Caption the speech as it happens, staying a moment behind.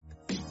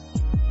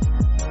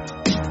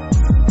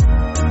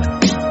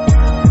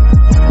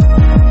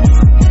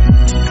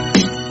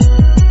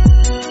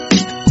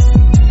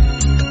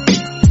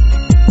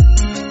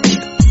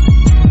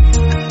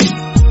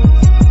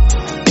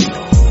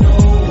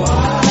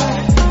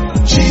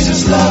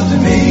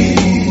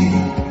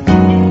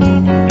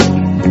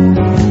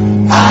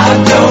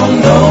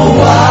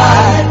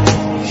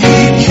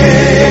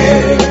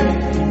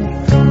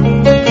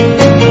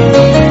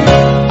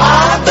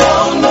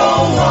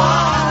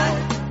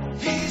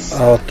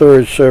our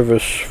third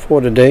service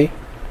for today.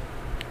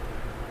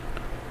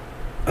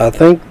 I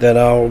think that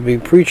I'll be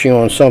preaching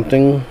on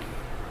something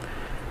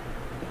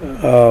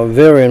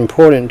very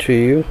important to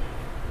you.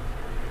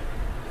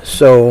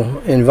 So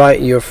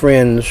invite your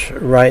friends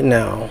right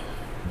now.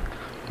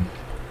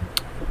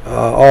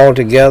 All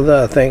together,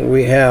 I think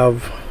we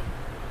have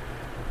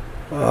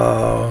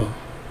on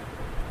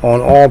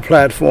all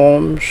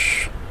platforms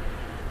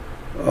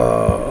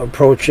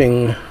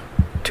approaching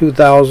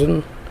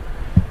 2,000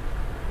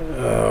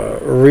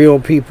 real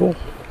people.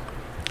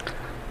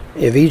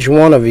 If each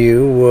one of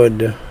you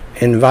would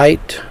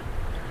invite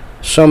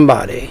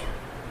somebody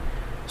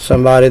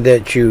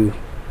that you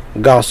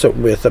gossip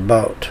with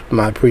about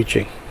my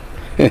preaching.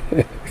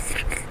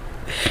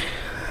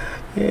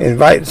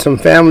 Invite some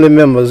family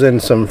members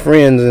and some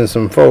friends and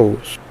some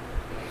foes.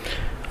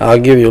 I'll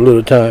give you a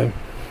little time.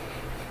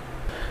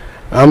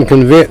 I'm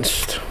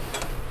convinced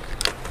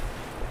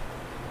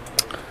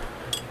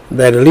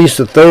that at least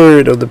a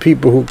third of the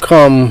people who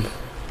come,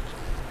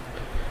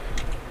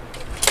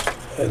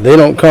 they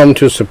don't come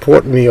to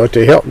support me or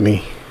to help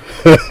me.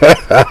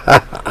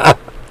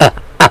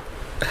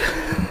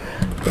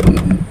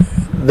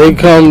 They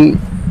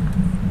come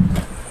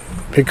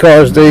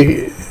because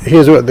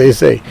here's what they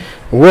say: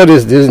 what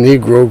is this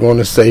Negro going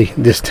to say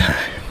this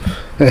time?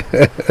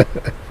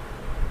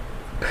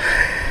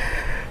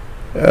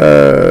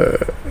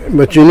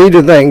 But you need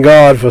to thank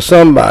God for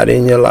somebody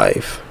in your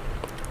life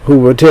who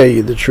will tell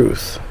you the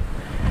truth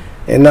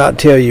and not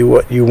tell you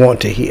what you want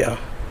to hear,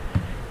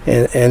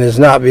 and is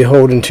not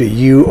beholden to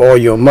you or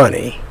your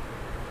money,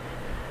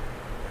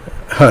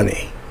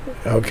 honey.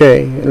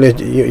 Okay,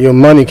 your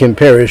money can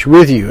perish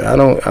with you.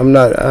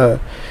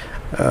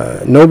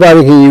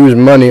 Nobody can use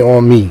money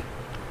on me.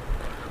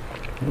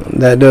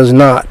 That does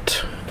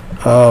not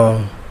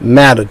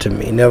matter to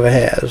me. Never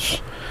has.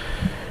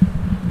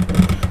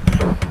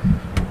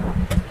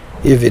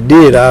 If it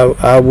did,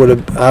 I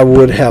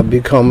would have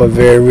become a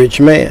very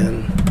rich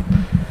man,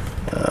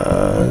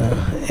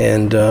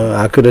 and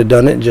I could have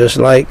done it just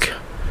like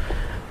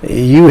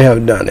you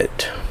have done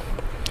it.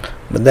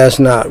 But that's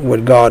not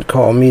what God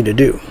called me to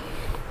do.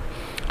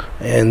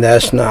 And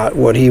that's not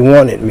what he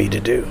wanted me to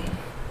do.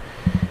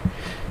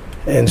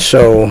 And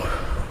so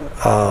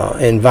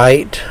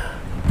invite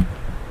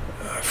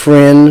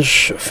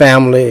friends,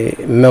 family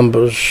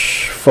members,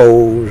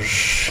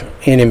 foes,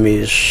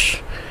 enemies.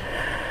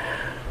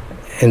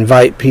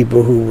 Invite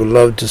people who would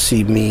love to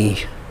see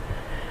me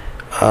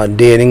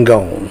dead and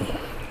gone.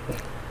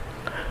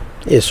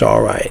 It's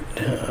all right.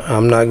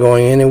 I'm not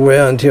going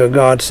anywhere until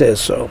God says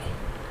so.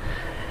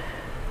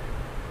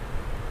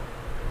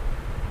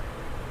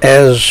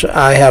 As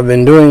I have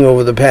been doing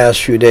over the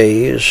past few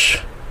days,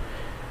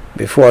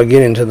 before I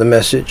get into the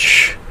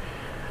message,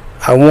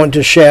 I want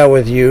to share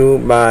with you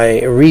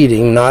by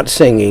reading, not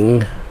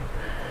singing,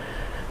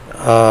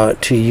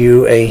 to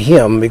you a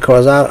hymn,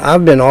 because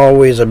I've been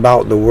always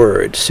about the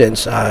word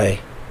since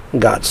I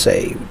got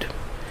saved.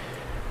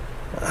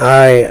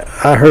 I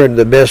heard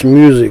the best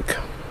music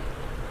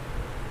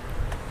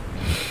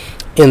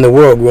in the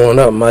world growing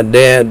up. My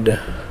dad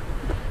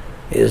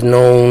is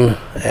known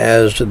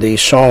as the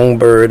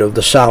songbird of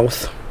the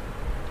South.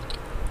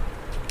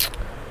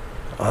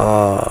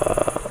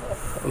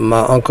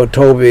 My Uncle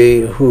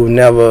Toby, who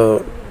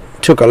never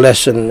took a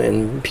lesson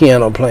in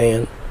piano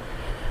playing,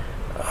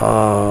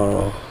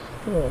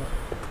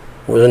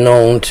 was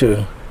known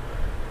to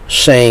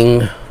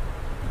sing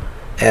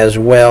as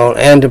well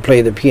and to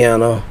play the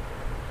piano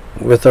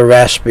with a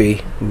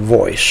raspy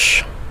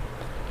voice,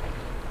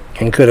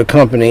 and could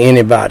accompany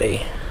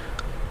anybody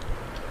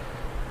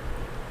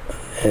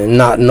and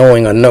not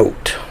knowing a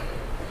note.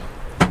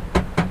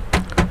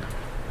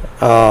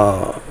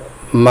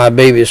 My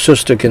baby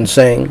sister can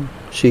sing.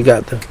 She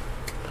got the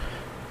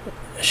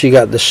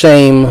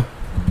same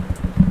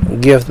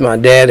gift my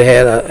dad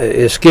had.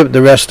 It skipped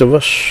the rest of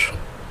us.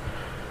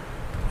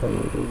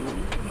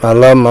 I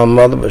love my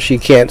mother, but she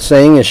can't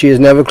sing, and she has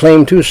never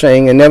claimed to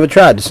sing and never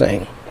tried to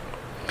sing.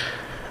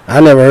 I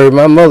never heard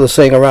my mother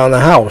sing around the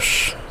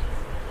house.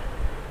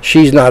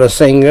 She's not a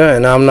singer,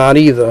 and I'm not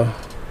either.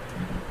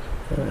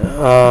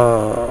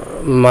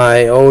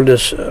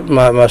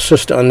 My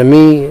sister under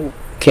me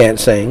can't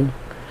sing,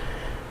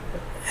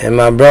 and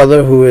my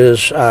brother, who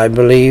is, I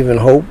believe and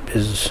hope,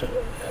 is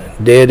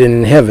dead and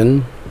in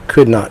heaven,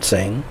 could not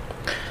sing.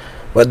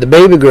 But the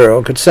baby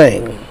girl could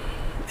sing,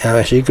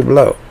 and she could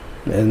blow.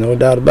 There's no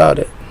doubt about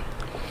it.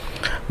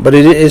 But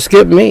it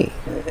skipped me,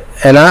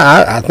 and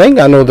I think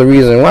I know the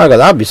reason why,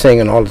 because I'll be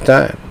singing all the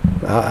time.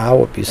 I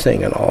would be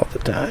singing all the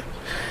time.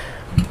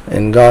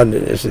 And God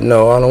said,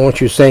 no, I don't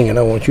want you singing,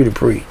 I want you to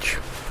preach.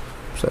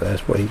 So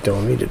that's what he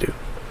told me to do.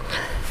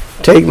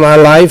 Take my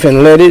life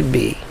and let it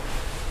be.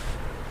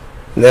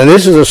 Now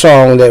this is a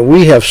song that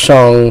we have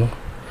sung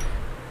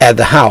at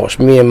the house,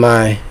 me and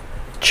my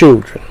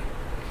children,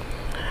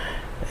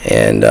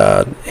 and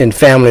in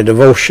family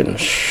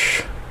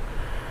devotions.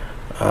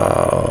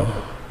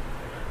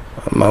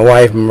 My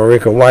wife,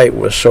 Marika White,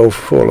 was so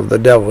full of the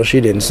devil,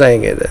 she didn't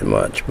sing it that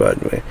much.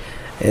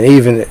 And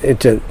even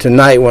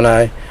tonight when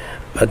I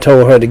I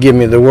told her to give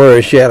me the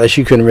words.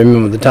 She couldn't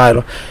remember the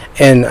title.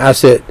 And I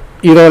said,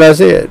 you know what I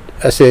said?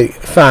 I said,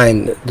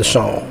 find the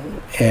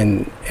song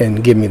and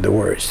give me the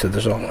words to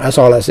the song. That's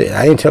all I said.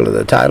 I didn't tell her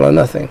the title or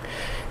nothing.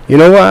 You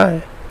know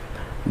why?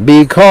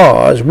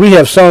 Because we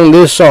have sung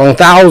this song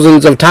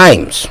thousands of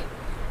times.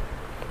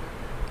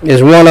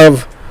 It's one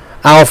of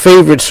our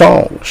favorite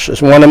songs.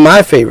 It's one of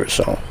my favorite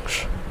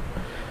songs.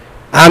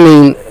 I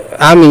mean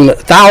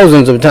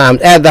thousands of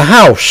times. At the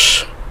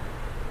house,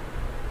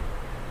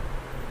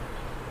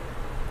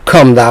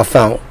 come thou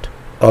fount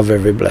of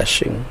every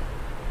blessing.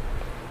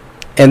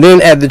 And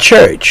then at the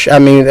church,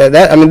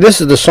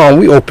 this is the song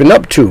we open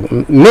up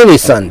to many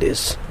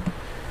Sundays.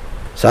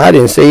 So I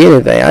didn't say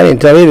anything. I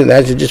didn't tell anything.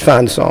 I should just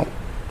find the song.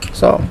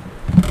 So,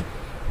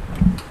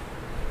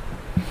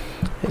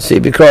 see,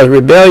 because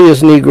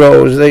rebellious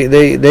Negroes, they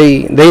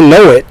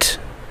know it,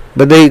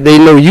 but they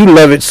know you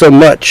love it so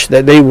much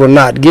that they will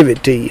not give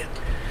it to you.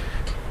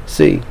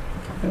 See,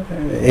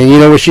 and you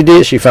know what she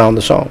did? She found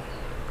the song.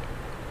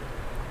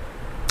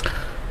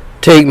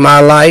 Take my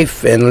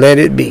life and let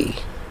it be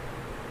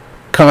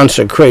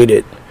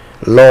consecrated,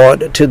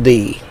 Lord, to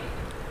thee.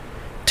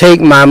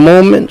 Take my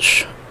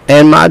moments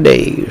and my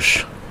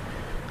days,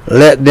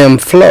 let them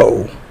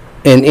flow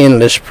in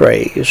endless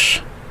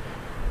praise.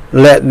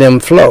 Let them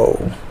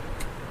flow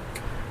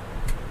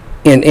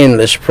in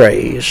endless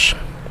praise.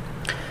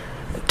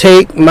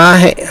 Take my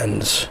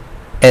hands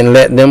and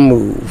let them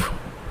move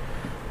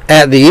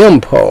at the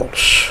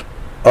impulse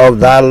of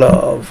thy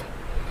love.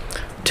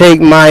 Take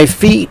my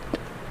feet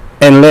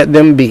and let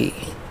them be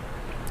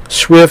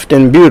swift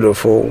and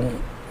beautiful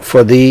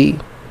for thee,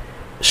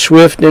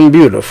 swift and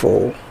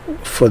beautiful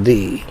for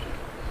thee.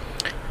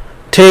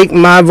 Take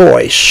my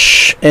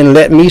voice and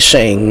let me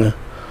sing,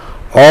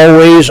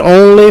 always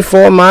only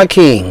for my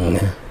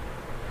King.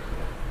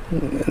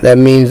 That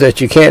means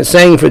that you can't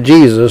sing for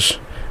Jesus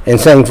and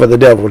sing for the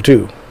devil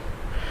too.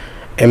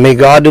 And may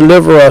God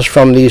deliver us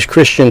from these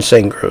Christian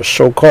singers,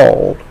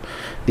 so-called,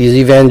 these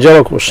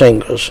evangelical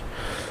singers,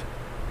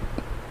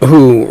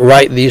 who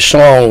write these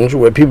songs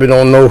where people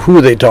don't know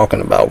who they're talking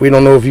about. We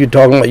don't know if you're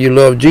talking about you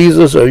love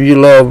Jesus or you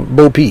love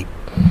Bo Peep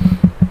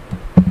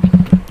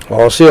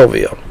or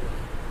Sylvia.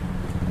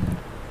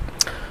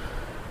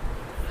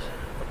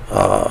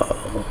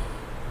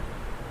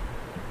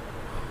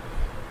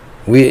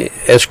 We,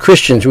 as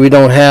Christians, we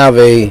don't have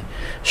a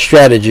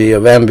strategy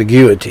of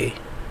ambiguity.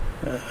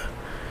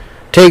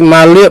 Take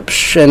my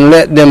lips and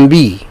let them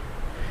be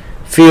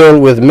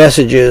filled with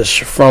messages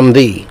from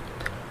thee.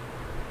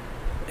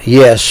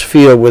 Yes,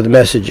 filled with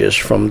messages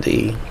from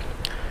thee.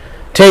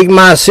 Take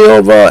my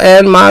silver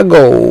and my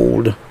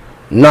gold,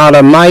 not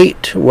a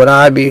mite would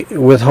I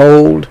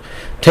withhold.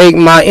 Take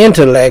my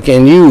intellect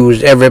and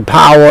use every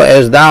power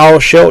as thou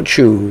shalt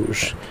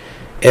choose.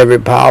 Every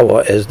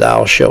power as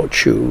thou shalt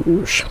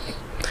choose.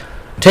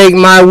 Take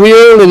my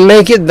will and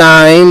make it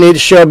thine, it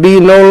shall be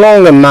no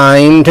longer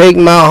mine. Take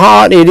my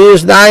heart, it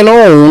is thine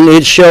own,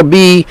 it shall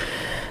be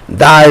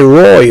thy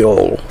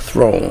royal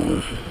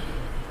throne.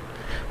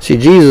 See,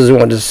 Jesus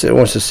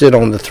wants to sit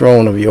on the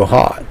throne of your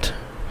heart.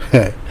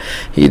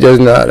 He does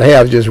not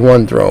have just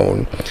one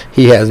throne.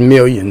 He has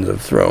millions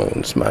of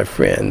thrones, my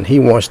friend. He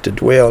wants to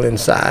dwell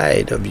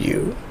inside of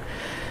you.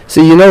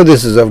 See, you know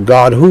this is of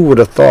God. Who would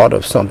have thought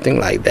of something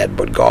like that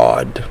but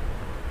God?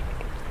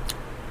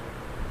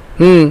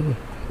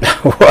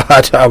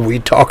 What are we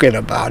talking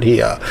about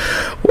here?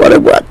 What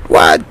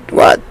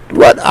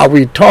are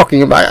we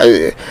talking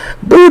about?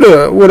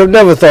 Buddha would have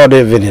never thought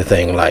of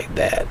anything like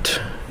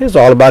that. It's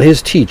all about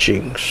his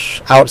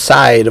teachings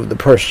outside of the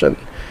person.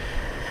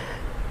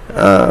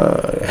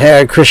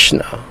 Hare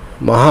Krishna,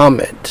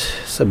 Muhammad,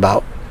 it's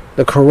about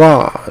the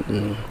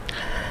Quran.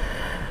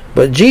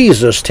 But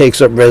Jesus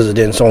takes up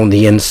residence on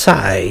the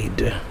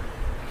inside.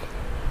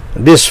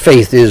 This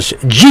faith is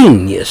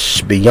genius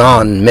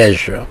beyond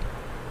measure.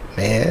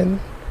 Man,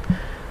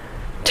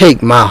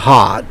 take my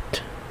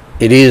heart,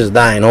 it is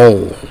thine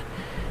own.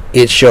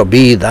 It shall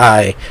be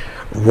thy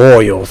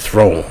royal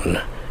throne.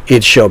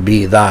 It shall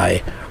be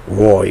thy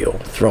royal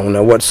throne.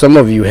 Now, what some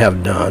of you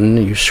have done,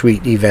 you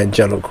sweet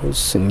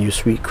evangelicals and you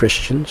sweet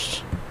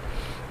Christians,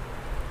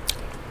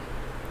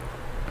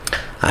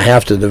 I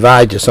have to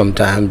divide you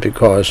sometimes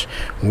because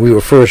we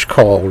were first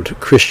called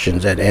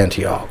Christians at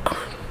Antioch.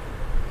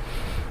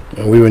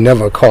 And we were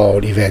never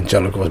called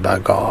evangelicals by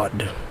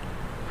God.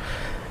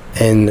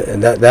 And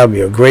that would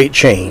be a great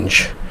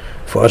change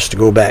for us to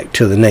go back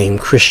to the name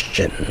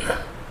Christian.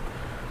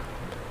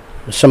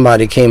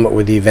 Somebody came up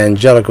with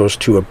evangelicals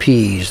to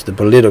appease the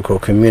political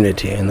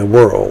community in the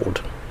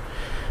world.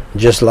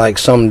 Just like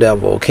some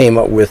devil came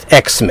up with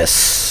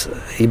Xmas.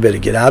 He better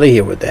get out of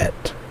here with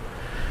that.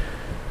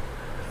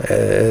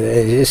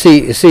 You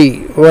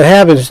see, what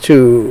happens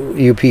to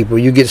you people,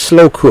 you get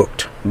slow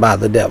cooked by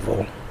the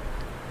devil.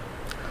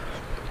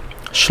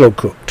 Slow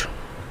cooked.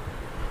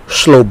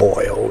 Slow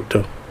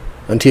boiled.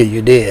 Until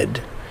you're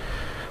dead.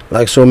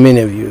 Like so many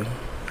of you.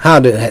 How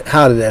did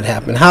that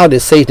happen? How did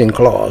Satan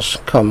Claus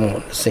come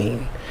on the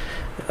scene?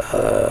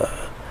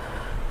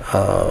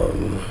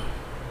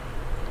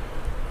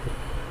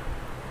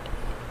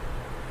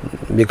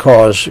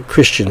 because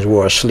Christians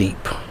were asleep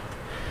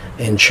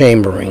and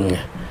chambering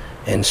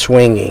and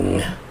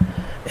swinging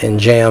and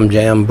jam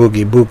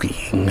boogie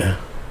boogieing.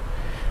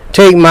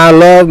 Take my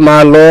love,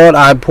 my Lord,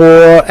 I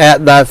pour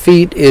at thy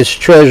feet is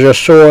treasure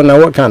sore. Now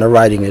what kind of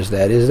writing is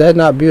that? Is that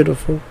not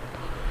beautiful?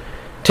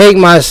 Take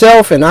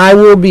myself and I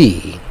will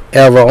be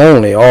ever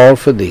only all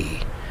for thee.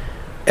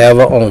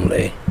 Ever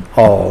only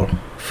all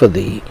for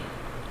thee.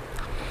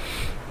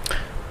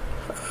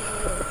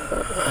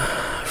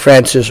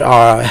 Francis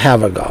R.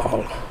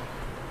 Havergal.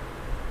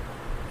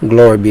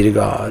 Glory be to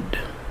God.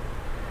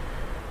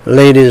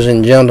 Ladies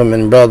and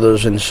gentlemen,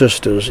 brothers and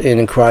sisters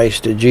in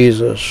Christ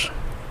Jesus,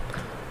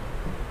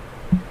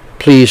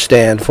 please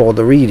stand for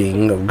the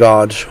reading of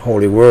God's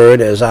holy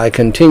word as I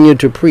continue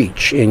to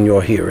preach in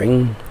your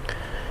hearing.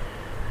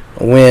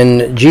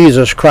 When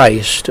Jesus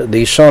Christ,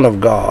 the Son of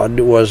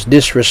God, was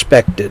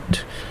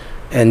disrespected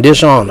and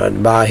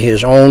dishonored by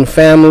his own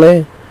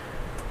family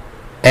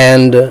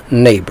and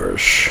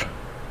neighbors.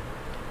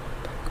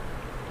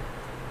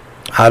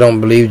 I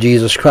don't believe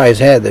Jesus Christ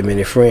had that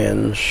many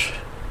friends.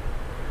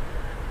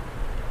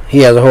 He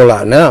has a whole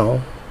lot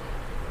now,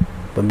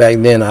 but back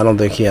then I don't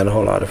think he had a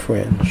whole lot of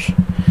friends.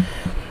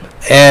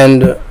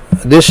 And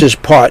this is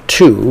part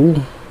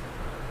 2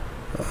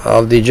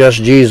 of the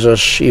Just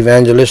Jesus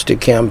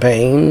evangelistic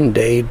campaign,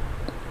 day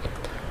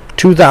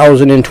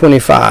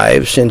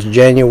 2025, since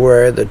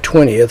January the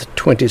 20th,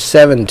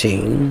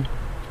 2017,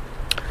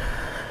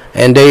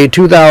 and day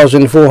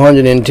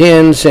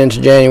 2410 since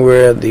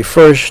January the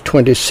 1st,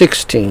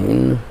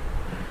 2016,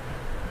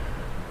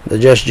 the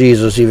Just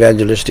Jesus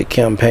evangelistic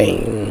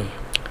campaign.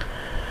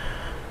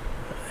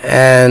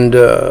 And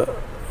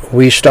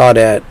we start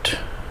at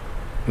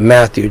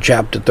Matthew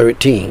chapter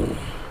 13,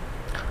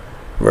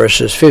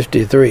 verses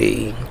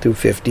 53 through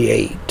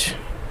 58.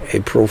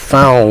 A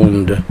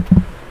profound,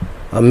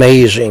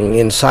 amazing,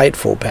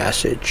 insightful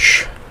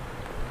passage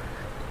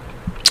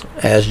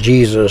as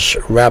Jesus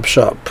wraps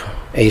up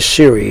a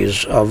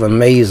series of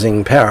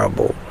amazing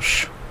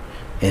parables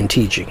and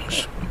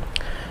teachings.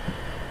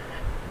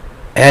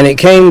 And it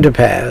came to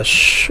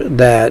pass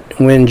that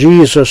when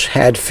Jesus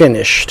had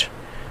finished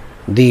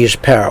these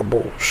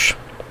parables,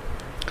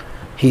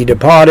 he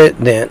departed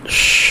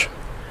thence,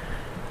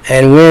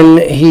 and when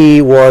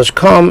he was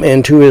come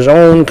into his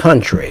own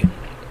country,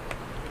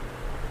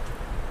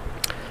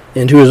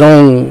 to his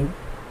own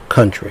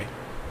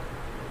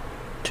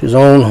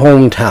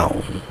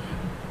hometown,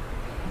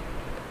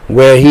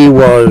 where he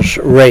was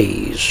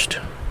raised,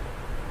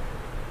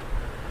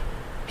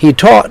 he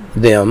taught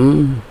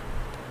them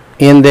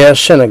in their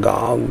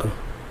synagogue,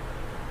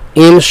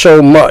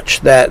 insomuch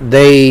that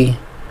they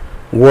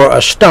were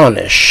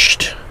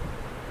astonished,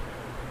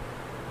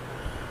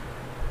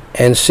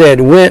 and said,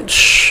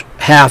 Whence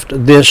hath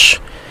this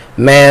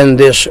man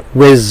this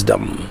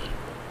wisdom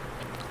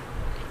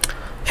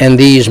and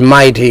these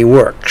mighty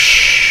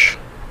works?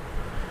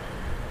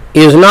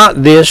 Is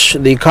not this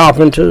the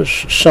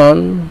carpenter's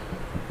son?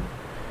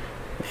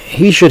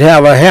 He should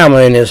have a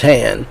hammer in his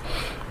hand,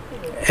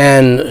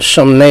 and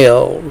some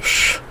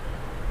nails,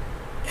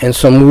 and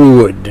some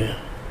wood.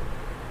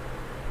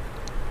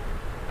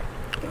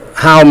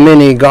 How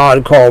many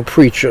God-called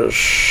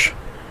preachers,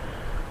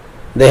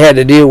 they had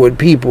to deal with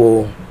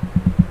people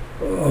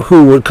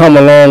who would come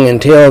along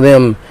and tell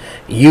them,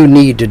 you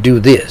need to do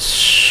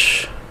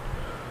this.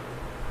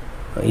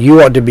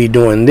 You ought to be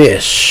doing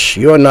this.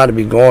 You ought not to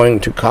be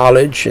going to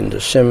college and to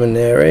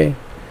seminary.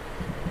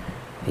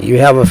 You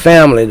have a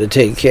family to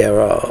take care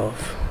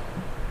of.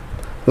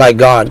 Like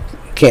God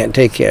can't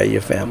take care of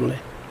your family.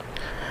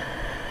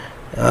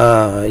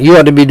 You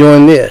ought to be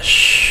doing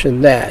this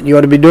and that. You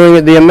ought to be doing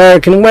it the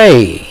American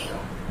way.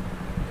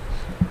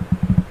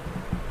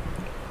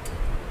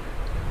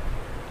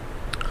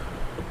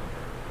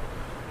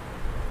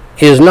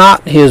 Is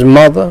not his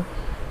mother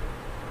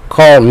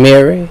called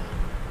Mary,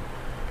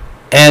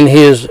 and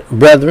his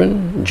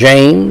brethren,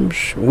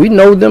 James? We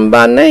know them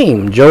by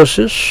name,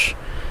 Joseph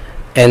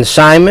and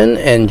Simon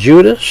and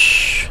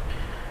Judas.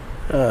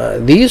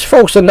 These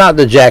folks are not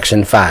the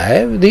Jackson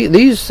 5.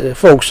 These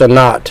folks are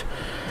not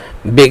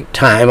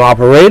big-time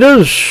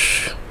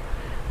operators.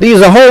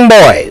 These are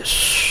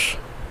homeboys.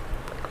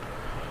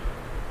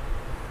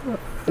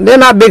 They're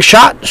not big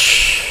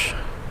shots.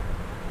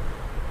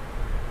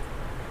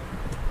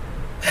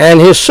 And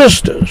his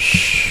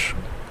sisters,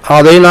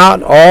 are they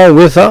not all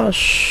with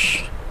us?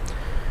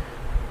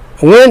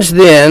 Whence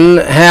then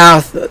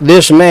hath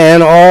this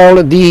man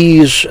all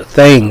these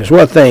things?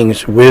 What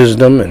things?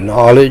 Wisdom and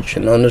knowledge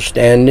and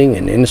understanding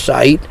and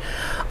insight,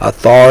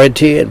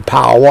 authority and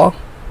power.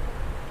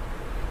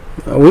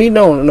 We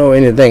don't know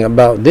anything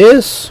about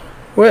this.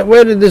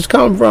 Where did this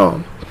come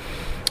from?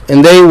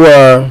 And they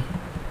were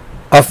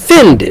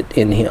offended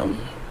in him.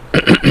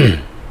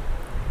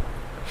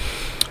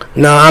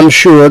 Now, I'm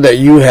sure that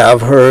you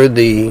have heard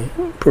the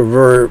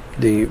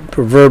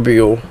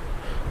proverbial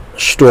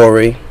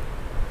story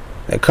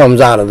that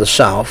comes out of the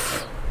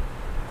South.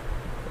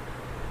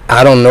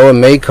 I don't know, it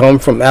may come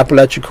from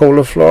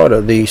Apalachicola,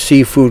 Florida, the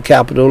seafood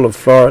capital of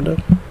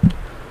Florida.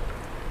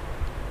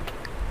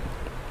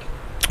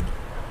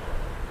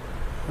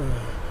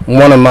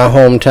 one of my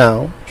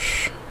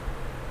hometowns,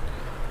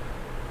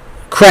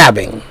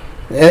 crabbing.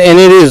 And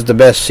it is the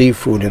best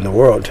seafood in the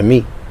world to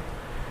me.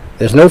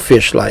 There's no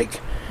fish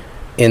like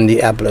in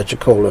the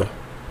Apalachicola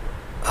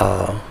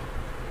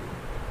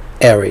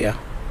area.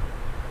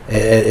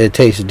 It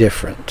tastes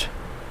different.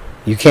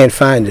 You can't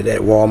find it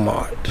at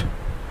Walmart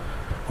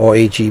or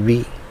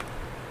HEB.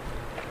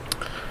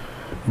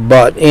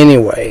 But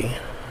anyway,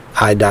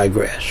 I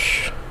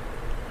digress.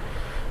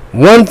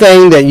 One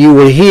thing that you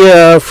will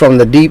hear from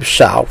the Deep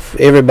South,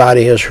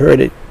 everybody has heard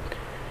it,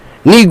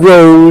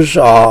 Negroes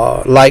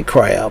are like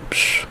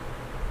crabs.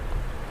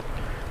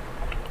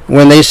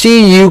 When they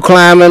see you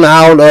climbing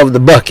out of the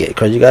bucket,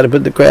 because you got to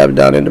put the crab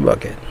down in the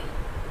bucket,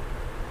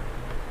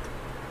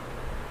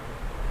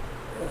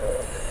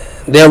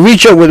 they'll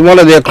reach up with one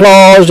of their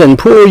claws and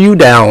pull you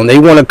down. They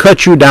want to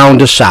cut you down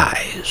to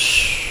size.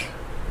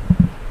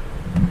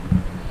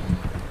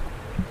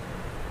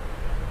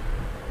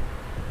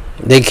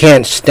 They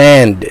can't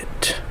stand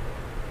it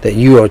that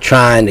you are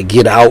trying to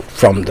get out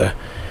from the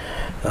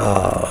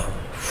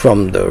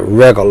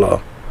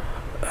regular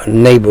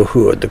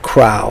neighborhood, the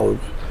crowd,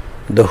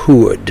 the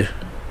hood.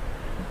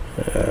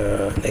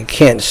 They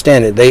can't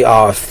stand it. They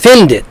are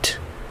offended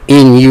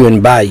in you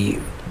and by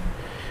you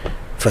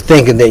for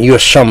thinking that you're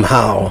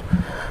somehow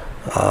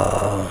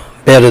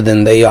better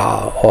than they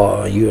are,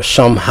 or you're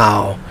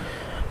somehow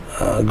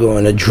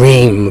going to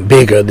dream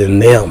bigger than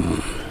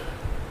them.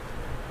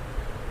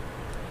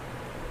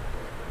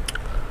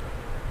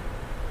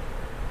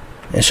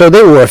 And so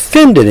they were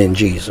offended in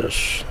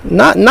Jesus,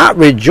 not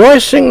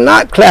rejoicing,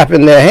 not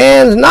clapping their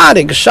hands, not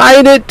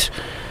excited,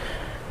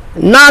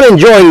 not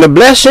enjoying the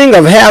blessing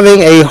of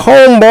having a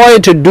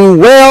homeboy to do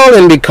well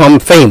and become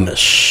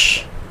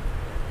famous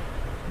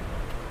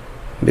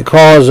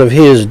because of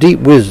his deep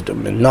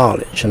wisdom and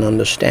knowledge and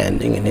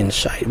understanding and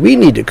insight. We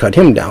need to cut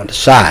him down to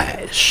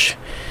size.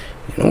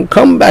 You know,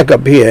 come back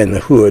up here in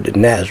the hood of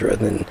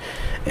Nazareth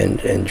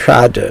and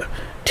try to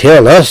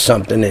tell us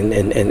something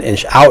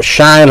and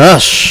outshine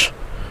us.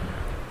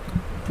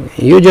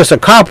 You're just a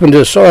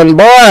carpenter's son,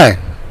 boy.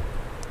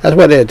 That's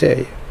what they'll tell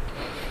you.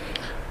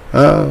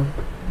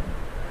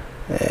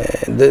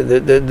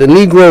 The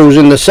Negroes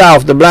in the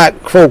South, the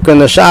black folk in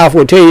the South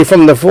will tell you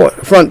from the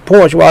front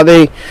porch while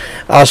they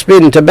are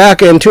spitting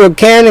tobacco into a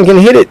can and can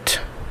hit it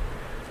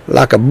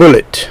like a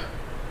bullet.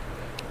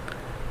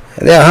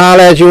 And they'll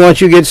holler at you once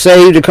you get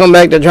saved to come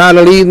back to try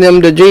to lead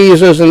them to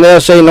Jesus, and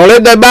they'll say, "No,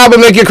 let that Bible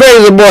make you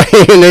crazy, boy."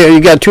 And you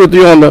got 2 or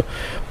 3 on the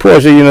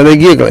porch, and they're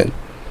giggling.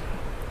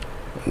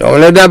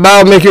 Don't let that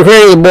Bible make you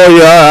crazy, boy.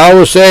 I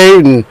was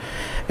saved and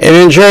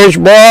in church,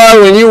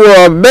 boy, when you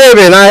were a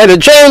baby, and I had to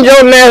change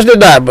your nasty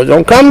diapers.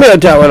 Don't come here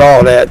telling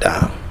all that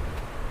now.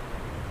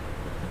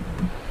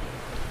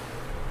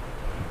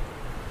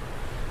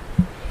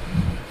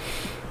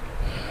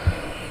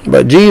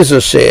 But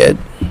Jesus said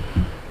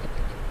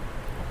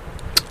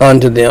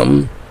unto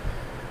them,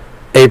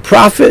 a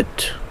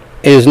prophet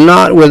is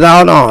not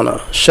without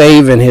honor,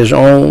 save in his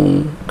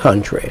own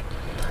country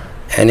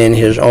and in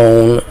his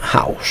own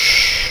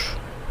house.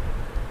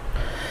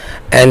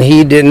 And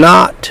he did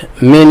not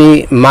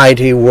many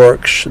mighty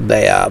works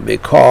there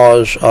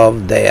because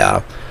of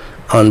their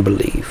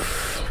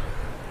unbelief.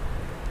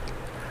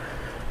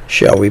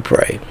 Shall we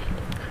pray?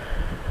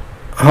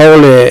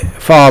 Holy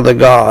Father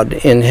God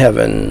in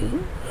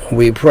heaven,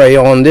 we pray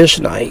on this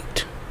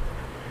night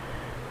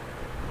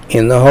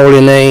in the holy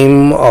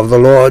name of the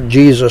Lord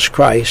Jesus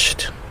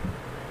Christ,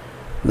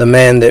 the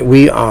man that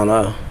we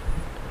honor,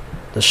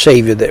 the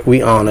Savior that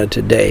we honor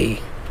today,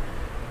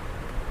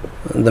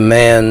 the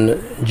man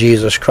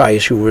Jesus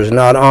Christ who was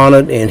not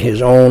honored in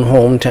his own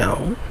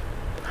hometown.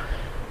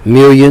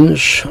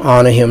 Millions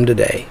honor him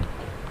today.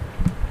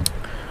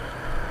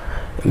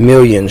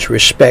 Millions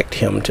respect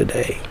him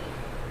today.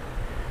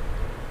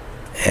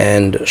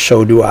 And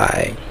so do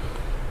I.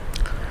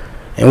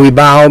 And we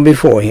bow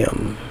before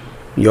him,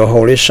 your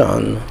holy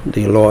Son,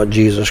 the Lord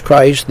Jesus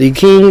Christ, the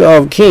King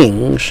of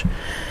kings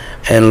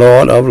and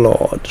Lord of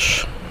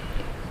lords.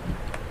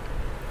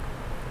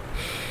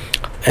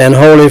 And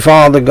Holy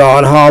Father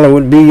God,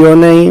 hallowed be your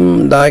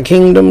name, thy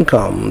kingdom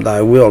come,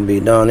 thy will be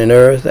done in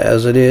earth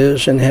as it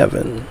is in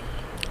heaven.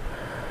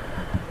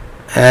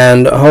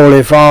 And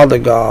Holy Father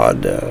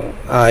God,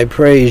 I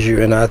praise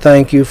you and I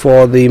thank you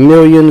for the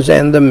millions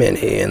and the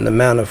many and the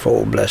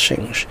manifold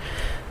blessings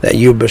that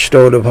you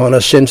bestowed upon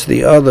us since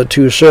the other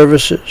 2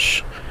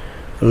 services,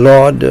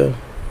 Lord,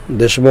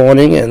 this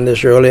morning and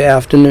this early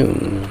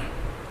afternoon.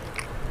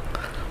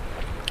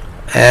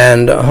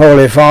 And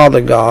Holy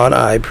Father God,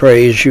 I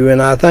praise you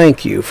and I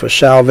thank you for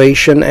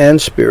salvation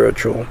and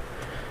spiritual,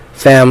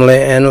 family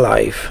and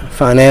life,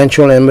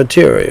 financial and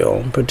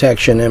material,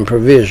 protection and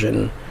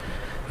provision,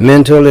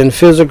 mental and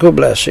physical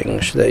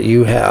blessings that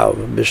you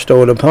have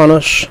bestowed upon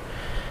us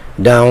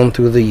down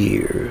through the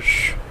years.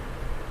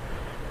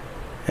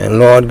 And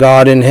Lord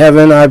God in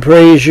heaven, I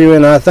praise you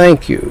and I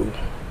thank you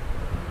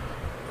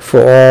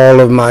for all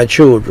of my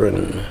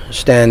children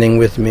standing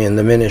with me in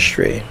the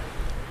ministry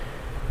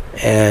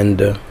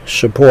and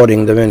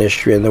supporting the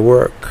ministry and the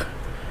work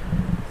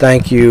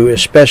Thank you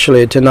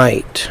especially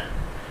tonight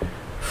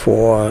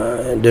for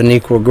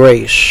Daniqua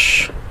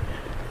Grace,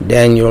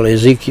 Daniel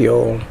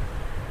Ezekiel,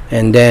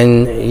 and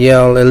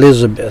Danielle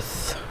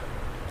Elizabeth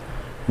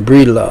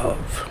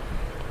Breelove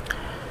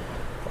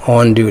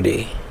on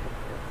duty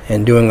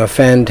and doing a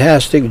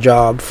fantastic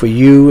job for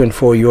you and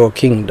for your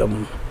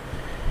kingdom.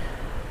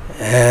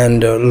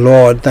 And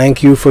Lord,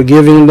 thank you for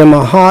giving them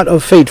a heart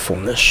of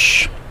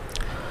faithfulness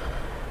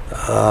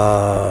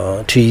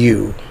to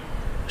you,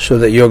 so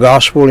that your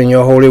gospel and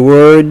your holy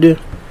word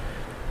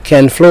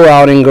can flow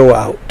out and go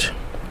out.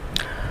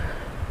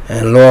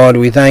 And Lord,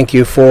 we thank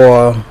you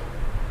for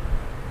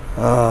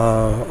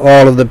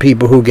all of the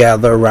people who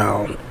gather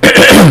around.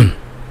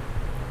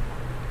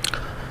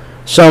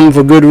 Some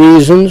for good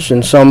reasons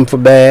and some for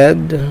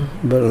bad,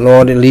 but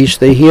Lord, at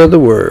least they hear the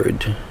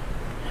word.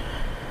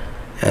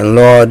 And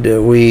Lord,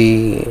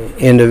 we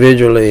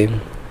individually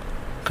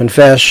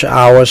confess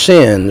our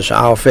sins,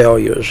 our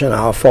failures, and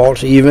our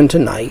faults even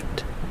tonight,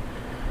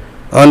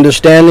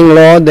 understanding,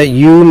 Lord, that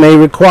you may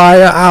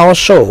require our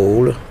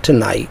soul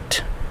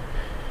tonight.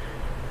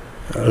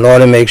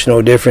 Lord, it makes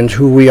no difference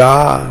who we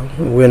are.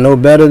 We're no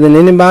better than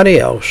anybody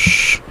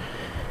else,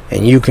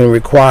 and you can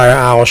require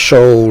our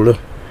soul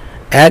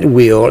at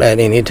will at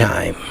any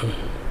time.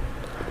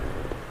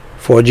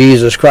 For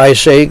Jesus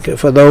Christ's sake,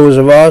 for those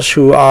of us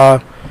who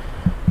are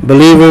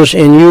believers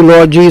in you,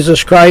 Lord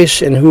Jesus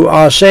Christ, and who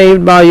are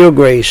saved by your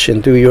grace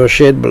and through your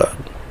shed blood,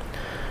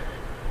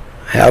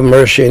 have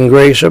mercy and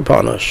grace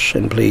upon us,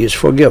 and please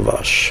forgive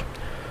us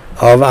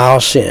of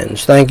our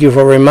sins. Thank you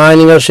for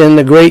reminding us in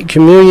the great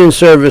communion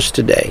service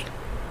today,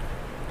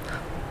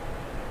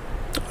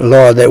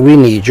 Lord, that we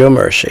need your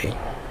mercy.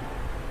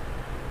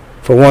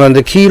 For one of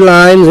the key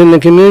lines in the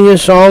communion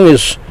song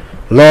is,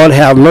 Lord,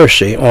 have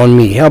mercy on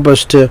me. Help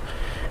us to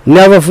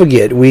never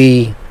forget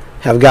we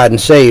have gotten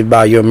saved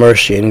by your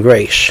mercy and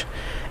grace,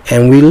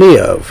 and we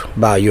live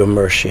by your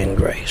mercy and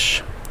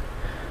grace.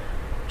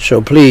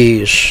 So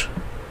please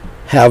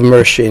have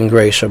mercy and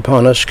grace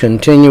upon us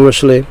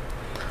continuously.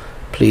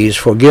 Please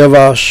forgive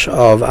us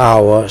of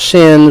our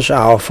sins,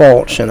 our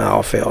faults, and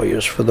our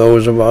failures. For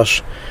those of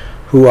us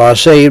who are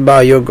saved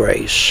by your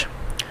grace,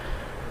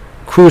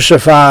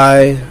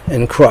 crucify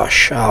and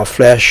crush our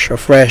flesh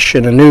afresh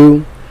and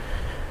anew,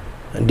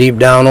 deep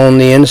down on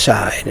the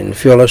inside, and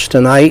fill us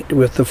tonight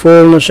with the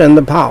fullness and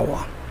the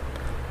power,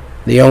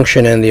 the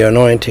unction and the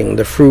anointing,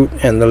 the fruit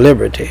and the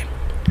liberty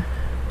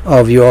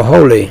of your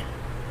Holy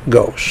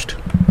Ghost.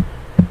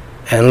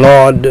 And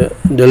Lord,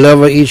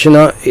 deliver each and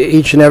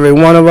every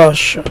one of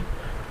us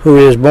who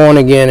is born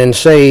again and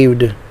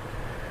saved,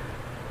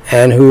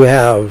 and who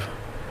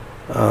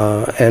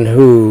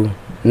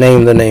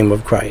name the name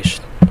of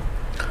Christ.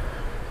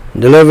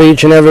 Deliver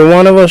each and every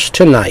one of us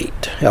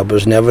tonight. Help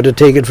us never to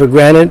take it for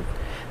granted.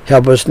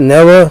 Help us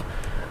never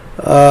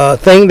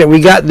think that we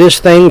got this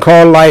thing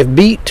called life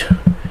beat,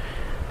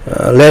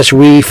 lest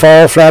we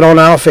fall flat on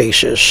our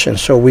faces. And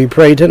so we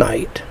pray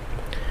tonight.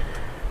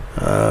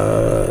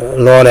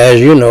 Lord, as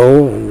you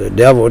know, the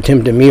devil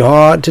tempted me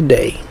hard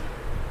today.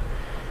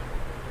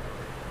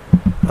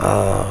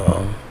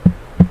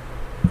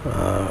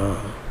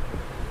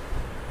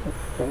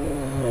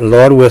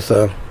 Lord, with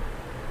a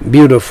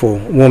beautiful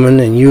woman,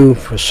 and you,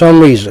 for some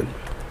reason,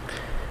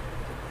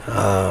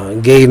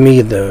 gave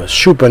me the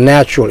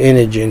supernatural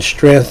energy and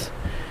strength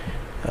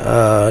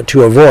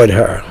to avoid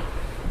her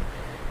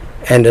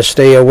and to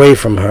stay away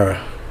from her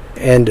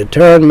and to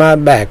turn my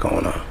back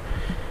on her,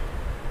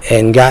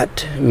 and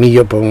got me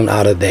up on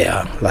out of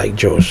there like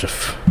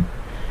Joseph.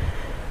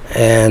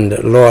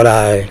 And Lord,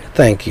 I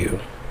thank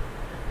you.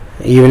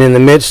 Even in the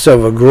midst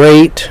of a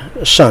great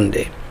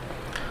Sunday,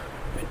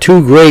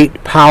 two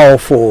great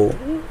powerful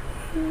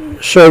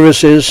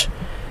services,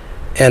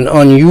 and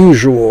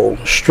unusual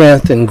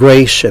strength and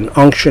grace and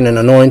unction and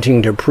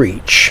anointing to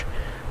preach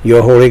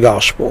your holy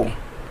gospel.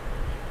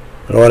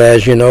 Lord,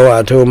 as you know,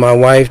 I told my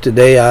wife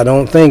today, I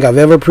don't think I've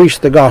ever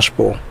preached the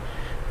gospel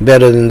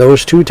better than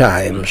those two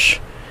times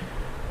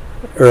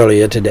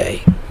earlier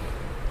today.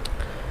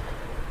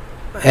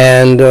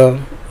 And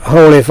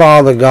Holy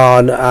Father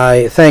God,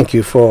 I thank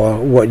you for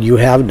what you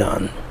have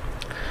done.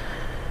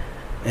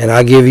 And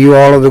I give you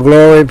all of the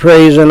glory,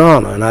 praise, and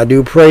honor. And I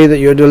do pray that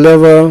you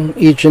deliver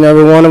each and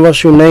every one of us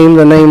who name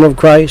the name of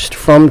Christ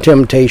from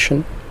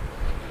temptation,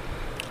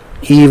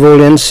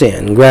 evil, and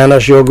sin. Grant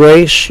us your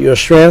grace, your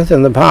strength,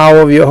 and the power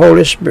of your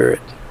Holy Spirit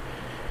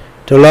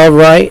to love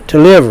right, to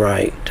live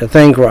right, to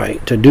think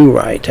right, to do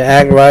right, to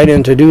act right,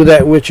 and to do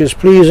that which is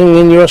pleasing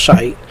in your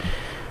sight.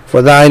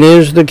 For thine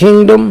is the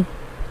kingdom,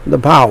 the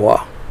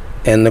power,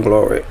 and the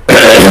glory.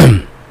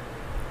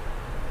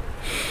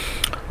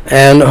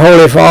 And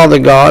Holy Father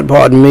God,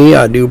 pardon me,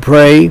 I do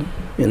pray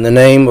in the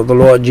name of the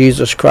Lord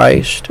Jesus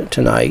Christ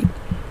tonight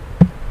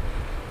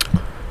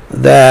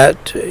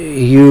that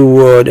you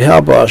would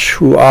help us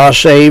who are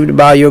saved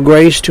by your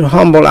grace to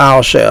humble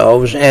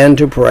ourselves and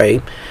to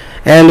pray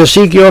and to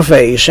seek your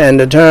face and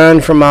to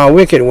turn from our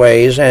wicked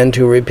ways and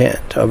to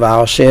repent of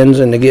our sins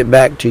and to get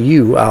back to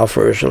you, our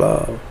first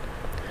love.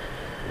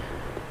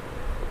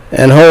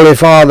 And Holy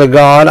Father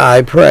God,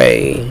 I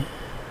pray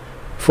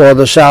for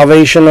the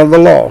salvation of the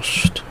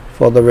lost,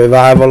 for the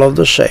revival of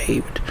the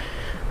saved,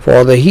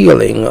 for the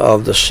healing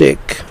of the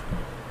sick.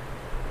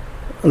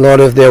 Lord,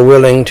 if they're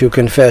willing to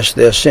confess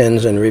their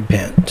sins and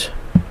repent.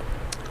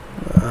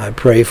 I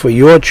pray for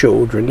your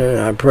children, and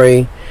I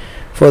pray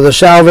for the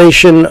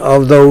salvation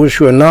of those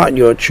who are not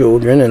your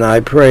children, and I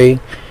pray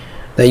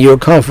that you'll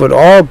comfort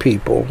all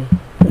people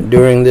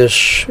during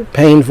this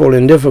painful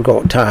and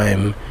difficult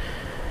time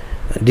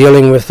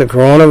dealing with the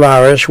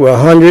coronavirus, where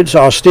hundreds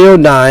are still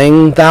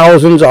dying,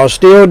 thousands are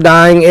still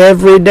dying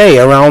every day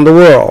around the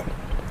world.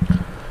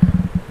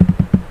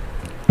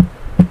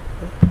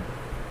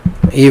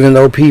 Even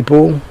though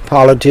people,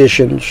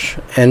 politicians,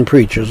 and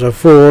preachers are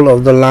full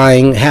of the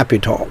lying happy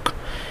talk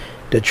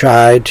to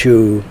try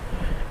to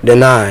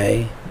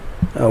deny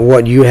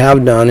what you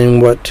have done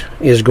and what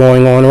is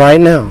going on right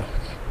now.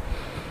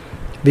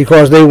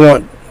 Because they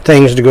want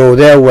things to go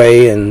their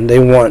way, and they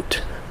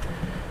want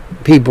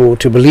people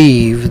to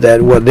believe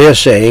that what they're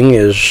saying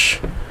is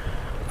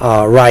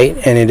right,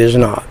 and it is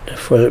not.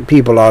 For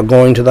people are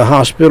going to the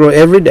hospital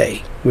every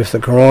day with the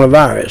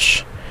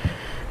coronavirus,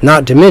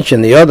 not to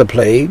mention the other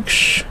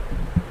plagues,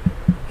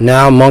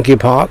 now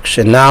monkeypox,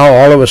 and now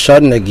all of a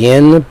sudden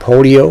again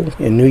polio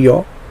in New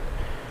York.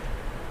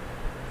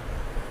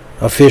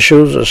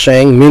 Officials are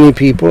saying many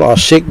people are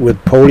sick with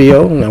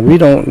polio. Now we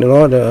don't,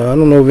 Lord, I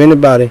don't know if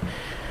anybody,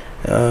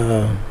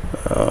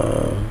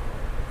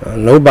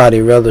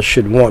 nobody rather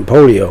should want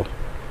polio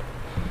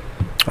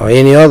or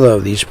any other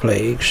of these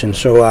plagues. And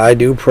so I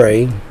do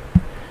pray,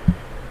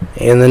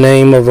 in the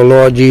name of the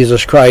Lord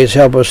Jesus Christ,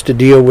 help us to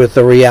deal with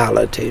the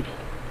reality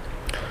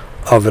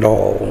of it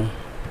all.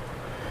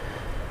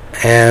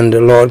 And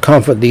Lord,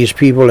 comfort these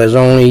people as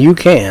only you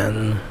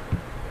can.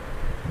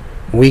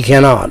 We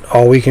cannot.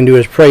 All we can do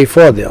is pray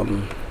for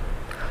them.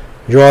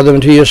 Draw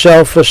them to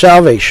yourself for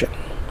salvation.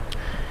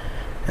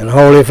 And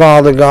Holy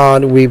Father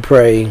God, we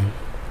pray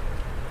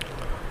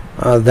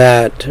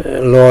that,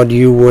 Lord,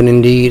 you would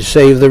indeed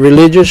save the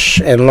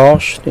religious and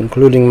lost,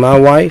 including my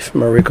wife,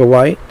 Marika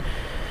White,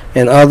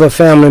 and other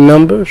family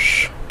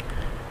members.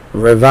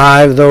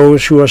 Revive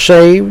those who are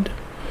saved.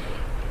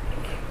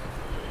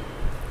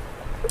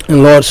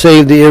 And Lord,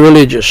 save the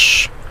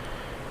irreligious.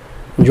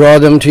 Draw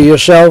them to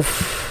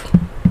yourself.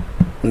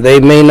 They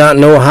may not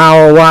know how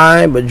or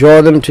why, but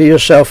draw them to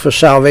yourself for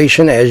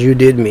salvation as you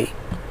did me.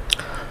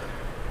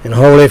 And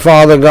Holy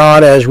Father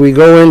God, as we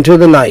go into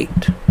the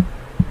night,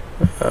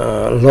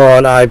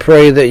 Lord, I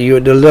pray that you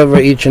would deliver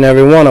each and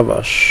every one of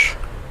us,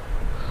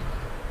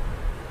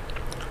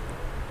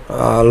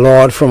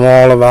 Lord, from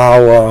all of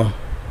our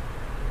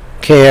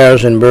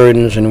cares and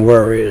burdens and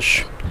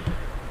worries.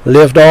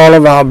 Lift all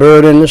of our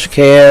burdens,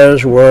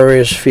 cares,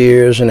 worries,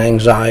 fears, and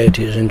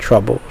anxieties and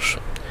troubles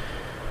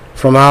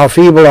from our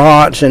feeble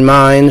hearts and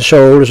minds,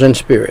 souls, and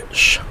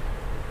spirits.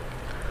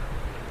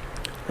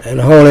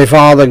 And Holy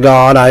Father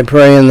God, I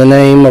pray in the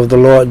name of the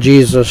Lord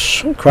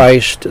Jesus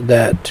Christ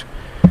that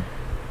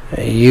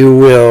you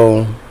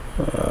will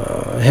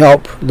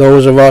help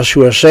those of us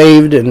who are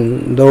saved,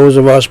 and those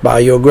of us by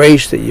your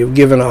grace that you've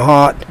given a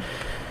heart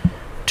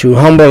to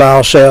humble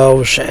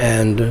ourselves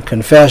and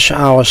confess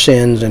our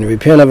sins and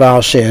repent of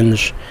our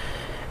sins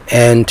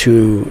and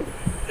to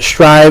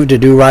strive to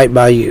do right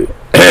by you.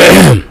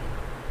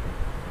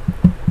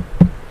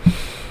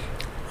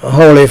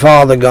 Holy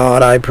Father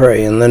God, I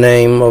pray in the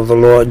name of the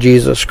Lord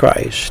Jesus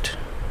Christ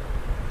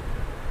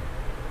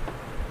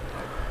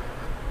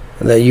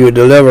that you would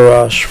deliver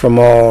us from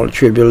all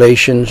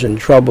tribulations and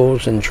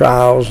troubles and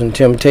trials and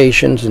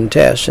temptations and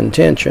tests and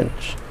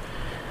tensions,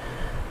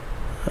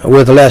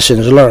 with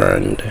lessons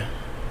learned,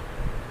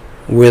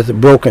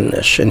 with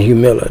brokenness and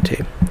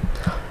humility,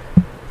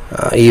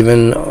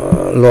 even,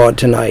 Lord,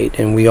 tonight.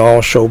 And we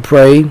also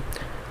pray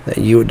that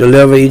you would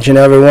deliver each and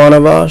every one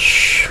of us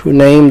who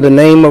name the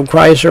name of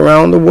Christ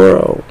around the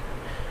world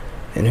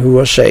and who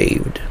are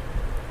saved.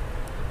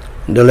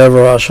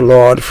 Deliver us,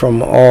 Lord,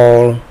 from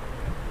all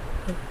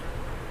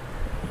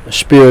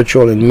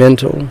spiritual and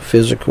mental,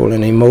 physical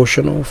and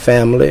emotional,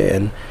 family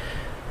and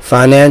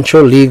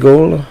financial,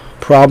 legal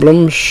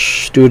problems,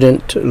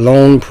 student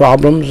loan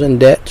problems and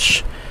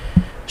debts,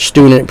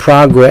 student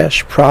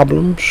progress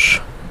problems.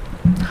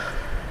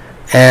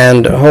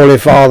 And Holy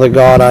Father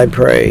God, I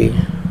pray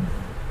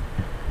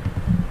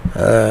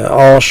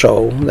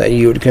also that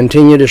you would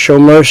continue to show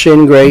mercy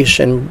and grace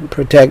and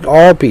protect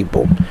all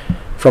people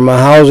from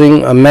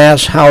a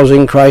mass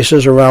housing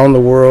crisis around the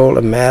world,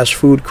 a mass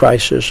food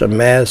crisis, a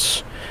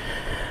mass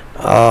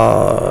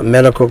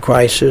medical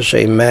crisis,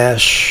 a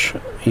mass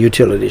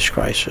utilities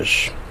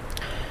crisis.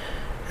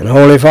 And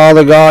Holy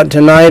Father God,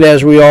 tonight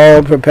as we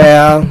all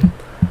prepare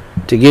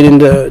to get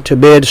into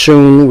bed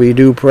soon, we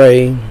do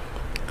pray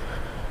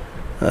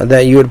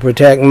that you would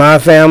protect my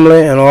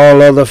family and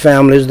all other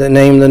families that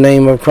name the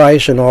name of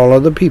Christ and all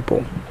other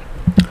people.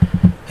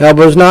 Help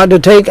us not to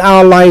take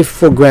our life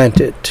for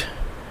granted.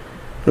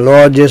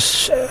 Lord,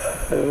 just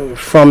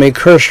from a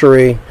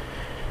cursory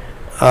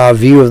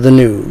view of the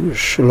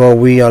news, Lord,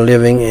 we are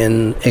living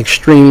in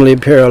extremely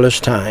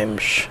perilous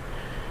times.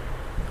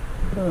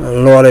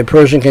 Lord, a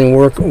person can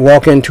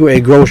walk into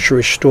a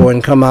grocery store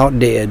and come out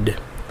dead.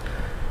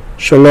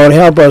 So, Lord,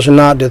 help us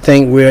not to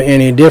think we're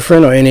any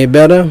different or any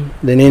better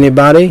than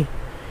anybody.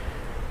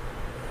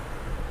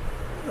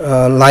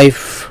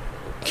 Life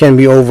can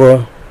be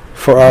over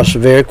for us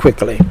very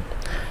quickly.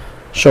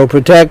 So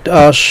protect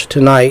us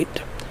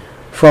tonight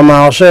from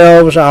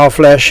ourselves, our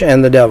flesh,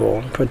 and the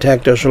devil.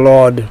 Protect us,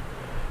 Lord,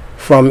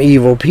 from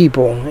evil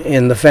people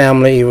in the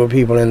family, evil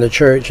people in the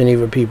church, and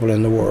evil people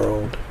in the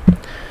world.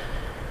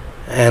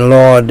 And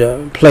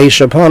Lord,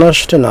 place upon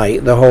us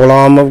tonight the whole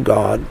arm of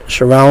God.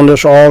 Surround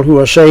us all who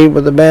are saved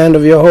with the band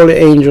of your holy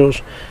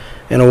angels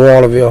and a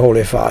wall of your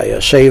holy fire.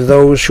 Save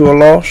those who are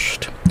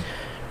lost.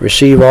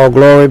 Receive all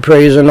glory,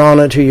 praise, and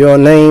honor to your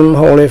name.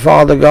 Holy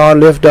Father God,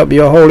 lift up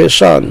your holy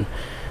Son,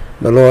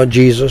 the Lord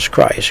Jesus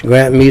Christ.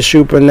 Grant me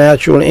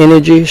supernatural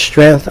energy,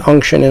 strength,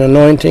 unction, and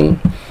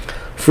anointing,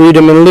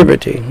 freedom and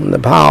liberty, and the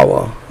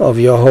power of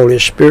your Holy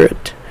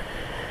Spirit.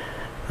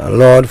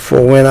 Lord,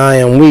 for when I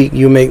am weak,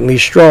 you make me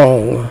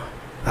strong.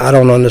 I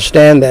don't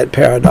understand that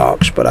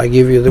paradox, but I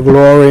give you the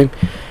glory,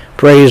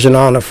 praise, and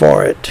honor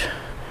for it.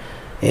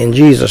 In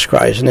Jesus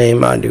Christ's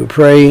name I do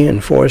pray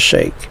and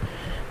forsake.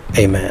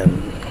 Amen.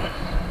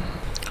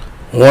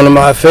 One of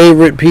my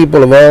favorite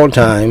people of all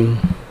time,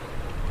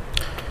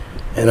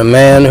 and a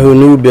man who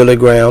knew Billy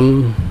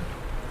Graham.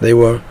 They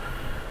were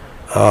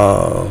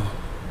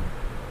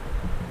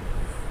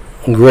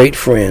great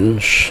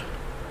friends,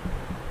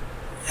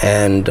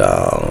 and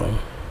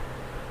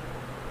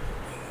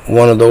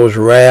one of those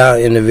rare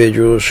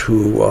individuals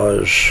who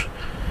was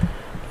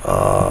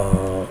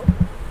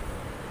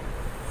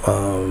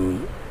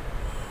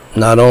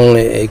not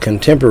only a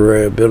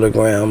contemporary of Billy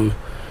Graham,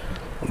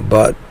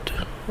 but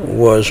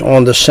was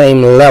on the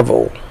same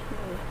level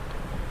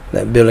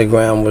that Billy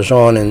Graham was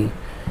on,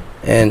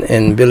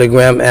 and Billy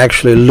Graham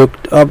actually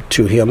looked up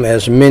to him,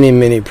 as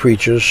many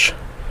preachers.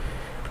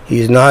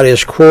 He's not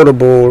as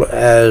quotable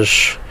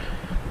as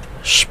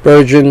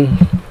Spurgeon,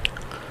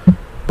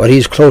 but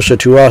he's closer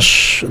to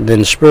us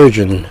than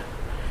Spurgeon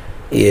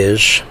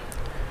is,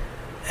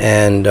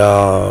 and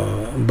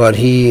but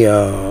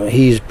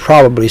he's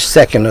probably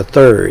second or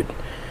third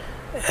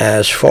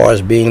as far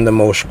as being the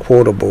most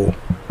quotable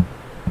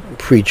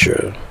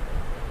preacher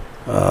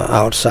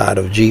outside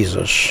of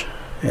Jesus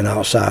and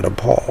outside of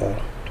Paul.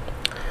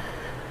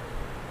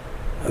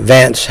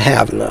 Vance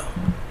Havner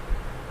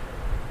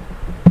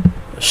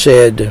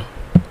said,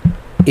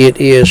 "It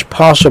is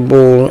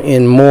possible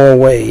in more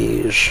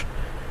ways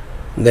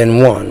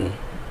than one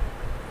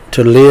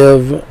to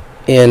live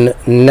in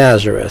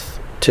Nazareth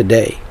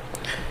today."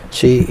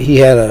 See, he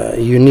had a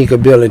unique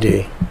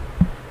ability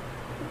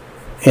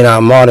in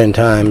our modern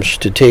times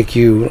to take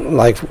you,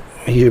 like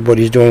what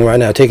he's doing right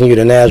now, taking you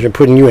to Nazareth,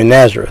 putting you in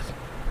Nazareth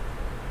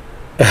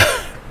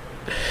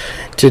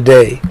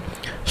today,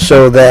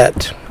 so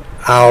that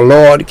our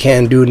Lord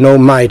can do no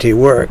mighty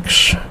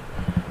works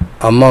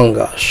among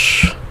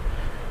us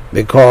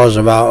because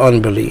of our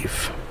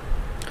unbelief.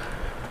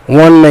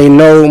 One may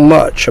know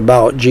much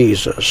about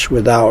Jesus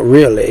without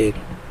really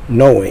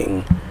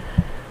knowing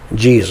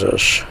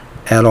Jesus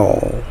at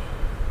all.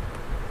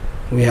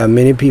 We have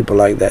many people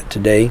like that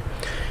today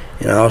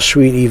in our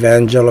sweet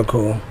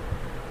evangelical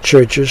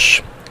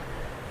churches.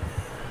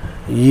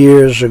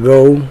 Years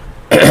ago,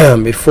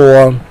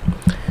 before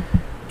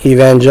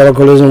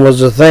evangelicalism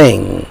was a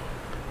thing,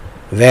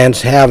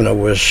 Vance Havner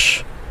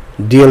was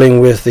dealing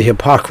with the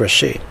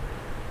hypocrisy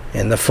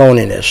and the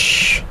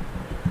phoniness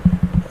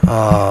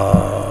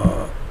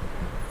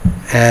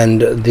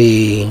and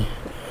the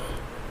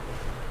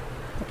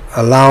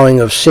allowing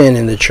of sin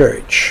in the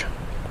church.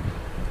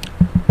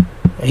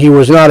 He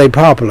was not a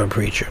popular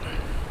preacher,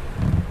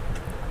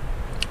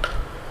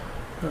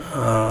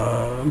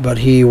 but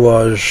he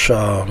was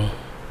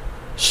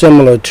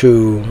similar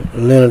to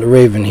Leonard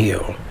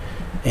Ravenhill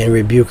in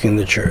rebuking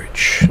the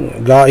church.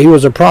 God, he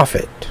was a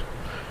prophet,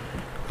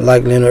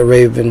 like Leonard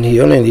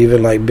Ravenhill and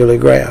even like Billy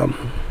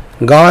Graham.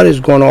 God is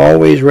going to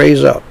always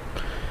raise up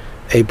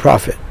a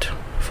prophet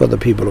for the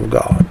people of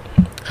God.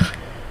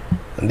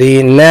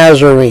 The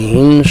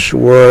Nazarenes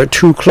were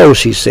too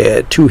close, he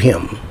said, to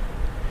him.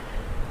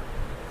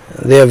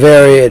 Their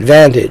very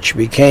advantage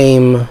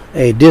became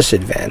a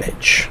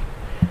disadvantage.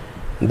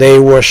 They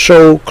were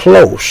so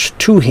close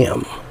to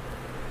him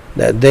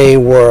that they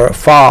were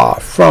far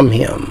from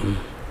him.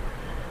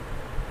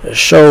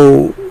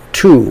 So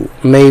too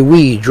may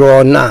we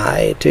draw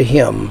nigh to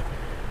him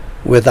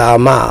with our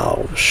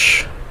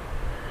mouths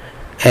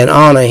and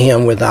honor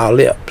him with our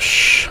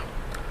lips,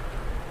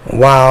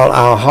 while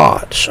our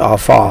hearts are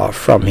far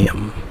from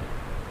him.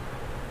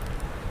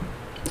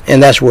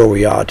 And that's where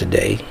we are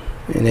today,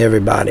 and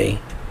everybody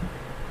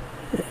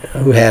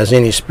who has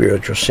any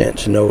spiritual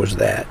sense knows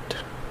that.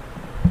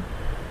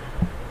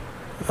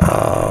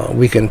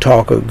 We can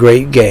talk a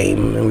great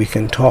game, and we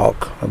can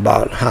talk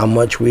about how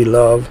much we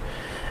love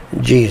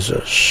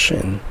Jesus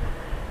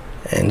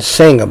and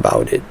sing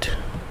about it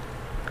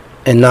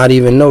and not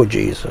even know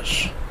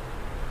Jesus.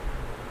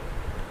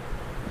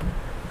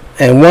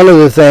 And one of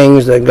the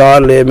things that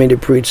God led me to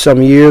preach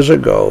some years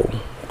ago,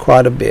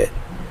 quite a bit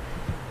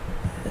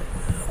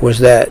was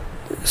that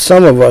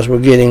some of us were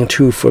getting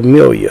too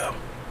familiar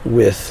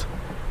with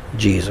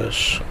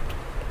Jesus.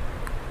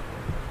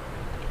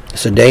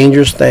 It's a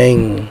dangerous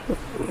thing.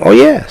 Oh,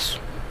 yes.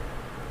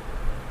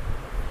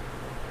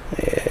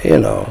 You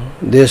know,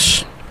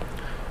 this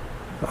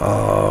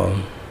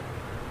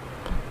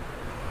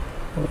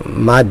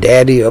my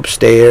daddy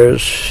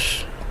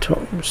upstairs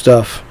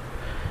stuff.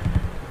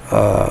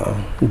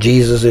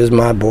 Jesus is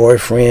my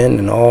boyfriend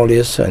and all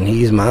this, and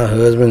he's my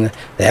husband.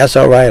 That's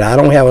all right. I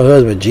don't have a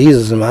husband.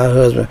 Jesus is my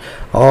husband.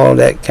 All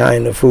that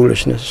kind of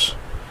foolishness.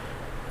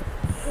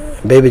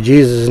 Baby,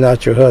 Jesus is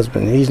not your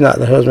husband. He's not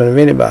the husband of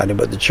anybody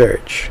but the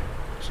church.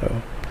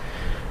 So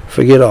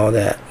forget all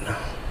that.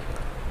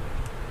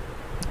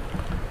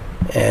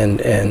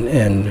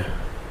 And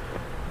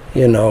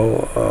you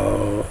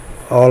know,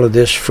 all of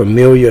this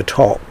familiar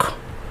talk,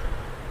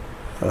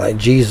 like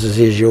Jesus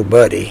is your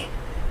buddy.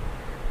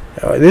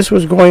 This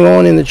was going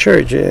on in the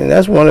church, and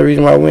that's one of the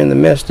reasons why we're in the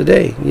mess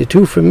today. You're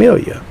too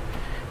familiar.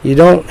 You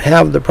don't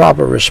have the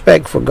proper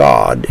respect for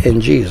God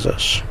and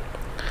Jesus.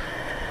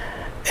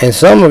 And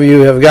some of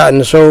you have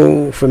gotten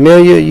so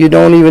familiar you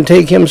don't even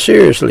take him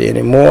seriously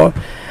anymore.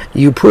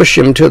 You push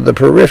him to the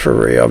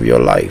periphery of your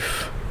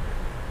life.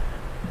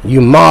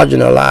 You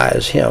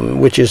marginalize him,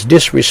 which is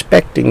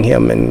disrespecting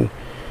him,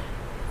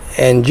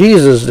 and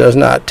Jesus does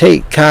not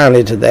take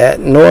kindly to that,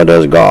 nor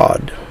does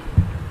God.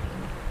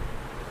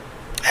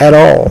 At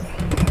all.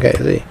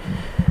 Okay,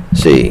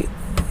 see,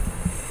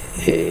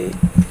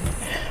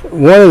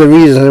 one of the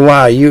reasons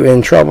why you're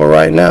in trouble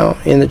right now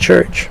in the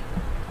church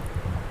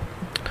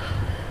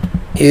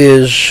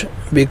is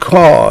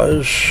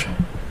because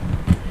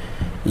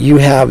you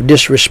have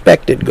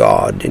disrespected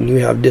God and you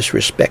have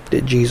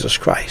disrespected Jesus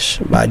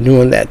Christ by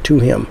doing that to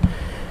him,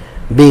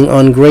 being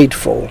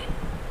ungrateful,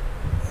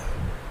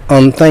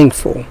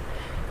 unthankful,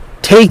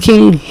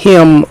 taking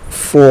him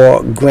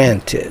for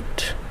granted,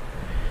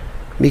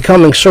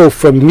 becoming so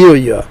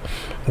familiar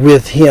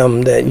with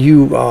him that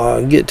you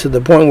get to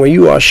the point where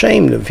you are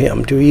ashamed of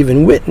him to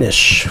even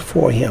witness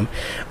for him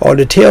or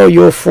to tell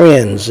your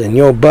friends and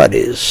your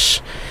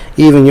buddies,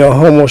 even your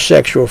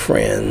homosexual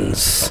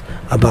friends,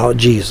 about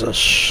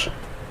Jesus,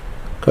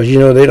 because you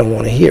know they don't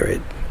want to hear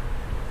it.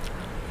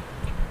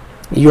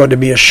 You ought to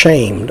be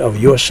ashamed of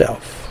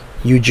yourself,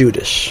 you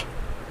Judas.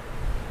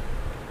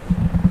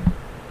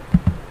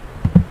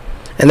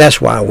 And that's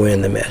why we're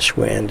in the mess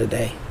we're in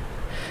today.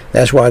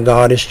 That's why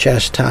God is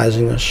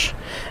chastising us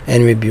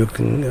and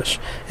rebuking us.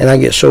 And I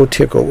get so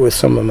tickled with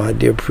some of my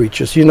dear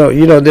preachers. You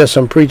know, there's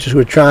some preachers who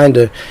are trying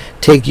to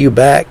take you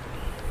back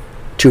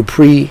to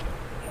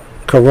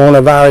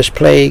pre-coronavirus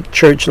plague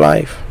church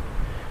life.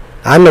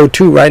 I know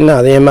two right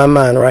now. They're in my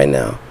mind right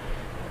now.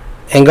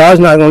 And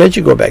God's not going to let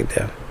you go back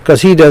there.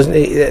 Because he doesn't.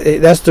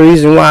 That's the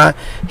reason why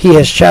he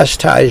has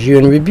chastised you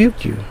and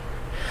rebuked you.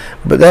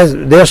 But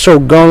they're so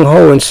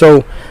gung-ho and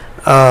so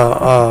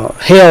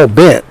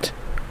hell-bent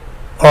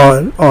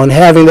on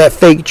having that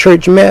fake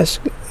church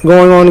mess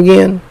going on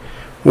again,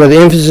 where the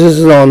emphasis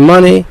is on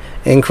money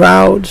and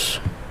crowds.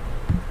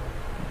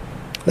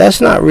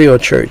 That's not real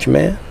church,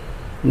 man,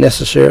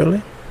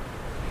 necessarily.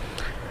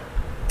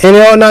 And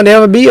it ought not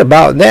ever be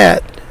about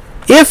that.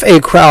 If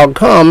a crowd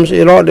comes,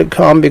 it ought to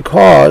come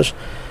because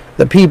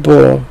the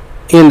people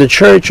in the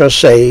church are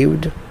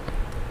saved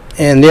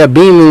and they're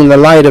beaming the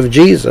light of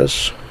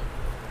Jesus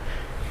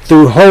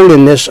through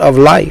holiness of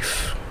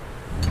life,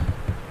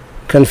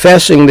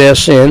 confessing their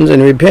sins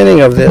and repenting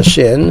of their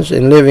sins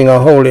and living a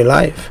holy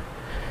life.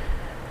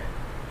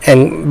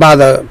 And by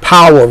the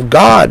power of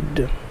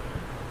God,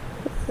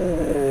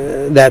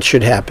 that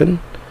should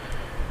happen.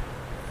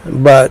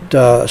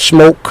 But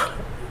smoke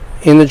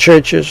in the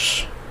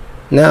churches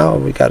now,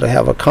 we got to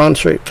have a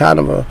concert kind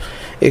of a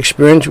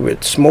experience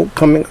with smoke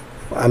coming.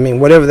 I mean,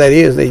 whatever that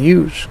is they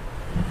use.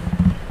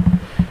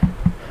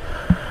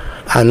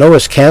 I know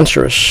it's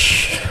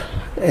cancerous,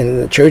 and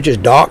the church is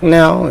dark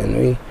now,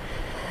 and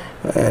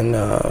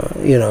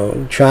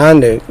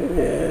trying to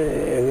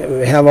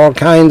have all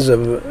kinds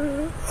of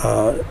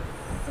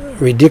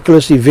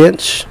ridiculous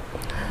events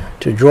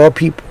to draw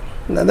people.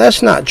 Now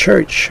that's not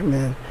church,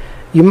 man.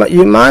 You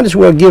might as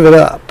well give it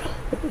up,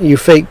 you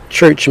fake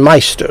church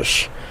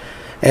meisters,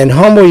 and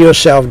humble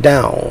yourself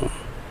down,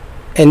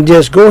 and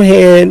just go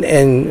ahead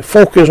and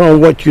focus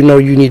on what you know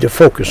you need to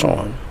focus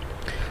on.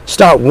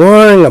 Stop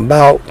worrying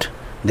about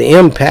the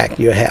impact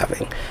you're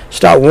having.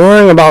 Stop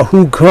worrying about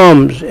who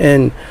comes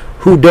and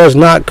who does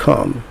not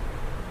come.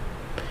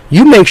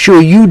 You make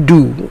sure you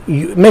do.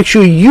 Make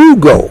sure you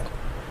go.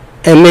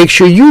 And make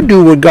sure you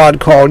do what God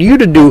called you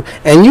to do.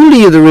 And you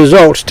leave the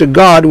results to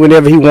God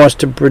whenever he wants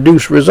to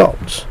produce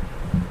results.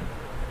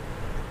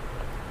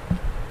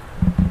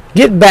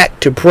 Get back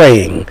to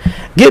praying.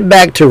 Get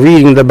back to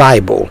reading the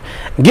Bible.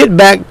 Get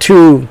back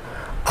to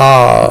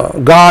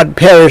God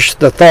perish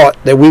the thought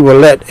that we will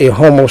let a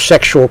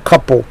homosexual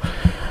couple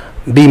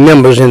be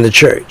members in the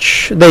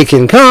church. They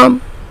can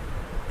come,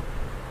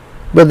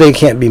 but they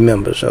can't be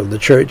members of the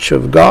church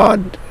of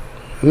God,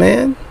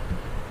 man.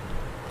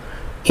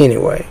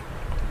 Anyway,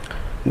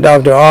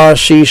 Dr.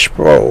 R.C.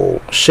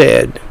 Sproul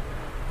said,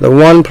 the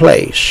one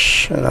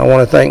place, and I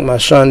want to thank my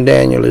son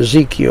Daniel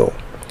Ezekiel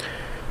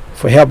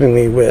for helping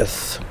me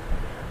with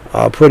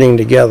putting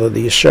together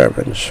these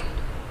sermons.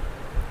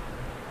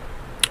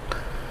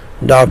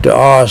 Dr.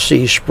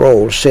 R.C.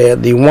 Sproul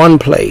said, the one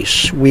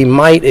place we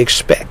might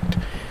expect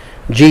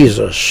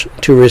Jesus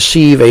to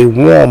receive a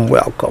warm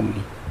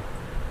welcome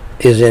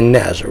is in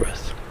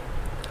Nazareth,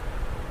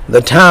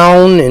 the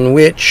town in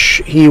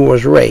which he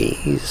was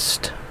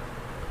raised.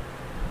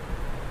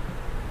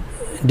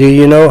 Do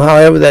you know,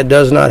 however, that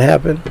does not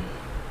happen?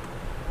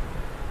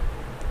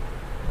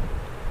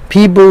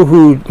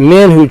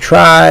 Men who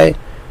try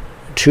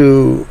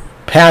to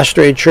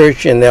pastor a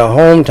church in their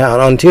hometown,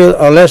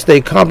 unless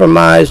they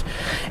compromise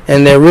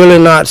and they're really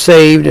not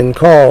saved and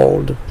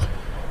called,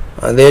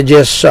 they're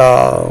just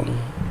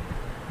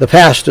the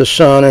pastor's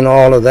son and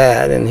all of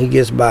that, and he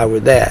gets by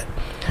with that.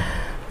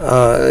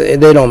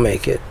 They don't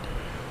make it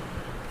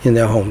in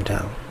their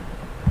hometown.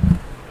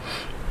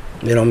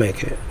 They don't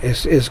make it.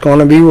 It's going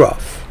to be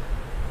rough.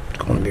 It's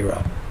going to be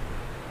rough.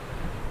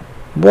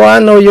 Boy, I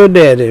know your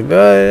daddy.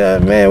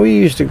 Man, we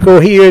used to go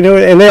here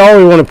and they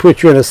always want to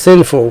put you in a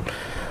sinful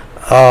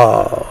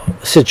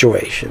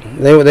situation.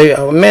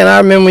 Man, I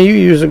remember when you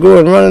used to go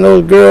and run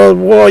those girls.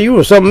 Boy, you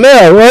were something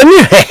else, wasn't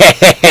you?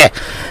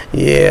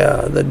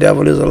 Yeah, the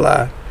devil is a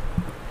lie.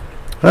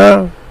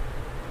 Huh?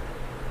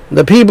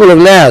 The people of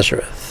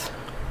Nazareth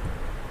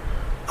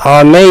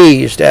are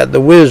amazed at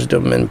the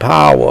wisdom and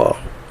power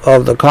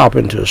of the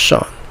carpenter's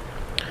son.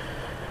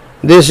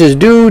 This is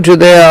due to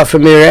their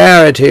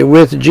familiarity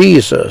with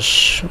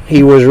Jesus.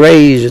 He was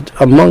raised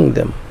among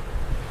them.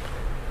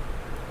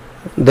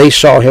 They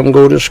saw him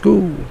go to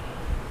school.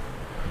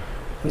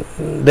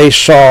 They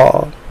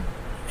saw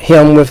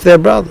him with their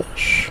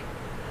brothers.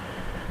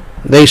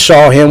 They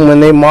saw him when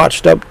they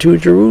marched up to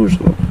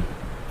Jerusalem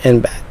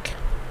and back.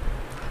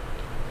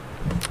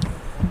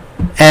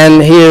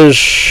 And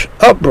his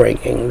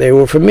upbringing they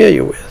were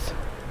familiar with.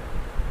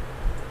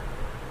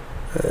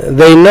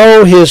 They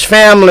know his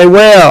family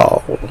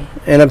well,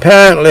 and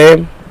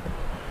apparently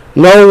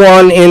no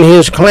one in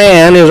his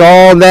clan is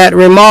all that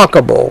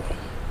remarkable.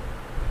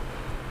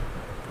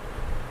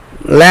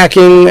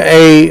 Lacking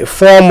a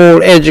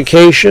formal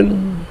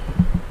education,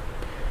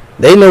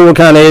 they know what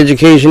kind of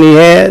education he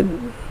had.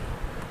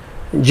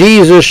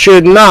 Jesus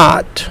should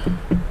not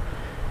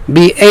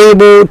be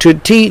able to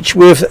teach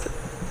with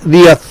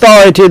the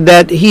authority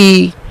that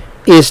he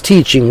is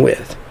teaching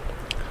with.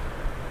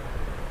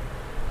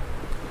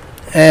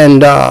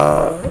 And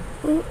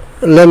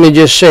let me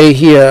just say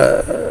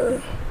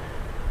here,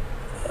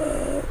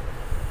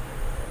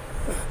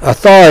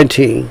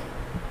 authority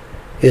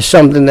is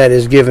something that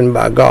is given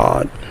by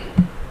God.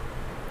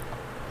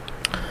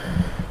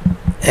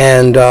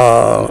 And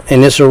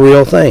it's a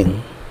real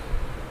thing.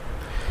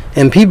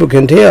 And people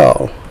can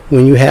tell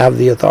when you have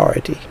the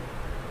authority.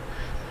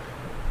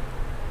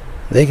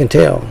 They can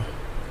tell.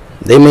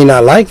 They may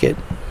not like it,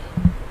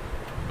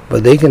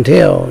 but they can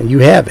tell you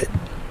have it.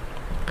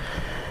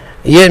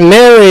 Yet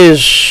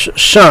Mary's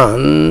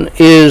son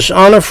is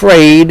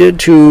unafraid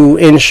to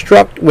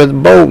instruct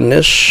with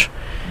boldness,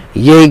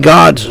 yea,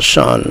 God's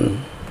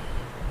son.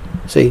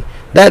 See,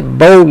 that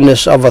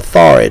boldness of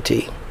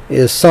authority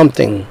is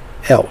something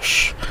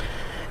else.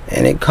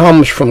 And it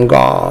comes from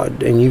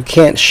God, and you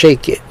can't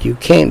shake it. You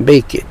can't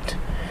bake it.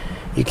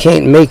 You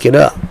can't make it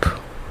up.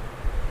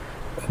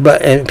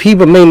 And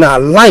people may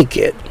not like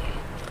it.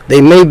 They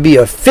may be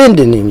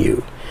offended in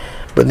you,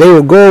 but they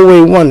will go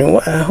away wondering,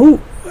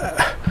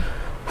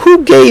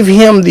 who gave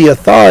him the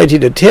authority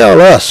to tell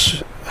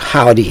us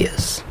how it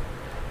is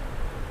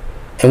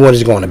and what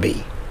it's going to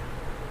be?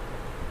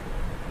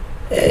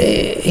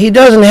 He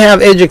doesn't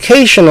have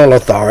educational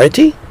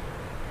authority.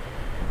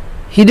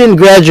 He didn't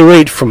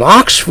graduate from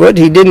Oxford.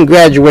 He didn't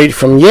graduate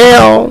from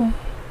Yale.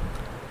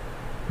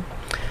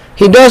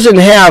 He doesn't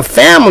have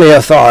family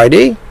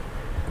authority.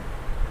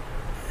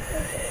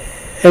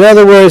 In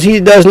other words, he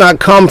does not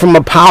come from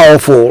a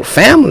powerful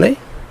family.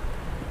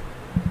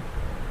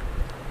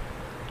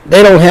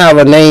 They don't have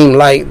a name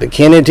like the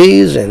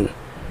Kennedys and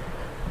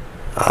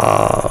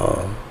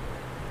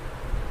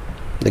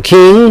the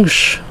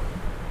Kings.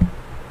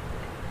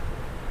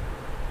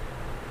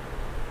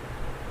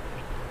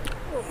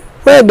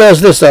 Where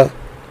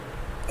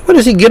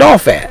does he get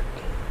off at?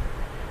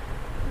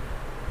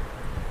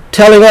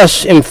 Telling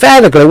us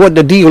emphatically what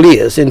the deal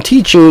is and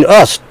teaching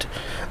us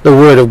the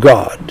Word of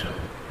God.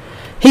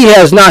 He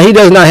does not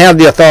have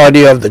the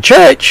authority of the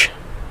church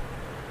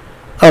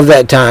of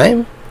that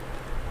time.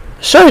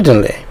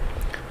 Certainly.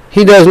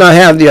 He does not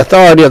have the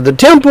authority of the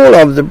temple,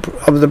 of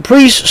the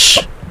priests.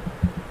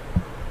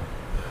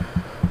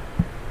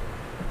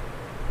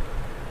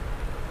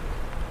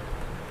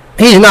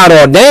 He's not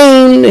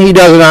ordained. He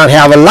does not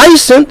have a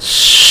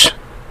license.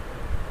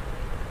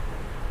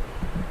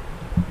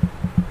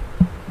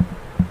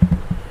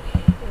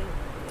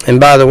 And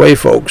by the way,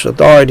 folks,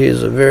 authority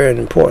is a very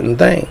important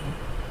thing.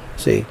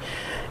 See,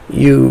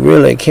 you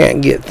really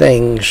can't get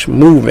things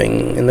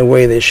moving in the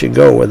way they should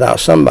go without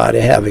somebody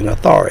having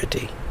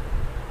authority.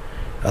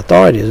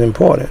 Authority is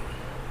important.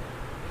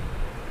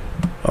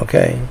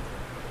 Okay?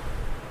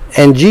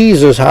 And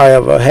Jesus,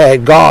 however,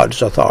 had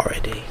God's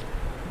authority.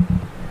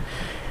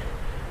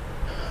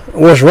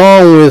 What's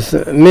wrong with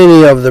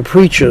many of the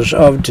preachers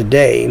of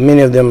today,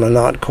 many of them are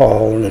not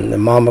called, and the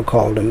mama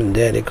called them and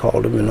daddy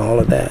called them and all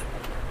of that.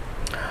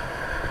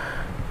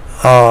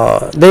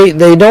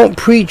 They don't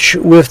preach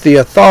with the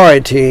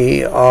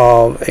authority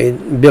of a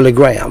Billy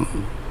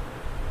Graham,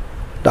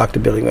 Dr.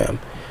 Billy Graham,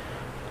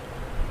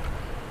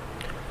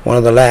 one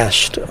of the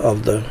last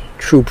of the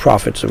true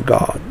prophets of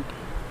God,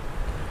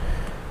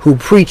 who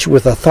preach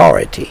with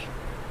authority.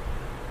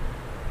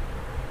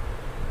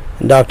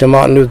 Dr.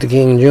 Martin Luther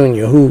King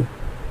Jr., who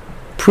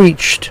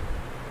preached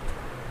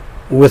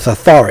with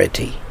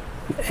authority.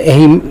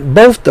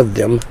 Both of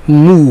them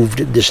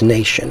moved this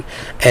nation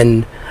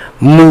and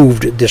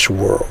moved this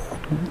world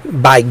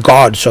by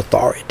God's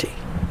authority.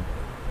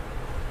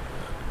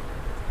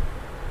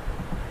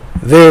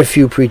 Very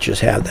few preachers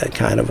have that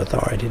kind of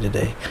authority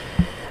today.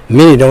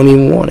 Many don't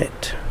even want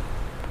it.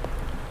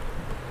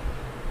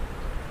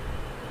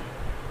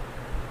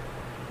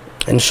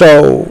 And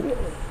so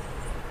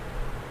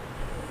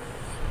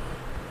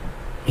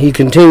he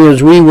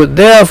continues, we would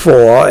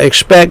therefore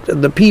expect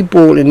the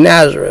people in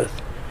Nazareth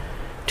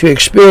to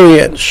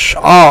experience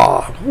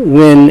awe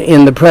when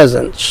in the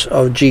presence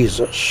of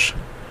Jesus,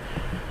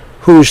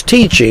 whose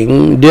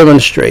teaching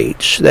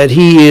demonstrates that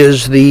he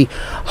is the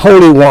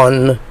Holy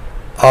One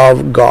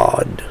of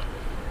God.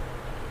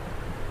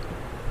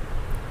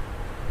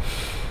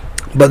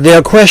 But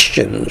their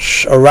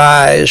questions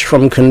arise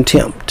from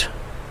contempt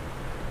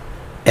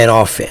and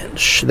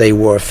offense. They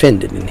were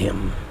offended in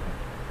him.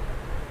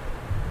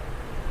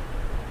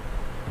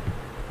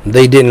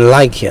 They didn't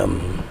like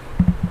him.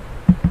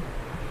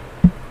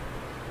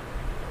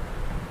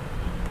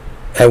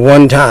 At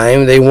one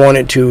time, they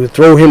wanted to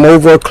throw him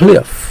over a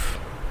cliff.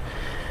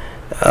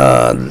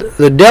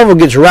 The devil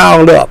gets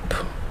riled up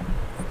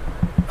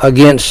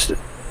against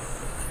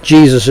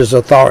Jesus'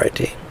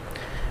 authority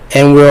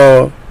and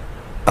will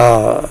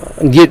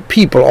get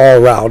people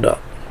all riled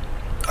up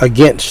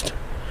against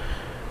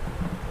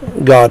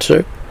God's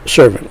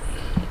servant.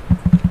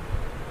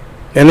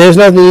 And there's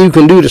nothing you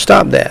can do to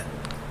stop that.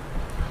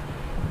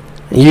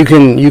 You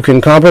can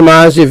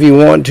compromise if you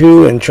want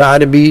to and try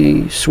to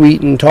be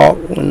sweet and talk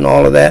and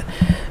all of that,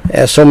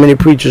 as so many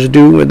preachers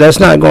do, but that's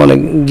not going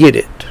to get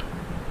it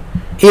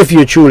if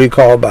you're truly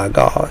called by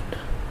God.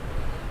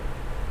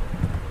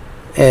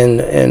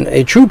 And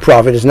a true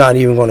prophet is not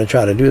even going to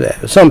try to do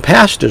that. Some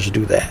pastors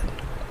do that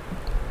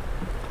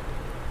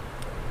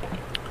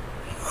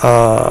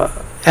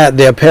at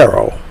their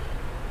peril.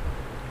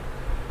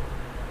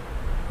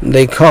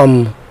 They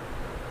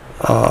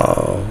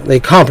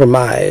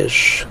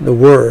compromise the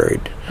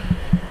word,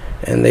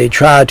 and they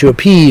try to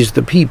appease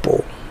the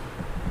people,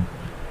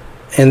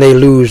 and they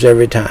lose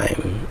every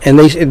time. And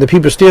the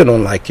people still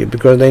don't like you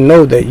because they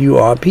know that you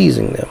are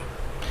appeasing them,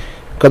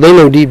 because they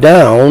know deep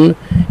down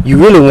you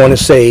really want to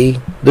say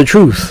the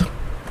truth,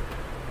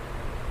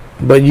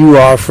 but you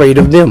are afraid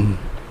of them.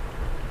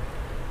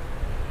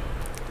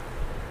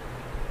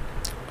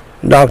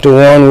 Dr.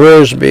 Warren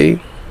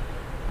Wiersbe,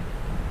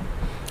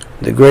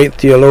 the great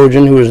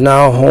theologian who is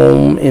now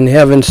home in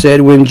heaven, said,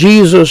 when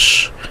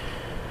Jesus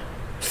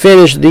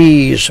finished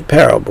these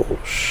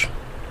parables,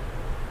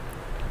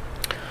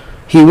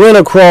 he went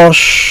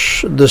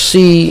across the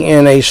sea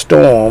in a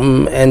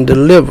storm and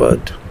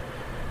delivered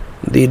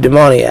the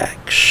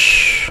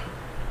demoniacs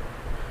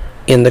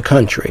in the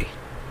country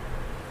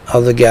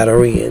of the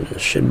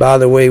Gadarenes. And by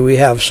the way, we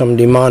have some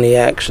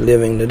demoniacs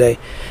living today.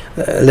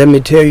 Let me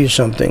tell you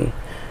something.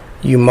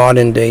 You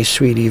modern day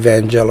sweet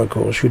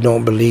evangelicals who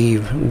don't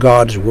believe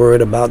God's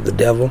word about the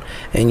devil,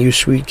 and you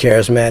sweet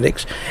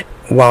charismatics,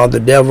 while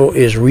the devil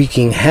is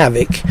wreaking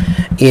havoc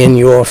in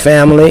your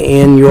family,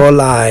 in your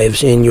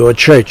lives, in your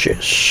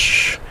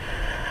churches,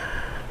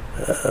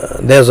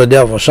 there's a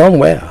devil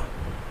somewhere.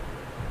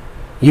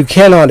 You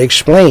cannot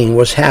explain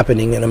what's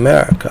happening in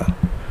America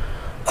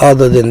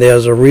other than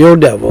there's a real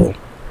devil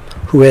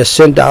who has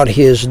sent out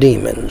his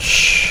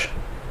demons.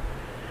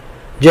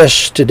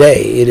 Just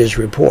today it is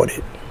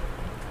reported.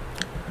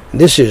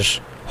 This is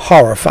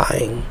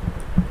horrifying.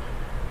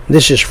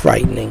 This is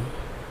frightening.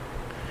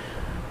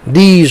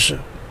 These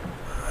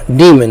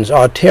demons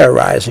are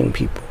terrorizing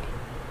people.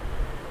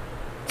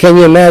 Can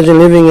you imagine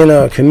living in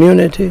a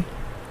community,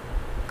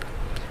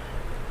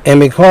 and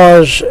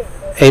because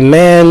a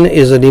man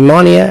is a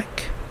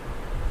demoniac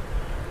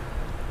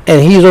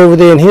and he's over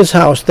there in his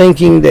house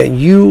thinking that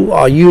you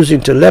are using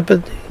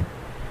telepathy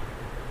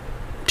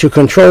to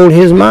control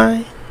his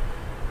mind?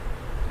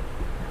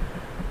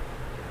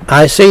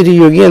 I say to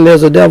you again,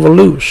 there's a devil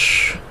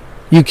loose.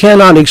 You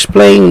cannot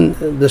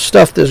explain the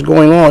stuff that's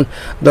going on,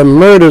 the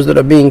murders that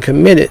are being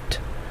committed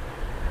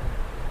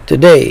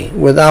today,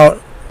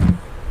 without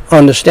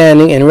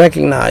understanding and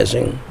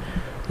recognizing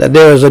that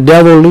there is a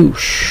devil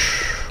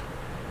loose.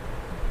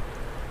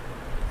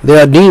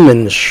 There are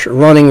demons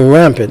running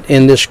rampant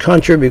in this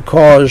country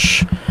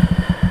because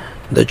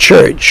the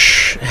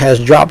church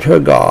has dropped her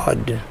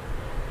guard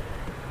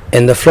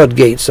and the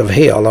floodgates of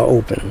hell are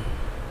open.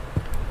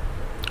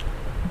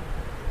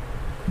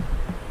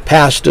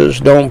 Pastors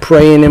don't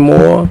pray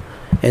anymore,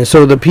 and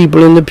so the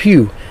people in the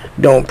pew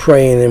don't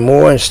pray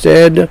anymore.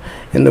 Instead,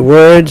 in the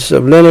words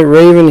of Leonard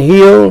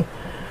Ravenhill,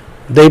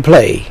 they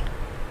play.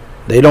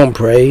 They don't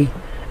pray,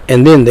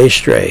 and then they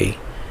stray.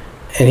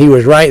 And he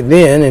was right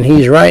then, and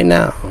he's right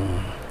now.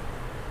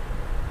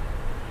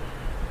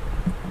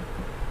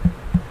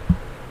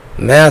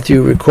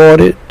 Matthew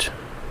recorded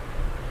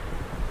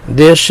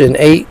this in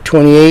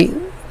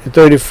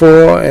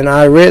 8:28-34, and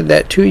I read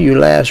that to you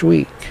last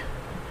week.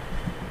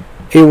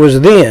 It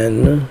was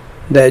then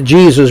that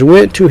Jesus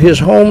went to his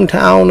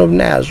hometown of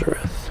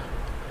Nazareth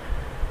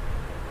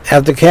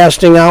after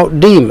casting out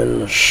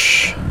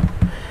demons.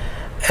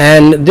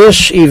 And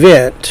this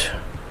event,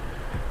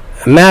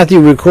 Matthew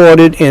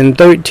recorded in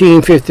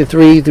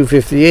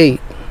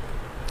 13:53-58.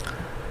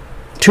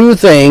 Two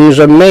things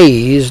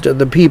amazed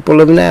the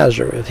people of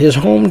Nazareth, his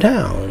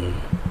hometown.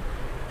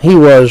 He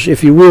was,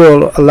 if you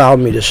will allow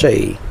me to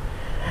say,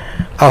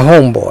 a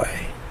homeboy,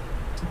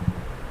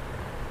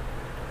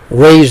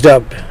 raised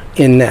up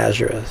in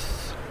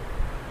Nazareth.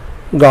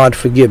 God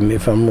forgive me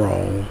if I'm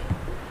wrong.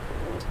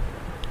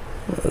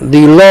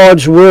 The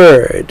Lord's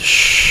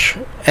words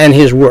and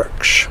his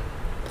works.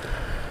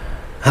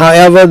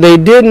 However, they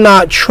did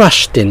not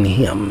trust in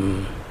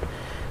him.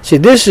 See,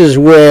 this is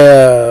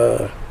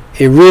where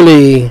it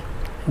really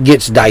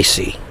gets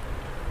dicey.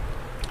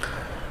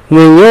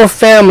 When your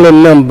family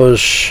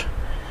members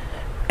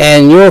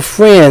and your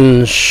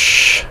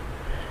friends,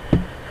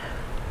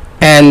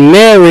 and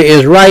Mary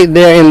is right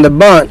there in the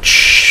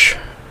bunch,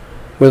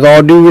 with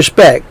all due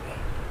respect,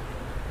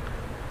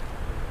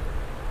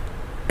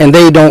 and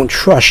they don't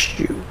trust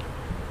you.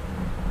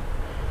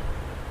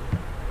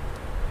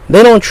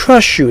 They don't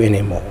trust you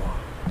anymore.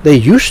 They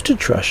used to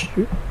trust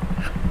you.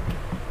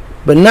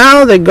 But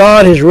now that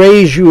God has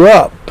raised you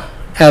up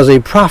as a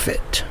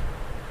prophet,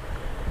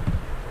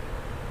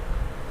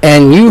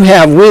 and you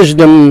have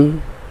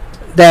wisdom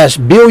that's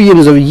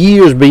billions of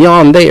years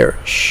beyond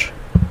theirs,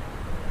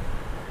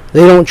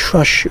 they don't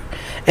trust you.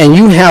 And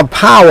you have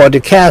power to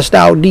cast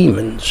out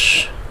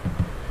demons,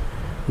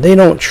 they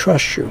don't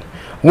trust you.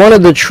 One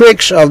of the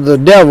tricks of the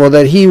devil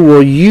that he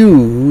will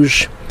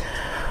use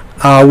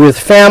with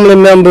family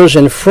members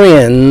and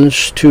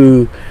friends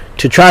to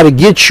try to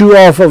get you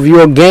off of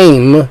your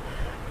game,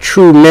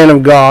 true men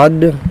of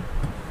God,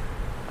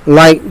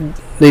 like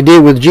they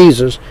did with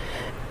Jesus,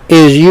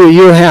 is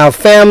you have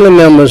family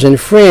members and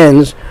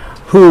friends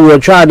who will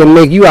try to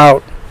make you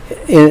out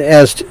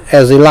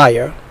as a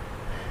liar,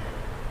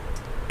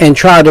 and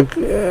try to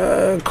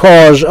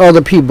cause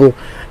other people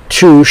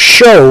to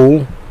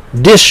show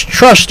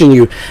distrust in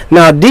you.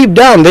 Now, deep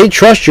down, they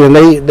trust you, and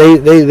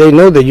they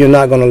know that you're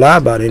not going to lie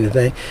about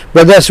anything.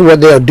 But that's what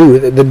they'll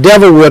do. The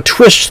devil will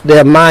twist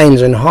their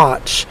minds and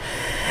hearts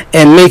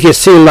and make it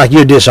seem like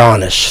you're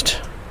dishonest.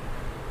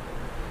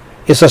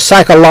 It's a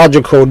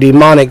psychological,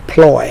 demonic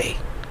ploy.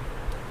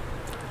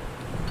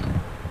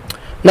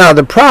 Now,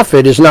 the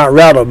prophet is not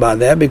rattled by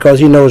that because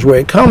he knows where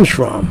it comes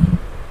from.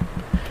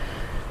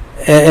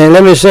 And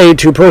let me say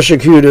to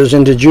persecutors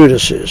and to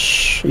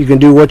Judases, you can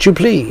do what you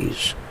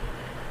please.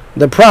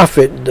 The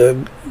prophet,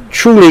 the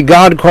truly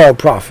God-called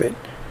prophet,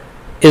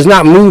 is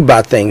not moved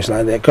by things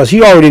like that because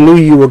he already knew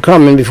you were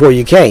coming before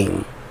you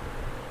came.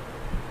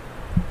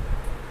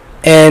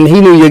 And he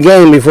knew your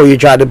game before you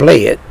tried to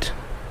play it.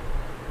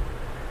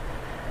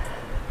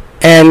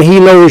 And he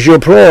knows your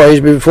ploys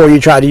before you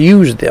try to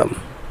use them.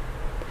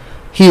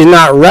 He's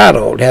not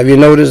rattled. Have you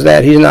noticed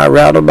that? He's not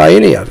rattled by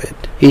any of it.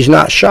 He's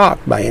not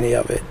shocked by any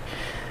of it.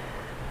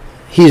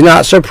 He's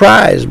not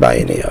surprised by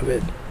any of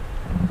it.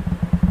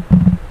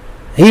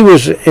 He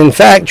was, in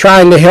fact,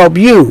 trying to help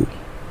you.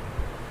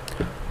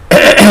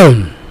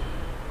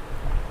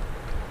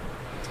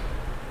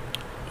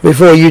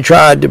 Before you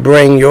tried to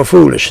bring your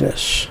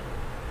foolishness.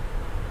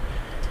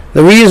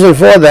 The reason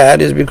for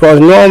that is because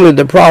normally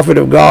the prophet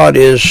of God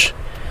is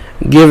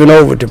given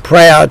over to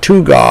prayer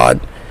to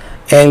God,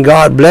 and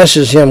God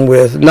blesses him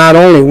with not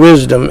only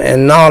wisdom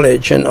and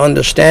knowledge and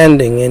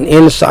understanding and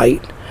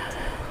insight,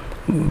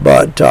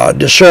 but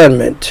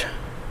discernment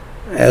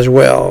as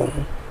well.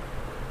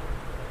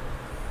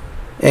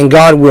 And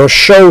God will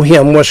show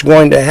him what's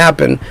going to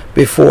happen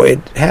before it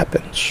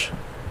happens.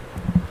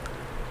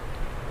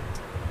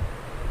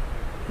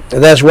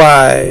 That's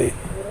why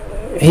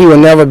he will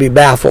never be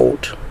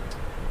baffled.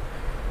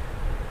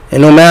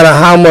 And no matter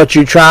how much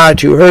you try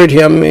to hurt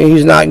him,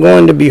 he's not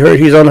going to be hurt.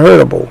 He's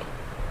unhurtable.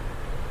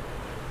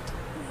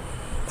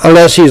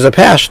 Unless he's a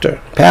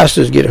pastor.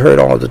 Pastors get hurt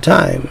all the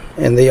time,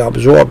 and they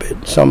absorb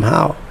it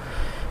somehow.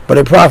 But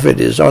a prophet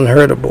is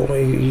unhurtable.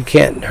 You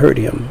can't hurt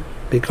him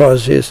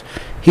because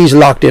he's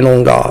locked in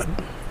on God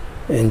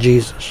and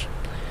Jesus.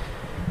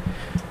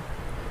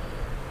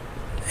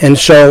 And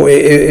so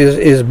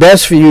it's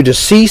best for you to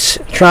cease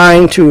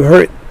trying to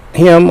hurt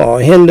him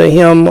or hinder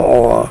him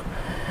or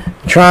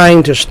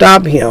trying to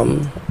stop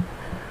him.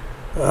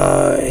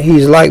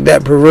 He's like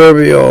that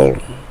proverbial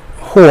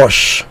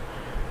horse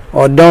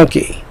or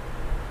donkey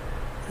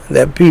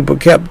that people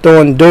kept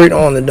throwing dirt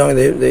on the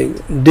donkey. They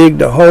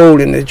digged a hole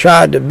and they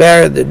tried to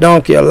bury the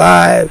donkey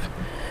alive.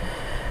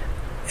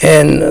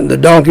 And the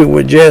donkey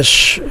would just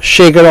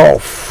shake it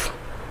off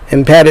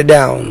and pat it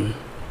down.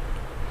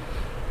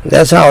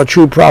 That's how a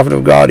true prophet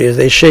of God is.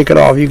 They shake it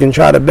off. You can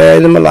try to bury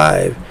them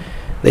alive.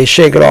 They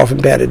shake it off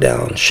and pat it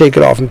down. Shake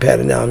it off and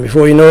pat it down.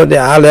 Before you know it,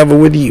 they're eye level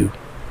with you.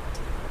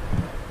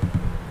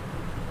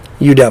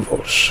 You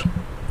devils.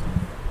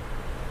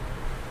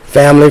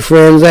 Family,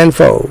 friends, and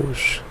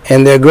foes.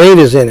 And their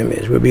greatest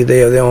enemies will be they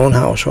of their own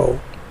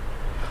household.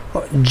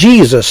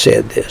 Jesus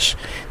said this.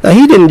 Now,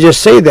 he didn't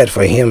just say that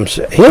for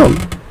himself.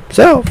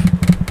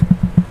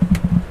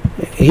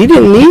 He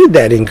didn't need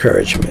that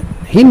encouragement.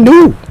 He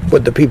knew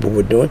what the people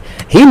were doing.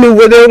 He knew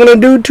what they were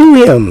going to do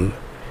to him.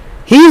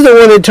 He's the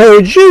one that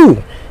told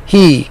you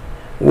he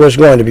was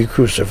going to be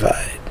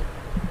crucified.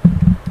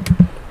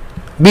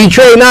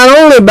 Betrayed not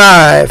only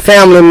by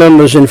family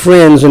members and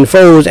friends and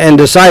foes and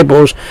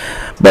disciples,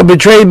 but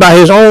betrayed by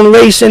his own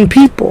race and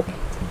people.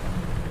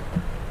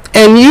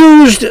 And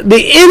used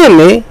the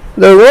enemy,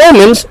 the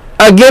Romans,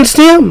 against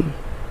him.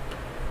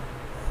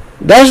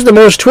 That's the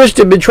most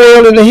twisted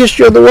betrayal in the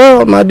history of the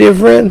world, my dear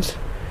friends.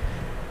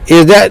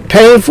 Is that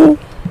painful?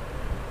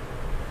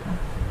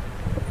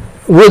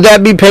 Would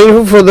that be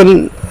painful for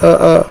the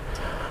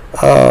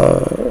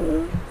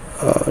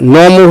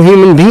normal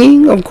human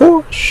being? Of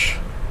course.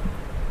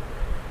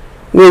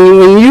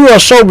 When you are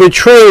so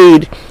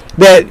betrayed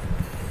that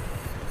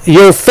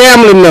your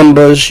family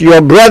members,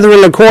 your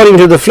brethren according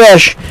to the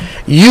flesh,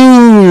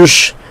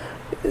 use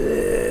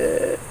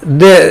their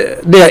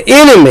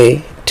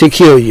enemy to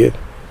kill you,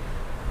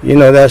 you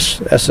know,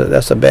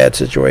 that's a bad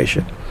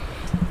situation.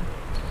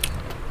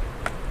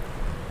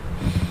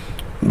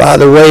 By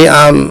the way,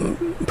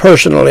 I'm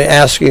personally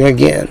asking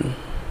again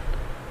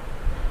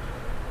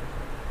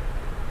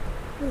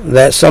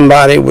that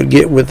somebody would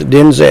get with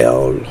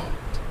Denzel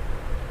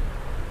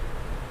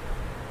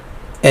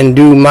and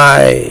do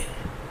my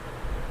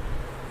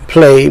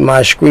play, my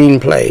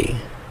screenplay,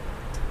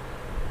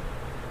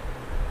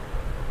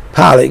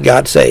 Pilot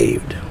Got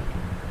Saved.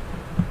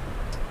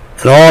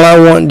 And all I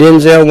want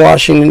Denzel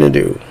Washington to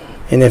do,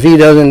 and if he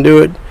doesn't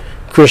do it,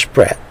 Chris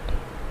Pratt.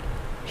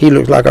 He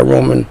looks like a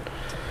Roman.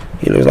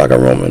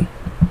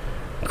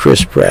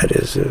 Chris Pratt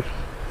is the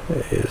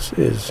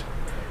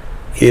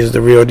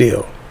real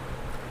deal.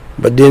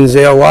 But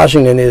Denzel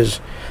Washington is.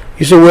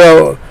 You say,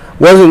 well,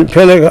 wasn't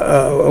Pilate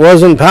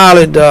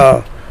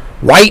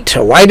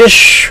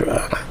whitish?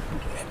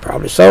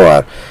 Probably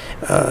so.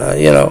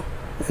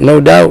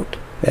 No doubt.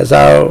 That's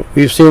how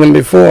we've seen him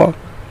before.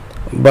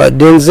 But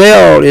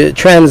Denzel, it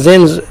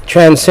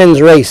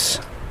transcends race.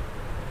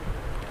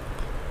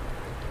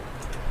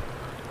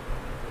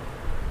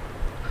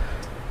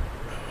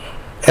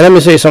 And let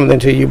me say something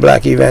to you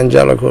black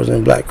evangelicals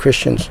and black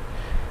Christians.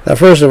 Now,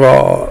 first of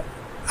all,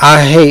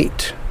 I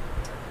hate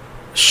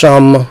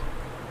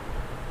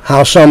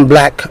how some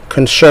black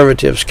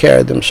conservatives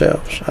carry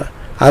themselves.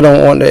 I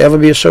don't want to ever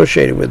be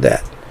associated with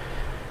that.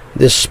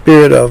 This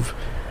spirit of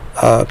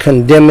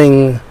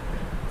condemning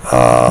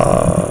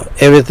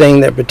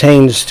everything that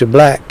pertains to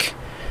black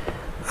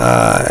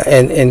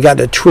and got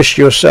to twist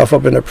yourself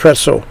up in a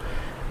pretzel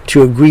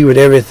to agree with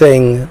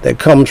everything that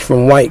comes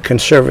from white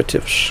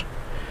conservatives.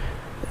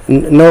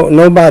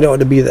 Nobody ought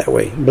to be that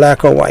way,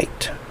 black or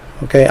white.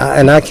 Okay,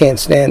 and I can't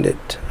stand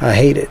it. I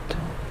hate it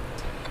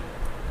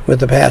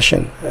with a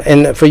passion,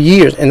 and for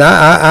years. And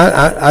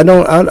I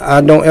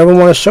don't ever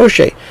want to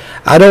associate.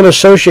 I don't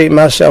associate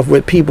myself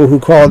with people who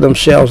call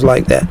themselves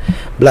like that,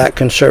 black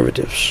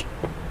conservatives.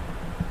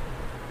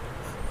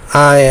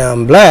 I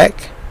am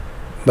black,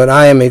 but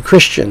I am a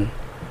Christian,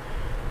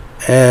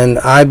 and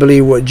I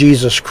believe what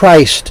Jesus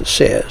Christ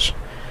says,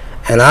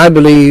 and I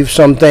believe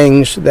some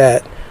things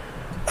that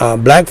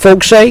black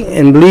folks say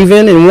and believe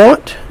in and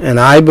want,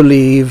 and I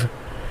believe,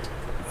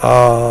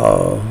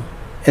 and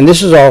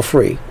this is all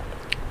free,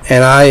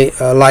 and I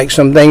like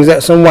some things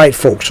that some white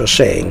folks are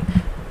saying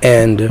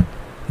and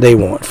they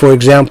want. For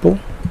example,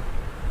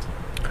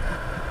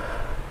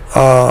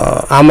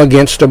 I'm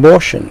against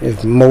abortion.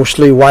 If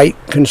mostly white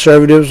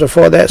conservatives are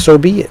for that, so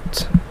be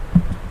it.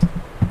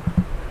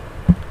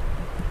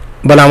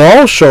 But I'm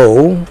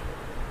also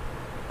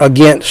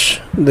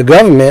against the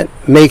government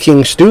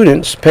making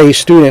students pay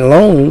student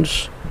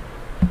loans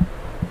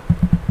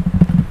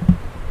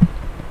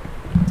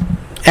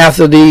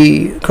after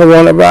the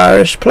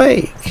coronavirus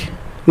plague,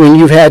 when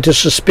you've had to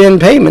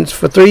suspend payments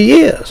for 3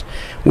 years,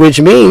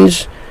 which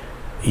means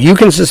you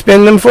can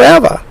suspend them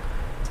forever.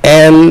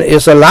 And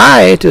it's a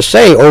lie to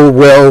say, oh,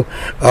 well,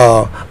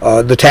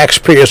 the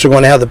taxpayers are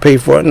going to have to pay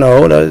for it.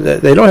 No,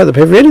 they don't have to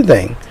pay for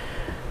anything.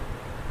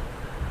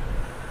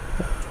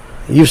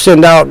 You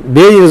send out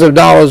billions of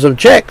dollars of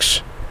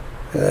checks.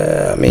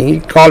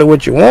 You call it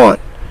what you want.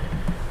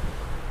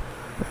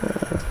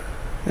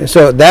 And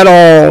so that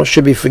all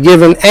should be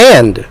forgiven,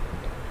 and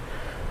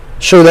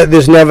so that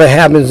this never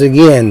happens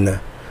again,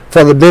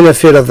 for the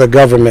benefit of the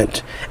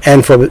government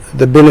and for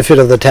the benefit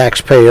of the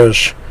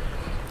taxpayers.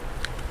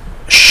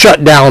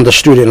 Shut down the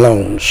student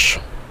loans.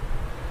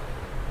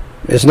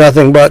 It's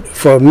nothing but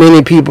for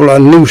many people a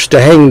noose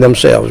to hang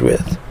themselves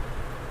with.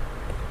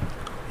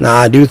 Now,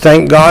 I do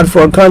thank God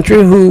for a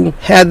country who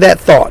had that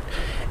thought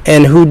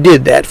and who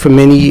did that for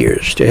many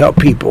years to help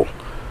people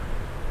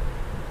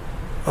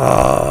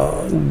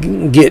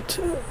get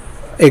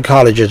a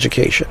college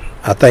education.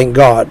 I thank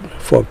God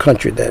for a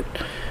country that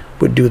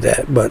would do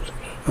that. But,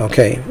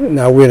 okay,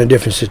 now we're in a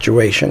different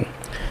situation.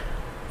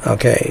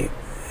 Okay,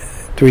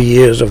 3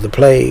 years of the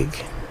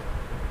plague.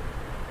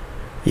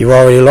 You've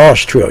already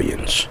lost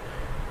trillions.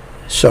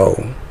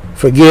 So,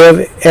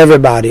 forgive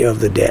everybody of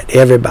the debt.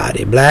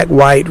 Everybody. Black,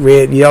 white,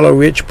 red, yellow,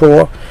 rich,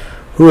 poor.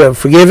 Whoever.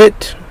 Forgive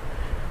it.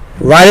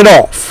 Write it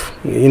off.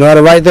 You know how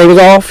to write things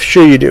off?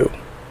 Sure you do.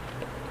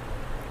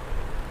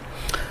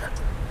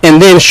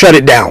 And then shut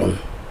it down.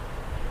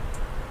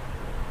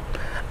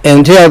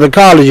 And tell the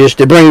colleges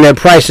to bring their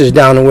prices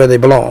down to where they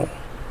belong.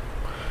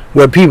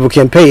 Where people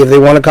can pay. If they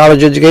want a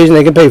college education,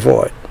 they can pay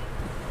for it.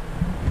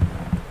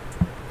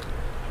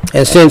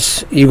 And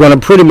since you're going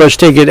to pretty much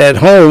take it at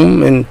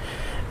home and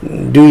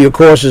do your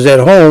courses at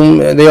home,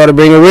 they ought to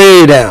bring it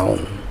way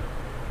down.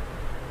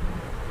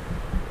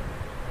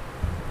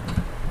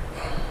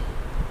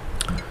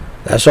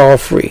 That's all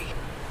free.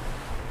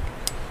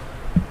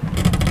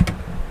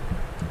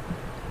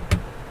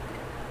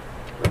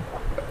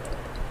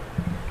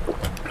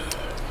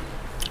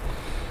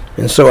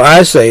 And so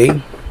I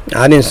say,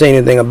 I didn't say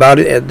anything about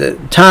it at the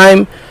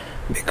time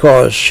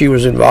because she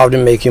was involved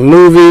in making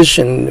movies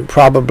and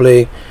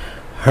probably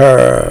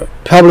her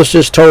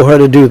publicist told her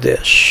to do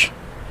this.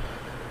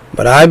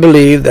 But I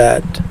believe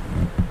that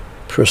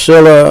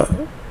Priscilla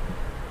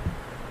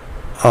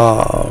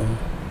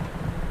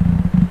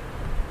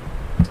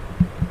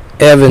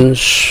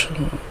Evans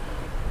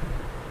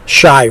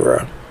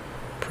Shira,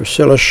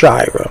 Priscilla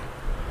Shira,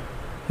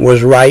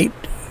 was right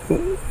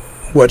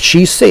what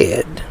she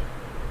said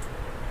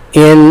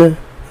in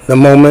the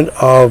moment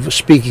of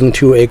speaking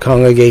to a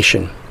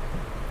congregation.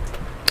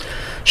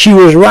 She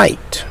was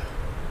right.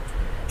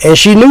 And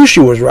she knew she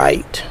was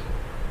right.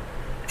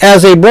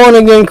 As a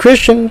born-again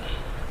Christian,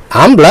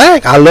 I'm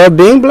black. I love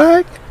being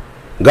black.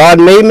 God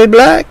made me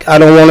black. I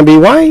don't want to be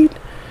white.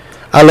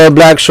 I love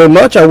black so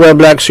much, I wear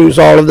black suits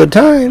all of the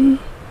time.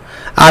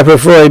 I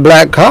prefer a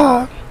black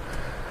car.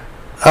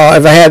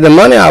 If I had the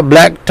money, I'd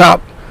black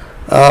top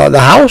the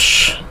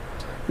house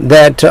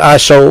that I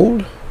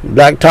sold.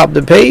 Black top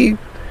the pave.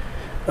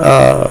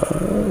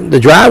 The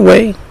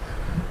driveway.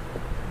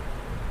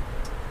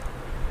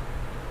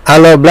 I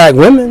love black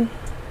women.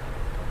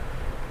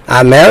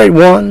 I married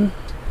one.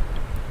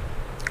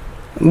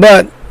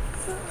 But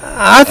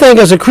I think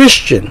as a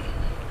Christian,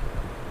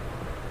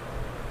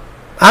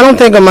 I don't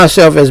think of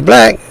myself as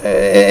black,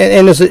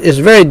 and it's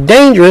very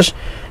dangerous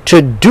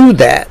to do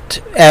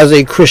that as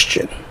a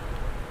Christian,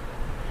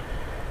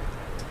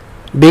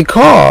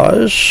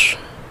 because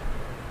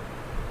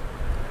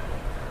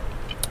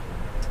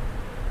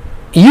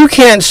you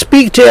can't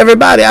speak to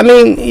everybody. I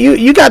mean,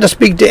 you got to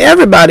speak to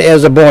everybody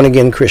as a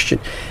born-again Christian.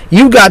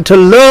 You got to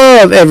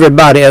love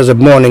everybody as a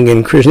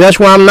born-again Christian. That's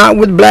why I'm not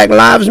with Black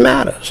Lives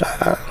Matter.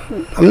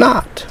 I'm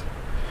not.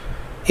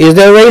 Is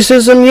there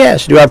racism?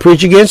 Yes. Do I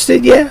preach against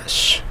it?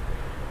 Yes.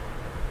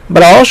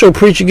 But I also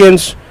preach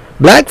against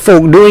black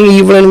folk doing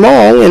evil and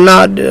wrong and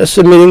not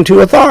submitting to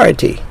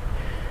authority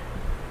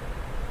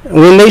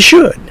when they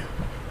should.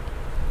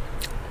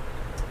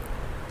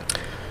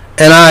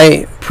 And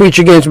I preach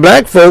against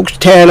black folks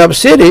tearing up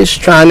cities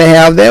trying to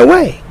have their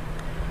way.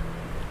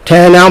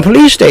 Tearing down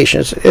police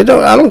stations. I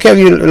don't care if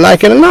you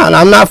like it or not.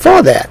 I'm not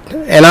for that.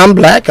 And I'm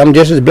black. I'm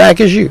just as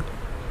black as you.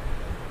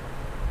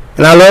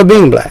 And I love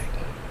being black.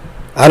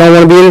 I don't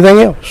want to be anything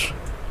else.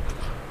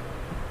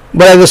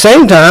 But at the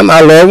same time,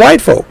 I love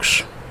white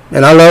folks.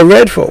 And I love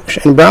red folks.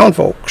 And brown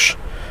folks.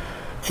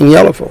 And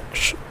yellow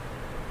folks.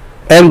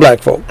 And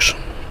black folks.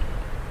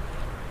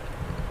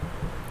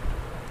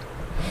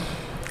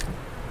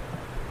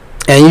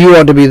 And you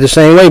ought to be the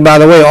same way. By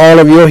the way, all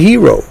of your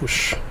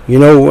heroes,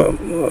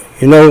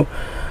 that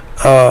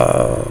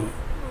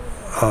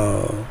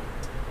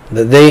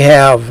they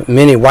have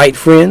many white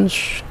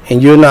friends,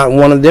 and you're not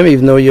one of them,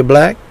 even though you're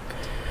black.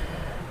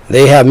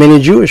 They have many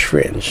Jewish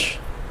friends.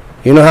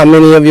 You know how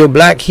many of your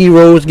black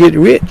heroes get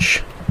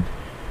rich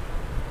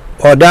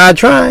or die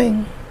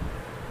trying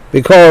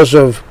because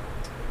of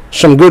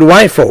some good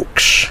white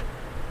folks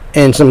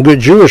and some good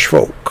Jewish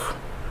folk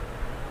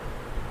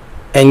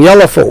and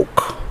yellow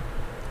folk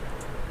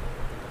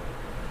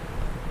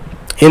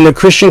in the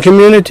Christian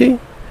community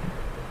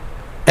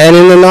and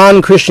in the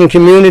non-Christian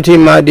community,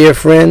 my dear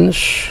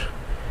friends.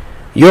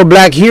 Your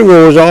black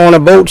heroes are on a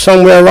boat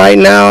somewhere right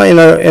now in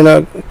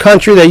a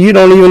country that you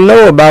don't even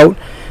know about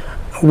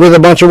with a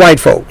bunch of white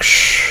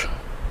folks.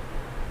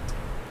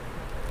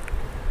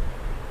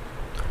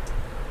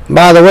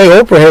 By the way,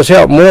 Oprah has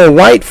helped more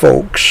white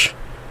folks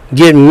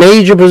get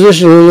major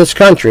positions in this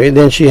country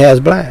than she has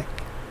black.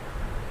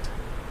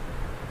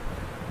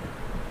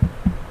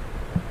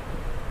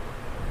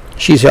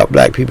 She's helped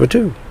black people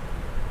too.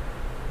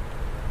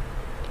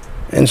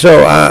 And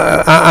so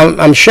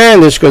I'm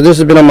sharing this because this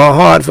has been on my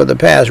heart for the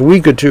past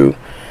week or two,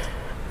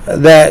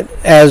 that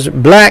as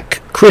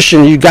black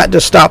Christians, you got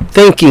to stop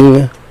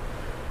thinking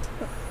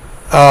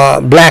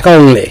black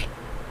only,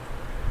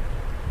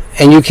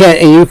 and you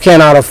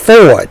cannot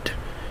afford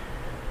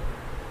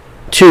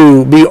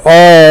to be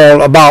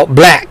all about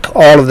black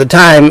all of the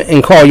time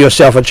and call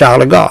yourself a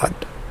child of God.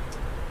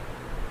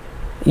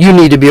 You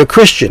need to be a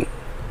Christian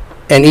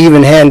and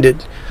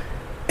even-handed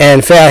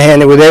and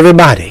fair-handed with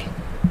everybody.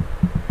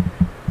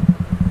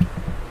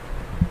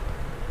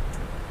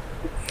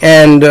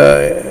 And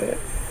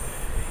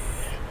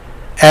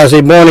as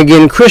a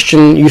born-again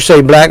Christian, you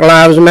say Black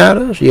Lives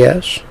Matter?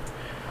 Yes.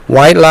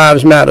 White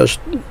lives matter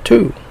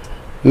too.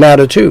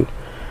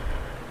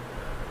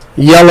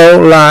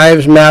 Yellow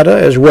lives matter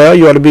as well.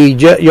 You ought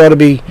to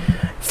be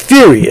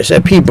furious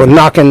at people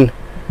knocking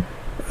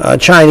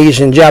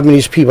Chinese and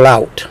Japanese people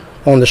out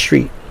on the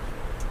street.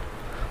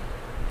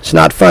 It's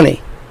not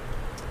funny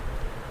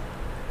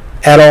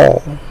at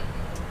all.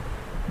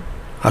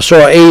 I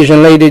saw an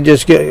Asian lady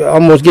just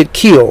almost get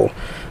killed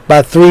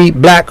by 3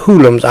 black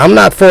hoodlums. I'm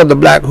not for the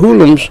black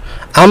hoodlums.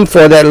 I'm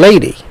for that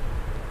lady,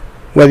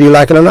 whether you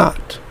like it or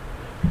not.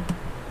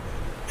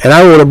 And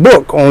I wrote a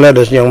book on Let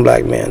Us Young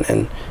Black Men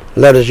and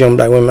Let Us Young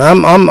Black Women.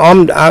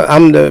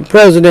 I'm the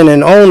president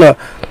and owner,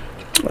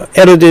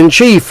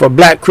 editor-in-chief of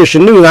Black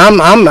Christian News.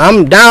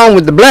 I'm down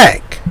with the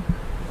black.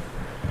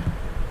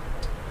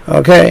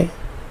 Okay,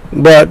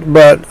 but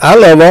I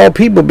love all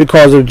people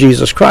because of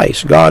Jesus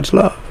Christ, God's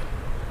love.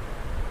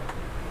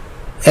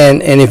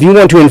 And if you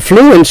want to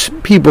influence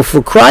people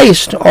for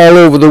Christ all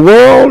over the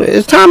world,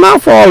 it's time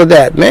out for all of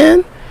that,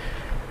 man.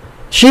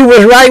 She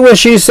was right when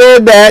she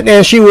said that,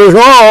 and she was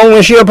wrong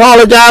when she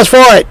apologized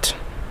for it.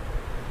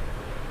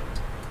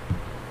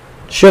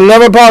 She'll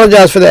never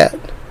apologize for that.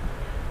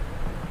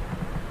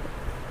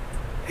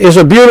 It's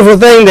a beautiful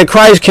thing that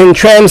Christ can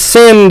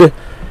transcend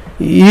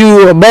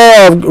you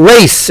above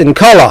race and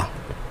color.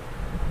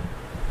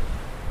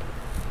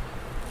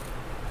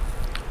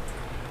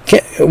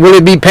 Will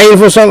it be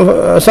painful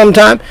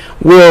sometime?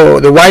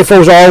 Will the white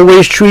folks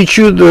always treat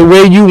you the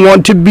way you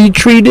want to be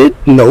treated?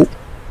 No.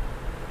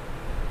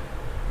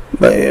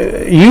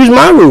 But use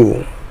my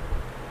rule,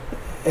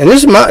 and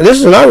this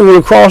is my rule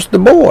across the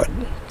board.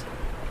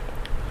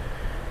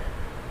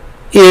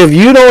 If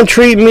you don't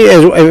treat me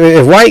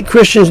if white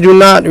Christians do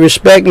not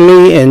respect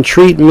me and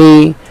treat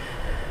me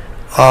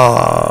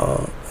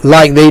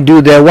like they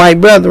do their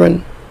white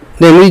brethren,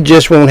 then we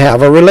just won't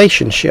have a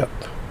relationship.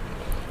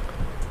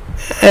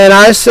 And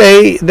I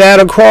say that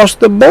across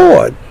the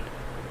board,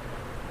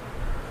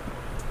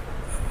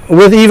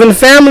 with even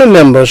family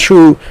members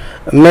who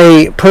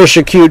may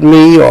persecute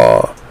me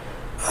or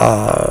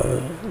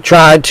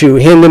try to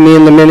hinder me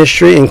in the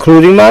ministry,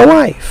 including my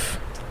wife.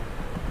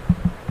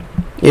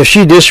 If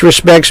she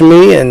disrespects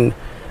me and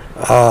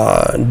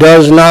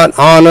does not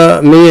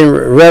honor me and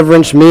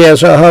reverence me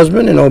as her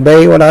husband and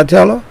obey what I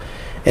tell her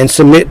and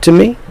submit to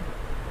me,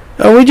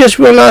 we just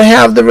will not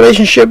have the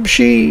relationship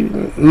she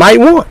might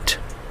want.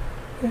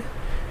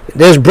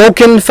 There's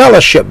broken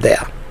fellowship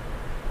there.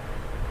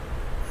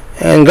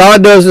 And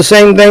God does the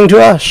same thing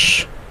to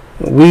us.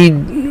 We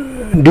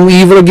do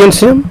evil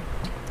against him.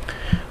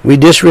 We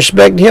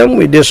disrespect him.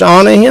 We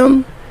dishonor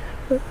him.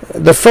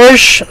 The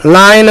first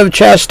line of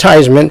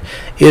chastisement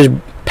is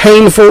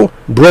painful,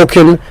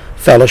 broken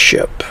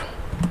fellowship.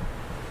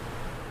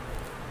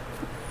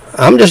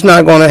 I'm just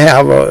not going to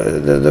have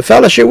the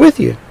fellowship with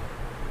you.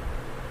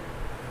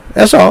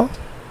 That's all.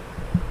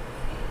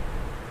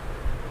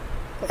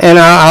 And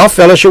I'll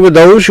fellowship with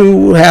those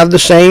who have the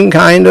same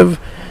kind of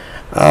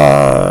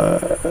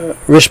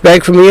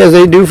respect for me as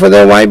they do for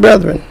their white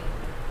brethren.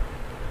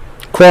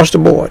 Across the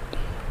board.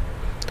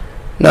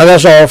 Now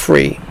that's all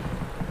free.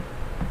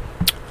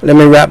 Let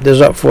me wrap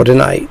this up for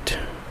tonight.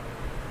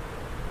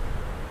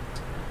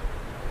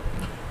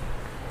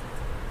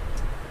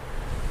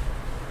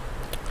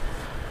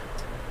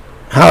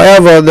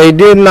 However, they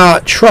did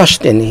not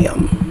trust in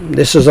him.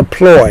 This is a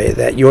ploy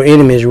that your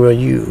enemies will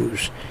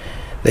use.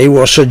 They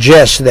will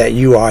suggest that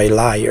you are a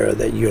liar,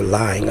 that you're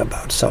lying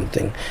about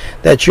something,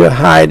 that you're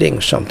hiding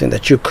something,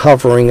 that you're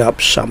covering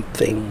up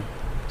something.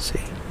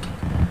 See?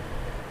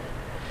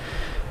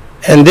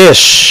 And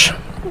this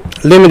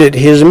limited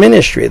his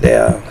ministry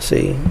there,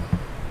 see?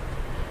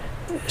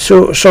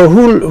 So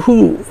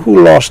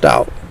who lost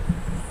out?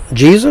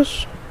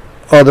 Jesus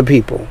or the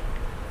people?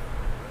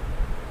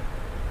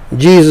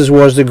 Jesus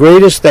was the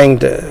greatest thing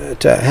to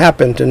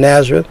happen to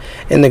Nazareth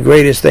and the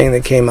greatest thing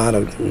that came out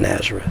of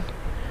Nazareth.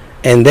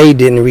 And they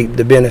didn't reap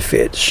the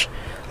benefits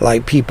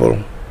like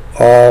people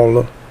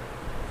all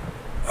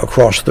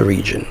across the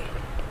region.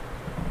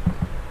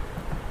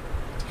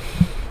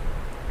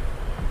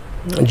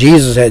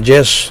 Jesus had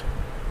just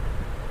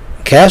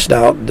cast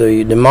out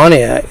the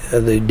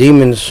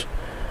demons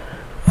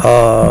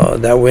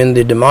that were in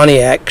the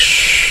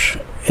demoniacs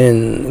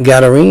in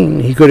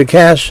Gadarene. He could have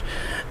cast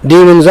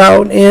demons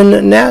out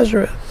in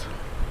Nazareth.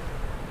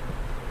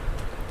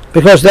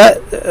 Because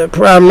that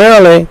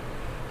primarily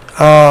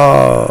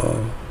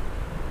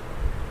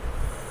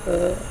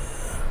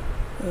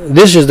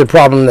this is the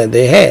problem that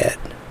they had.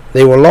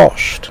 They were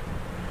lost.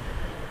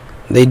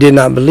 They did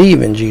not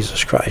believe in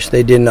Jesus Christ.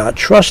 They did not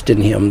trust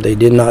in him. They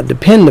did not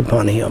depend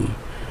upon him.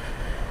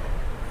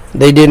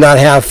 They did not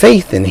have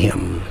faith in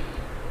him.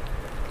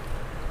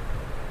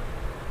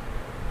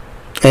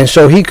 And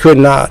so he could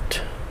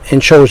not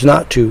and chose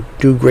not to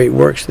do great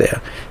works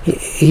there.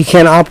 He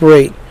can't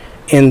operate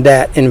in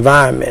that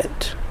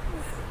environment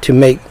to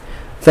make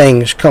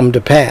things come to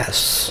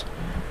pass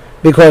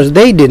because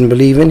they didn't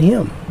believe in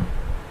him.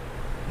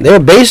 They were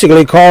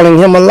basically calling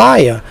him a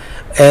liar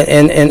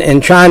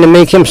and trying to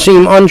make him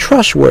seem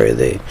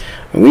untrustworthy.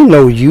 We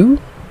know you.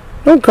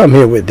 Don't come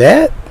here with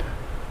that.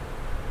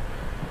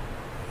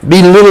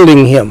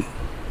 Belittling him.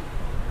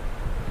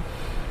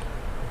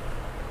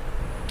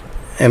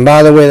 And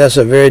by the way, that's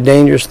a very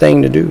dangerous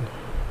thing to do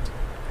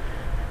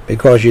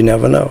because you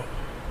never know.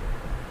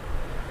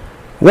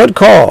 What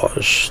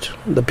caused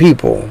the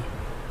people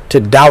to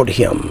doubt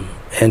him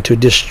and to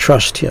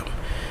distrust him?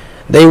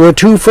 They were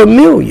too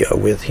familiar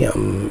with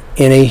him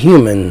in a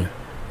human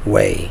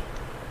way,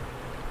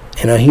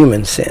 in a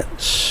human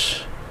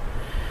sense.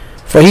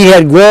 For he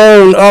had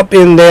grown up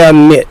in their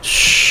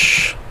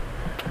midst.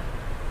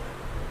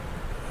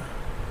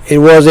 It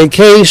was a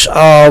case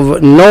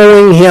of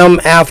knowing him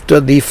after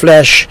the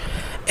flesh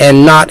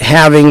and not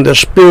having the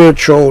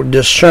spiritual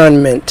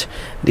discernment.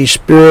 The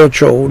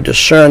spiritual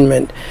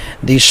discernment.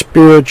 Do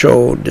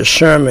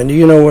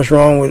you know what's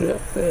wrong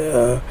with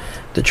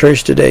the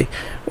church today?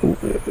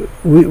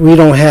 We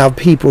don't have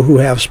people who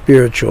have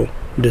spiritual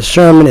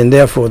discernment, and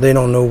therefore they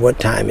don't know what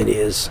time it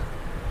is.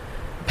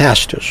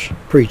 Pastors,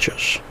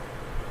 preachers,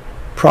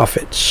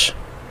 prophets,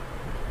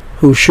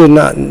 who should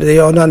not, they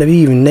ought not have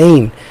even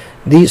named.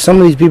 Some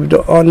of these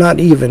people ought not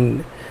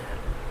even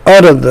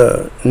utter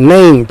the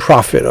name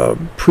prophet or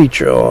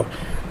preacher or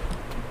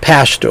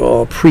pastor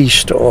or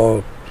priest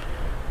or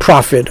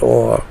prophet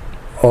or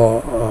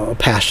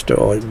pastor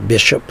or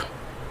bishop.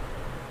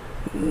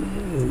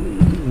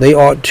 They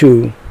ought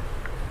to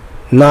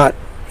not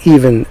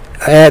even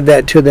add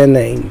that to their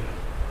name.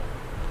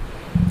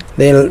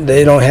 They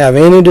don't have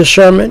any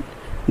discernment.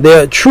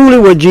 They're truly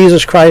what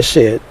Jesus Christ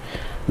said,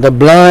 the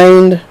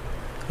blind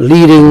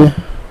leading,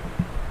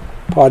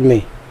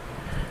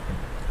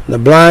 the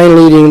blind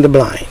leading the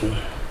blind.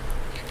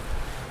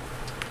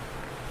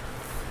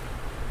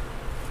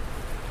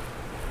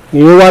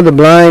 You know why the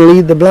blind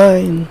lead the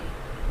blind?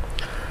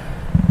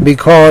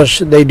 Because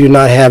they do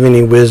not have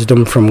any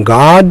wisdom from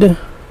God.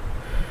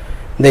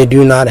 They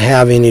do not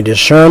have any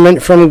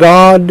discernment from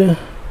God.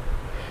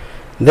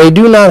 They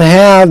do not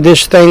have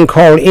this thing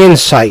called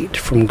insight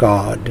from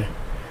God.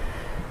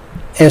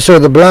 And so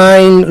the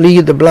blind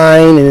lead the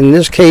blind, and in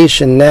this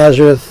case in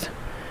Nazareth,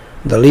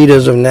 the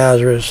leaders of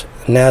Nazareth,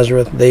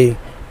 they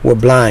were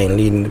blind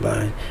leading the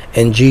blind.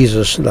 And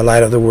Jesus, the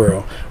light of the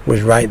world,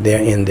 was right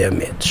there in their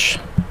midst.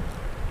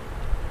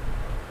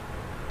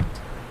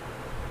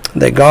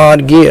 That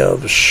God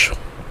gives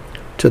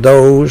to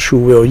those who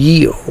will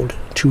yield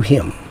to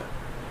him.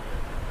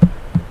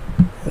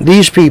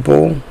 These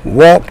people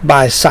walked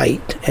by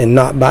sight and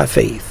not by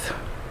faith.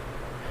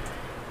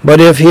 But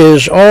if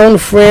his own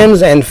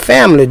friends and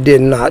family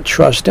did not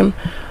trust him,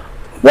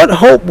 what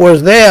hope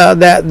was there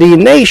that the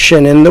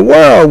nation and the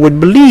world would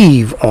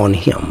believe on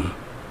him?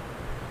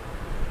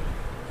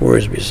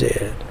 Wordsby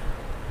said.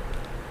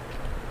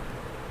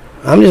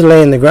 I'm just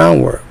laying the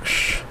groundwork.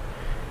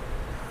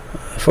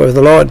 For if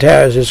the Lord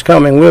tarries his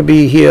coming, we'll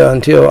be here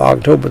until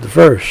October the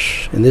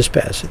 1st in this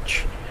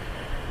passage.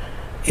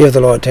 If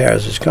the Lord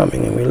tarries his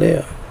coming and we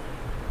live.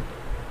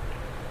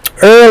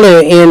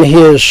 Early in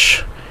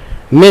his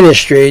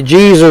ministry,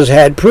 Jesus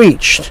had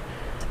preached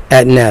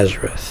at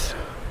Nazareth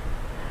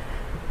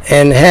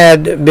and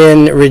had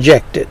been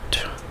rejected.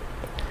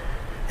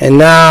 And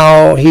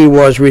now he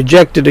was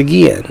rejected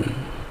again.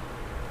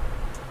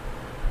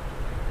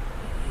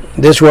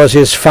 This was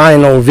his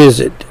final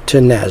visit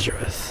to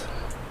Nazareth.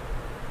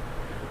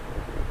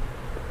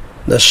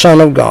 The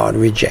Son of God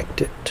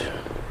rejected.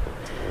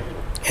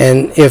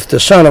 And if the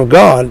Son of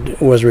God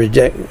was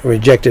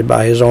rejected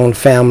by his own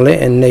family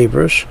and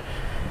neighbors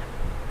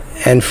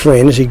and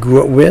friends he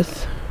grew up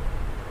with,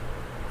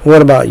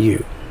 what about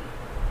you?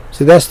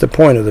 See, that's the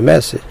point of the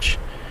message.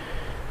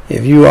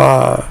 If you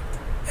are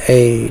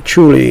a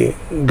truly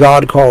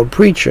God-called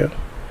preacher,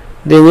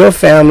 then your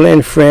family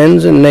and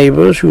friends and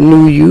neighbors who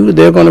knew you,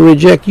 they're going to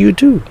reject you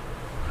too.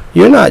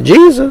 You're not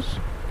Jesus.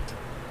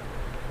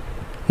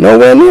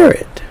 Nowhere near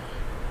it.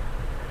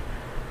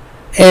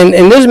 And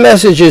this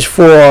message is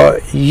for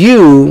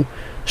you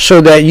so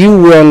that you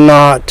will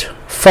not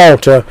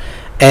falter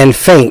and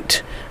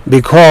faint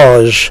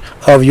because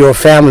of your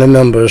family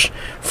members,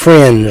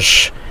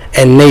 friends,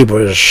 and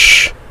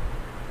neighbors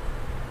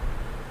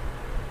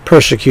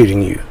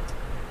persecuting you,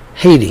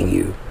 hating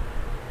you,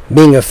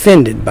 being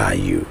offended by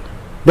you,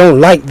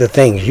 don't like the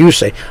things you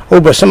say. Oh,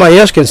 but somebody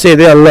else can say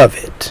they'll love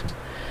it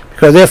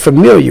because they're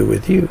familiar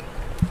with you.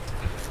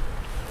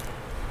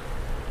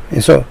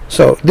 And so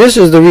this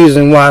is the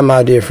reason why,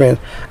 my dear friends,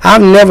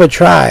 I've never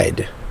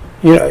tried.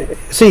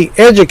 See,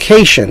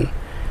 education,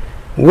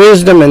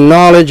 wisdom and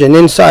knowledge and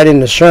insight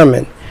in the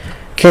sermon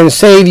can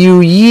save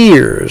you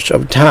years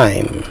of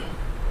time.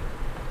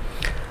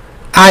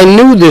 I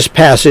knew this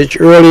passage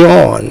early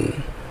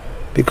on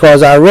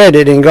because I read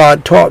it and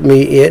God taught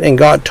me it and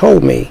God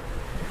told me.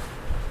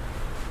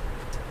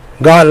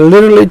 God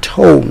literally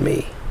told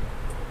me,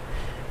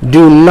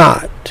 do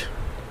not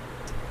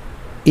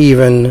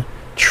even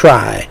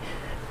try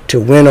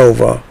to win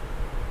over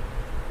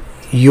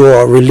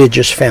your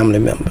religious family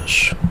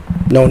members.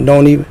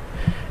 Don't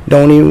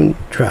even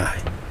try.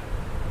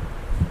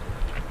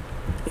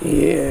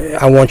 Yeah,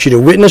 I want you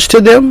to witness to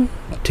them,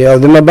 tell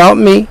them about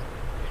me,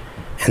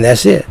 and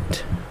that's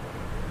it.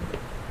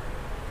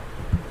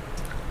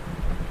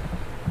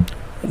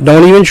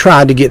 Don't even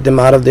try to get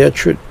them out of their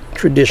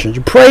traditions.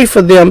 Pray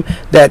for them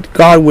that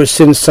God would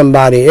send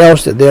somebody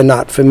else that they're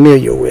not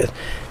familiar with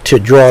to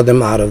draw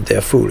them out of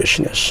their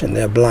foolishness and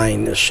their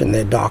blindness and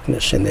their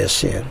darkness and their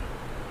sin.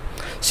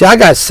 See, I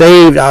got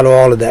saved out of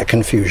all of that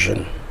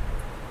confusion.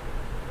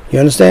 You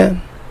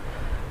understand?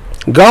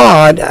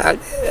 God,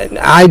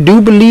 I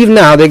do believe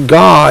now that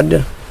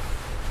God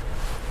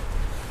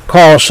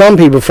called some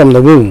people from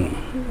the womb.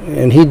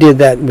 And he did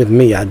that with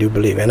me, I do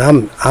believe. And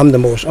I'm the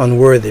most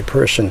unworthy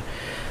person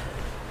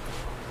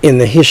in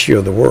the history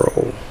of the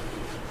world,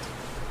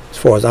 as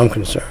far as I'm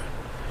concerned.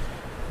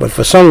 But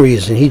for some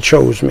reason, he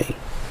chose me.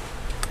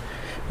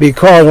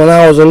 Because when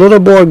I was a little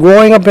boy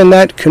growing up in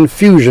that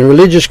confusion,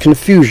 religious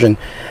confusion,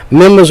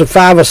 members of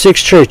 5 or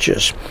 6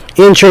 churches,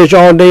 in church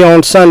all day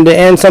on Sunday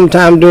and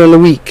sometime during the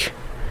week,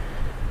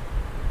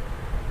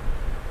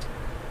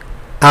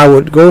 I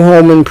would go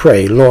home and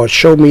pray, Lord,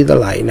 show me the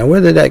light. Now, where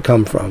did that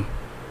come from?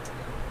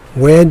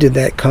 Where did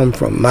that come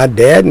from? My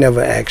dad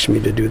never asked me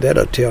to do that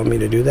or tell me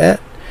to do that.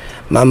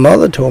 My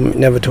mother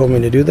never told me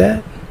to do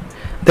that.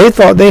 They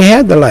thought they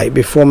had the light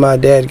before my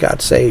dad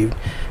got saved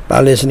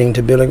by listening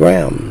to Billy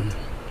Graham.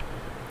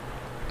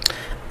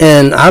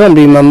 And I don't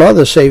believe my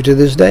mother's saved to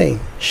this day.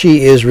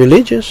 She is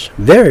religious,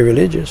 very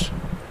religious.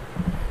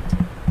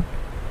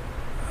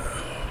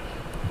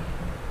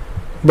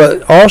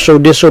 But also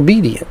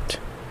disobedient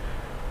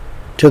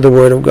to the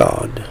Word of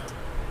God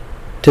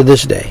to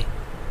this day.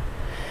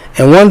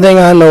 And one thing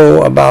I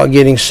know about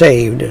getting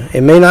saved,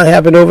 it may not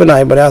happen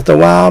overnight, but after a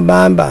while,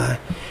 by and by,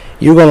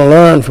 you're going to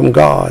learn from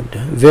God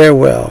very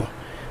well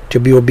to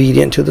be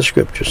obedient to the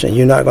Scriptures. And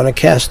you're not going to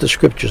cast the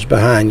Scriptures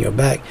behind your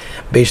back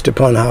based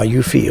upon how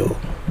you feel.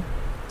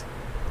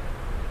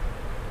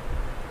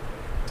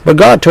 But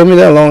God told me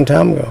that a long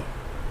time ago.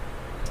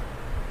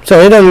 So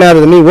it doesn't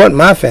matter to me what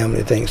my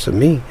family thinks of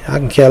me. I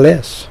can care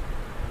less.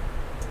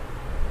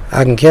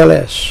 I can care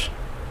less.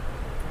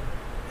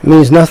 It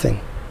means nothing.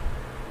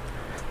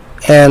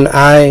 And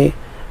I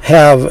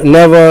have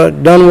never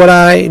done what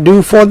I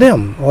do for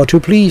them or to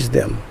please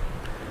them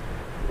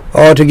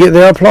or to get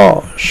their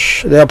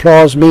applause. Their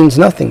applause means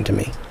nothing to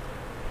me.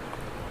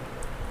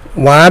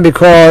 Why?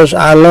 Because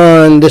I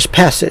learned this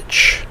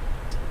passage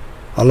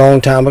a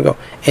long time ago,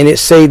 and it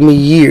saved me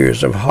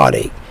years of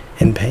heartache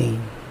and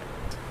pain.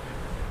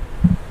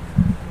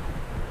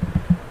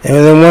 And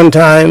then one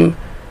time,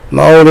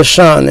 my oldest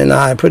son and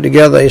I put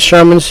together a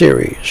sermon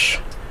series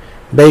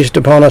based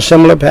upon a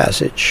similar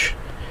passage.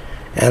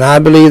 And I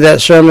believe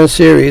that sermon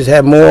series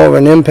had more of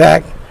an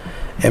impact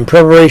and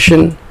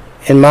preparation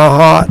in my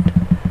heart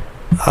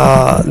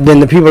than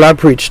the people I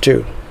preached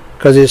to,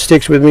 because it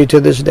sticks with me to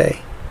this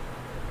day.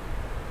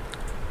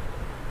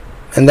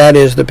 And that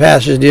is the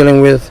passage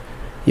dealing with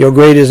your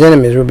greatest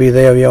enemies will be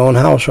they of your own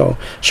household.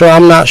 So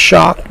I'm not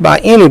shocked by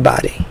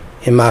anybody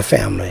in my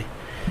family,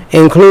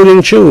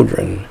 including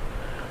children,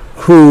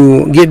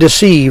 who get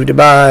deceived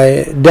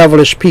by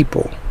devilish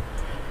people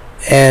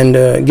and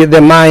get their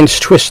minds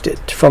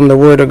twisted from the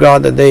Word of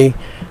God that they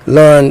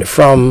learned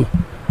from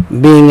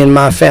being in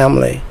my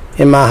family,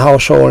 in my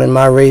household, and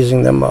my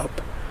raising them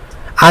up.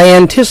 I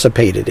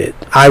anticipated it.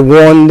 I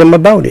warned them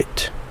about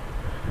it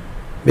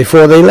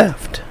before they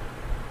left.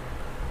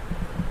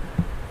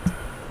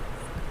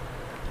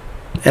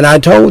 And I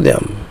told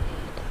them,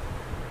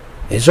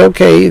 it's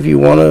okay if you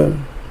want to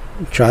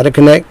try to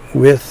connect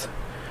with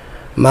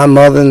my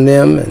mother and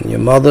them and your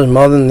mother's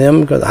mother and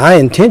them, because I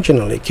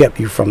intentionally kept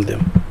you from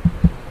them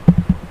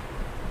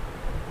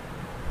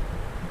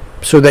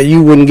so that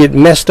you wouldn't get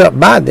messed up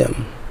by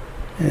them.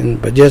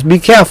 But just be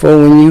careful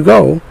when you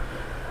go,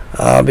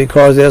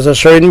 because there's a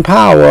certain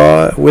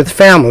power with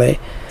family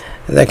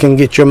that can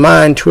get your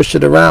mind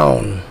twisted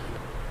around,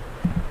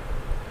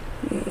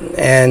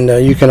 and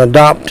you can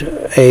adopt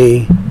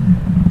a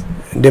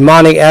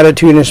demonic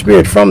attitude and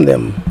spirit from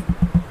them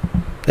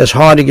that's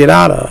hard to get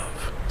out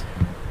of,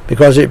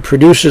 because it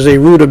produces a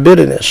root of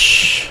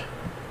bitterness.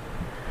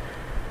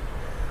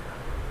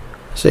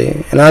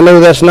 See, and I know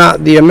that's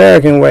not the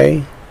American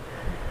way,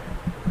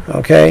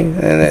 okay?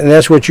 And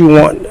that's what you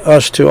want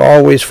us to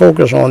always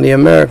focus on, the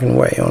American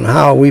way, on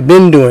how we've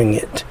been doing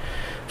it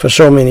for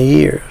so many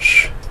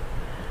years.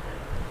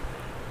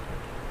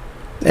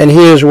 And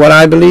here's what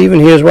I believe, and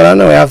here's what I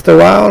know. After a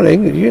while,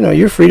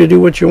 you're free to do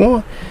what you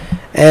want.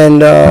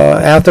 And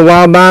after a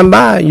while, by and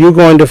by, you're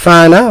going to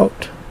find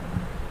out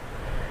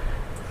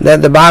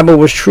that the Bible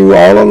was true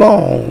all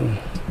along.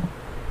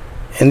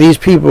 And these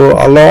people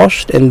are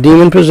lost and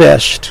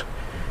demon-possessed.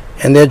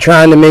 And they're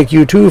trying to make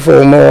you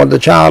twofold more the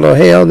child of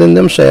hell than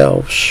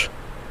themselves.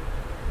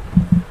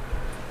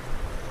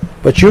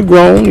 But you're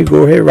grown. You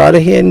go ahead, right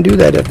ahead and do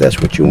that if that's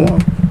what you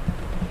want.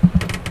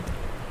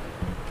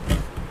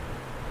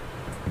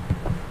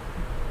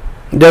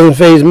 It doesn't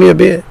faze me a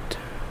bit.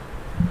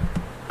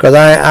 Because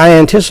I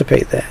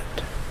anticipate that.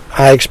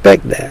 I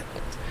expect that.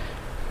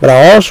 But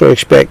I also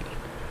expect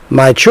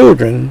my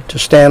children to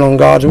stand on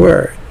God's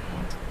word.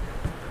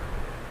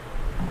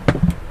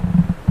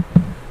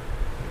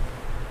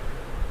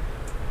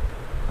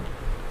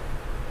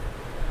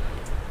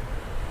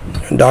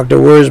 Dr.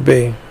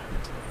 Worsby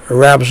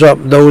wraps up,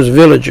 those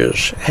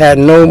villagers had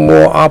no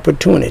more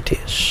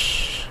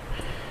opportunities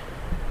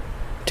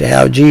to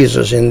have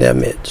Jesus in their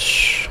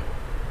midst.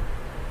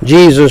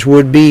 Jesus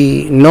would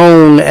be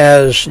known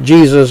as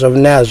Jesus of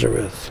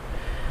Nazareth,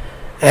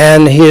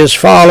 and his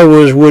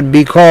followers would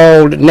be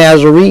called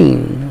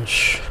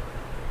Nazarenes.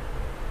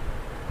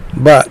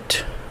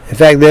 But, in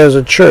fact, there's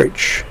a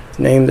church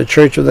named the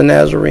Church of the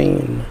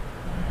Nazarene.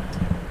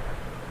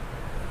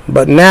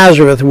 But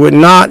Nazareth would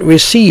not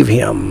receive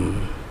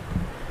him.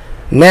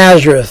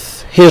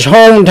 Nazareth, his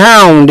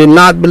hometown, did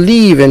not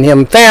believe in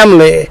him.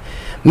 Family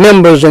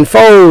members and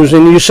foes.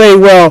 And you say,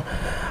 well,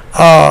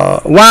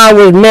 why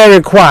was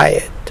Mary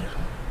quiet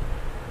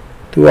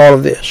through all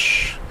of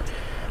this?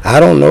 I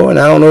don't know, and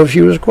I don't know if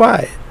she was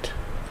quiet.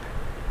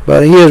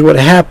 But here's what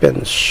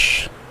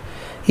happens.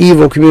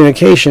 Evil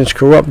communications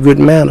corrupt good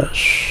manners.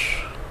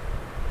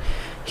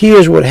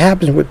 Here's what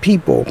happens with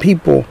people.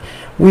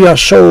 We are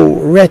so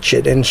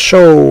wretched and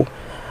so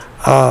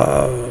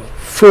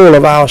full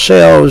of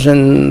ourselves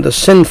and the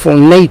sinful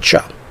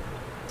nature.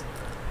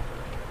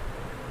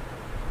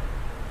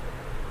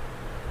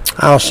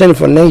 Our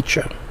sinful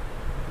nature.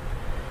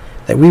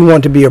 That we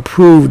want to be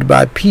approved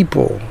by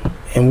people,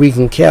 and we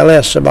can care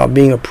less about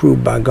being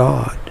approved by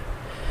God.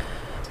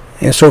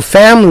 And so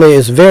family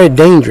is very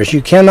dangerous.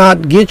 You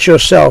cannot get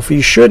yourself,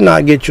 you should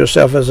not get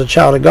yourself as a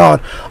child of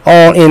God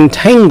all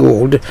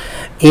entangled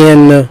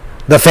in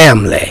the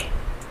family.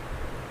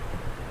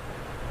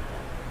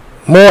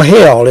 More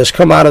hell has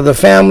come out of the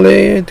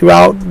family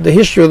throughout the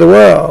history of the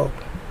world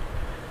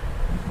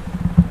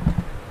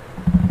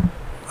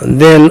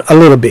than a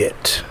little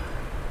bit.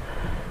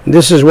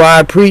 This is why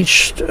I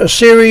preached a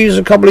series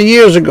a couple of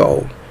years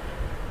ago.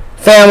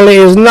 Family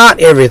is not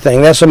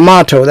everything. That's a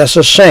motto. That's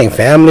a saying.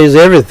 Family is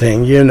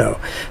everything, you know.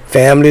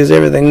 Family is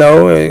everything.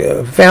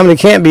 No, family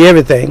can't be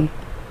everything.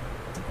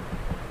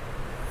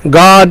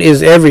 God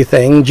is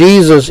everything.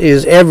 Jesus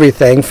is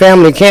everything.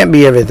 Family can't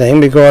be everything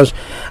because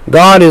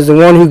God is the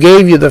one who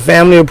gave you the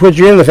family or put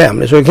you in the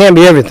family. So it can't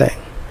be everything.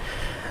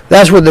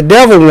 That's what the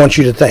devil wants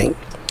you to think.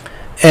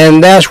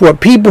 And that's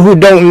what people who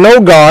don't know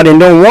God and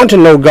don't want to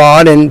know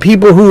God and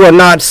people who are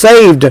not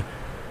saved,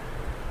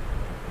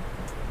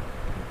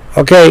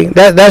 okay,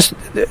 that's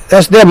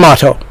their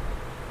motto.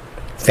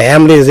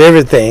 Family is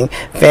everything.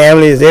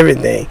 Family is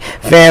everything.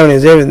 Family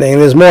is everything.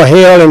 There's more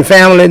hell in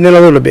family than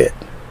a little bit.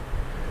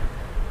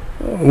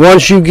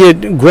 Once you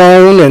get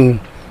grown and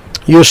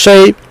you're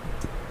saved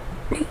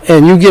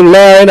and you get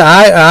married,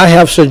 I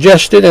have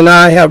suggested and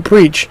I have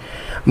preached,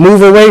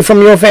 move away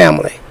from your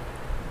family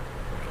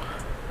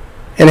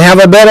and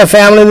have a better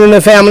family than the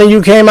family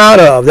you came out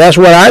of. That's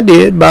what I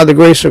did by the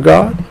grace of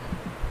God.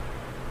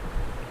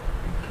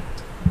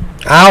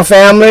 Our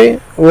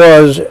family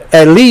was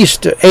at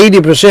least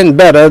 80%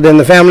 better than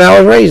the family I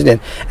was raised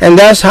in. And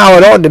that's how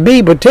it ought to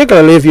be,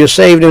 particularly if you're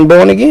saved and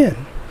born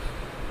again.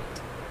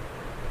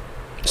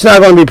 It's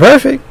not going to be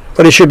perfect,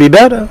 but it should be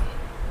better.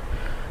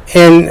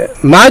 And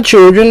my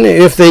children,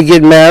 if they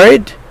get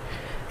married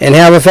and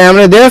have a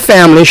family, their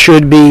family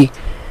should be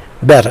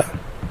better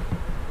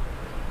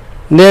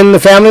than the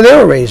family they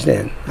were raised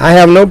in. I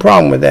have no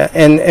problem with that.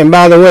 And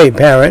by the way,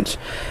 parents,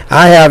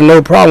 I have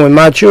no problem with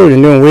my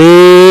children doing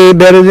way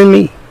better than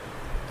me.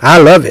 I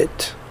love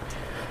it.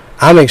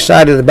 I'm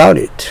excited about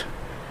it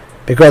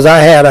because I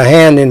had a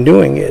hand in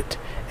doing it.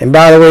 And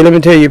by the way, let me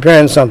tell your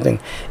parents something.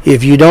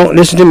 If you don't,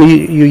 listen to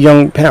me, you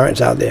young parents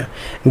out there,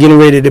 getting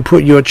ready to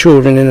put your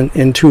children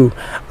into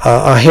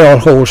a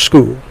hellhole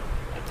school.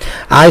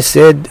 I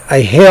said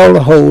a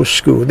hellhole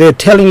school. They're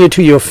telling you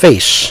to your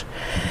face.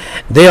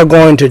 They are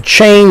going to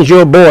change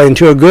your boy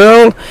into a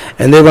girl,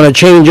 and they're going to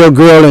change your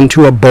girl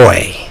into a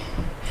boy.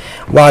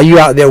 While you're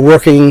out there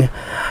working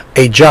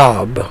a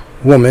job,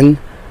 woman,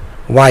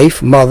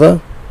 wife,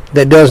 mother,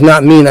 that does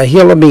not mean a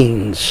hill of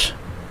beans.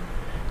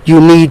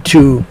 You need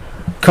to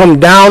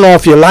come down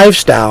off your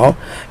lifestyle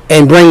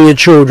and bring your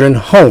children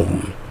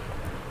home.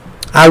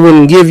 I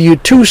wouldn't give you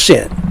 2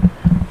 cents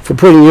for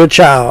putting your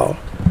child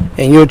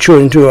and your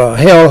children to a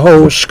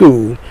hellhole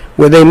school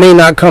where they may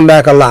not come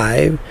back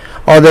alive,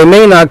 or they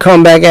may not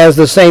come back as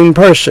the same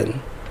person.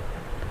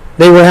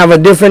 They will have a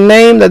different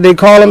name that they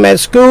call them at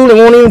school and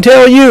won't even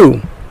tell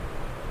you.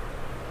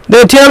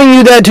 They're telling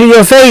you that to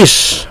your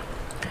face.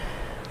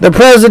 The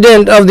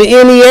president of the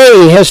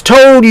NEA has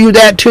told you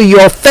that to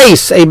your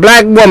face, a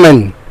black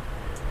woman.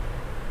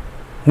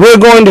 We're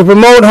going to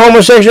promote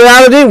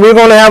homosexuality. We're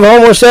going to have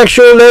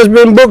homosexual,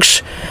 lesbian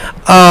books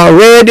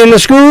read in the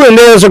school, and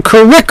there's a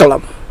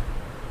curriculum.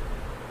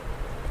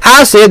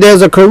 I said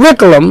there's a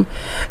curriculum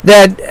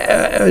that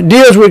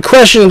deals with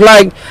questions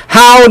like,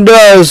 how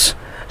does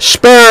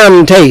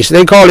sperm taste?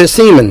 They call it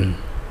semen.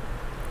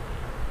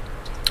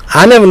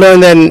 I never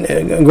learned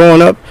that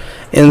growing up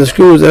in the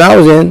schools that I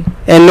was in,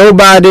 and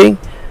nobody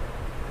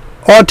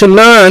ought to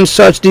learn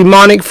such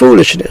demonic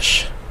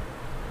foolishness.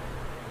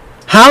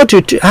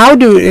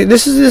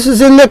 This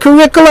is in the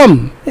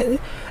curriculum,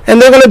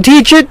 and they're going to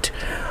teach it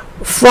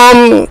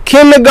from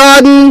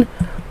kindergarten,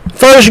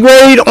 first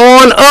grade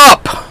on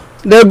up.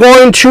 They're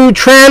going to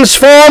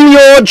transform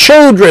your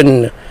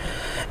children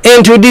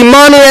into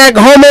demoniac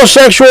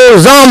homosexual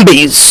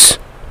zombies.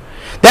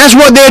 That's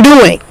what they're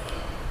doing.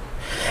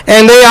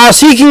 And they are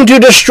seeking to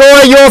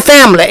destroy your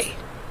family.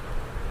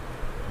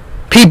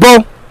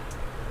 People,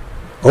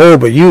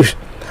 but you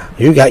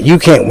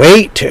can't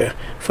wait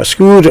for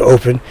school to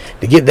open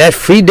to get that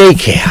free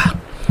daycare,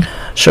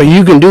 so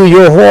you can do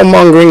your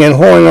whoremongering and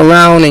whoring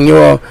around and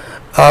your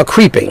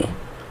creeping,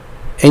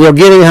 and you're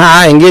getting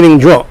high and getting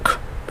drunk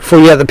before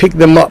you have to pick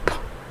them up.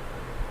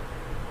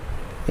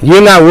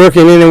 You're not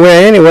working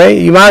anywhere anyway.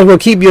 You might as well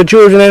keep your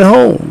children at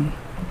home.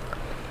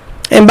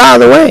 And by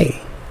the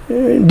way,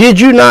 did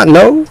you not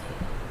know?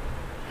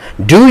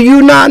 Do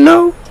you not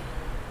know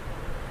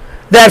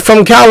that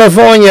from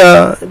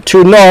California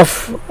to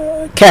North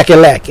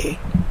Kakalaki,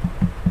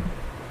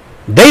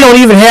 they don't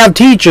even have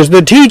teachers?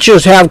 The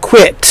teachers have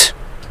quit.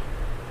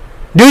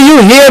 Do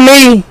you hear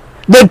me?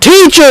 The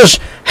teachers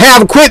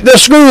have quit the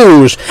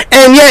schools,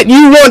 and yet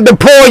you want to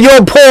pour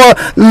your poor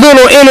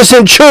little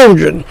innocent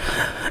children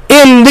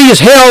in these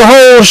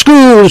hellhole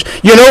schools.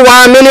 You know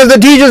why many of the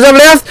teachers have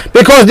left?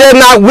 Because they're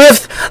not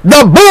with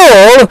the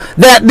bull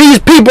that these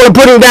people are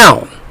putting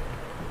down.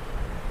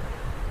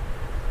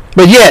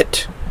 But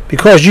yet,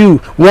 because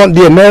you want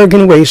the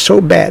American way so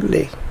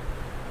badly,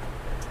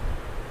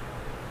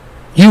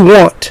 you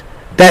want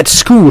that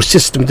school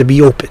system to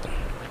be open.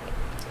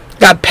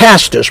 Got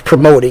pastors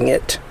promoting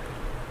it.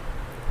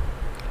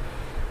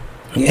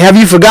 Have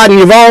you forgotten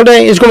Uvalde?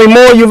 It's going to be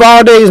more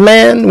Uvaldes,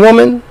 man,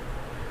 woman.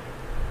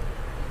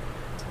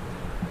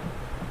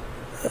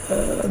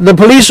 The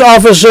police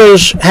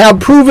officers have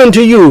proven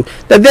to you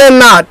that they're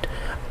not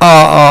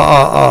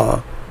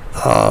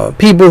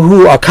people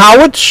who are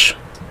cowards.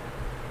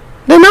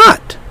 They're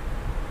not.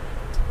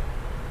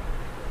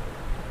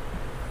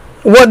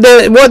 What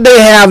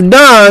they have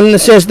done,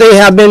 since they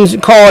have been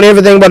called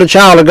everything but a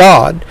child of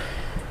God,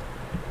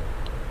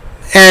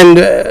 and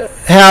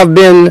have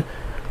been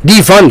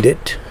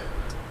defunded,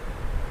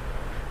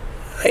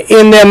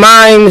 in their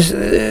minds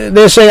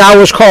they're saying, I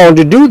was called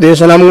to do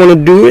this, and I'm going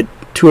to do it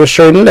to a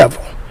certain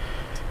level,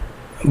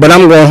 but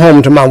I'm going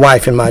home to my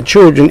wife and my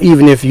children,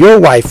 even if your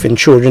wife and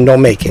children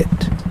don't make it.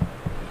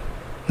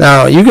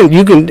 Now you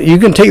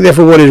can take that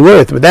for what it's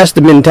worth, but that's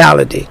the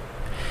mentality.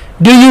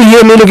 Do you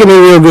hear me? Look at me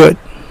real good.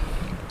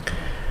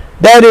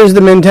 That is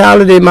the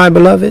mentality, my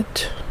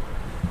beloved,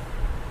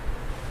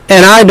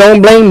 and I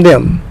don't blame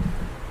them.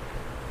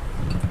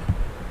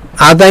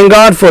 I thank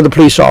God for the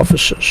police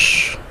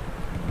officers.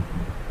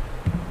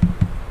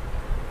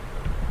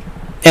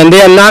 And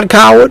they're not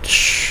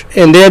cowards,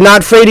 and they're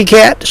not fraidy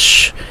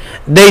cats.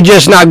 They're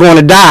just not going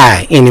to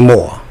die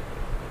anymore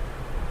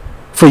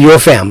for your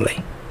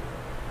family.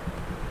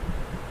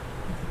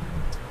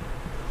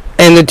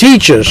 And the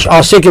teachers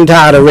are sick and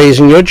tired of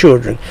raising your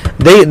children.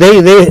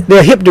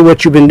 They're hip to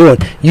what you've been doing.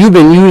 You've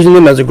been using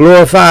them as a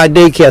glorified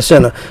daycare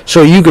center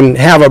so you can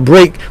have a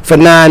break for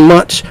 9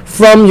 months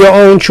from your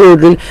own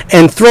children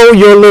and throw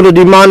your little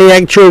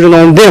demoniac children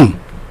on them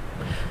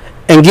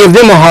and give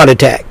them a heart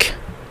attack.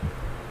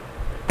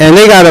 And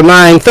they got to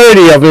mind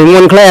 30 of them in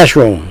one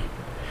classroom.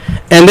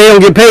 And they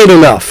don't get paid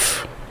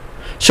enough.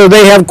 So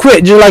they have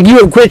quit, just like you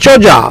have quit your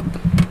job.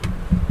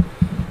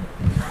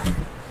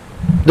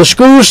 The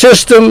school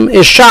system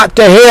is shot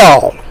to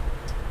hell.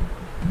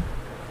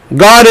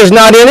 God is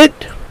not in it,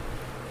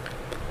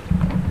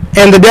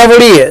 and the devil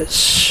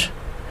is.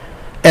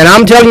 And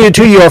I'm telling you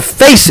to your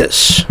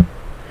faces,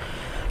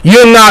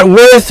 you're not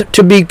worth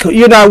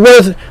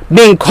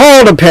being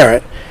called a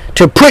parent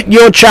to put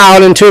your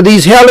child into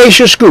these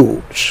hellacious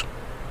schools.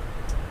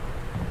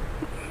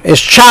 It's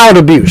child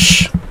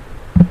abuse.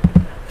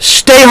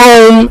 Stay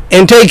home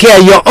and take care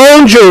of your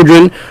own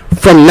children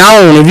from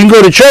now on. If you can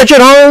go to church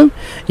at home,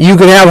 you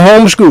can have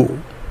homeschool.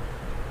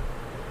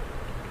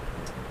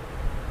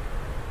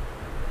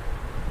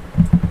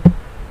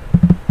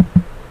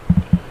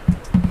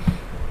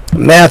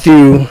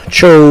 Matthew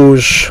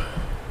chose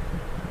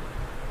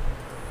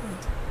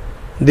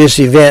this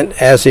event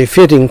as a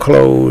fitting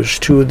close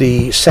to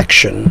the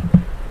section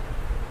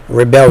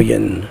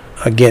Rebellion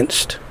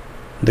Against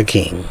the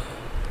King.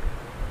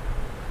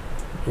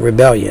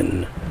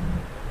 Rebellion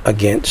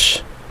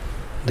against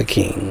the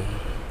King.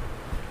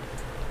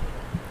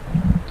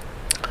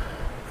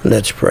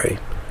 Let's pray.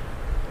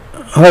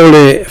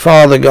 Holy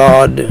Father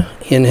God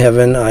in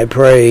heaven, I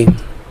pray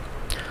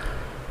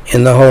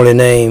in the holy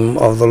name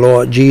of the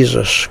Lord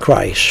Jesus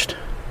Christ.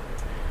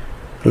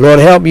 Lord,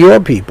 help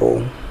your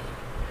people.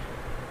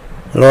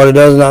 Lord, it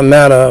does not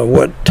matter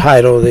what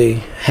title they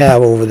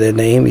have over their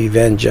name,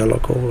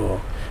 evangelical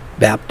or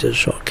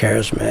Baptist or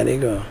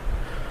charismatic or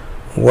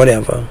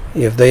whatever.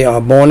 If they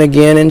are born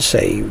again and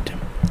saved,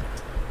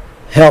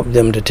 help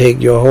them to take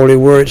your holy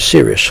word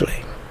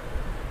seriously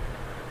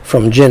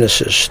from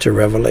Genesis to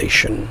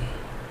Revelation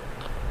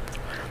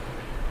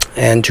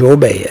and to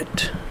obey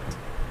it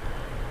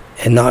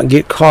and not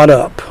get caught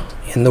up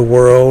in the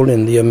world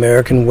and the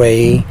American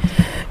way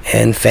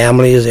and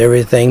family is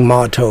everything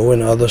motto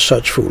and other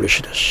such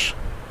foolishness.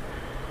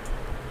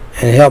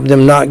 And help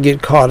them not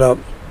get caught up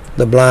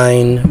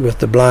with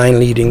the blind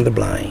leading the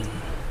blind.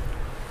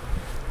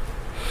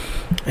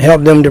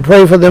 Help them to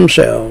pray for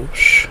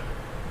themselves.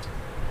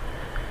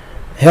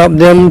 Help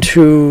them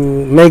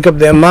to make up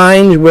their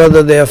minds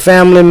whether their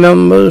family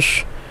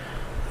members,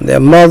 their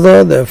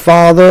mother, their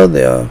father,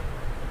 their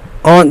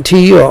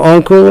auntie or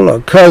uncle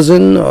or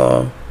cousin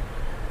or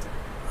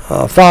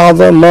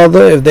father,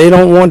 mother, if they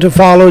don't want to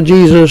follow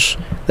Jesus,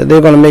 that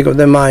they're going to make up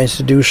their minds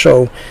to do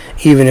so,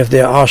 even if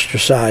they're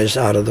ostracized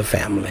out of the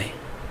family.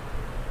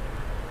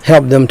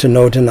 Help them to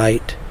know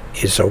tonight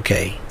it's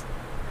okay.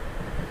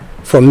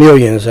 For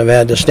millions have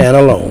had to stand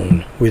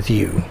alone with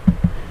you,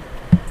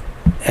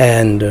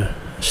 and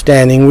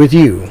standing with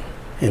you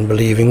and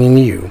believing in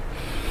you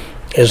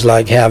is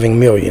like having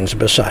millions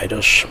beside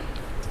us.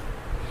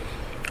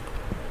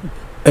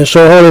 And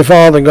so, Holy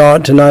Father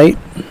God, tonight,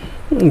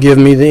 give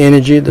me the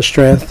energy, the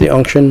strength, the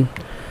unction,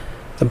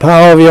 the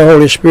power of your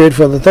Holy Spirit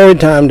for the third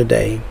time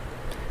today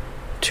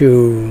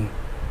to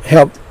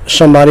help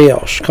somebody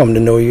else come to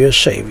know you as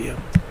Savior,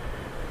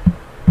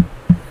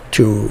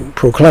 to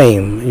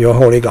proclaim your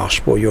holy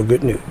gospel, your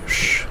good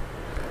news,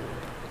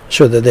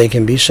 so that they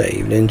can be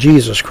saved. In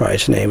Jesus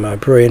Christ's name I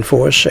pray and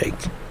for his sake.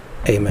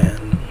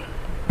 Amen.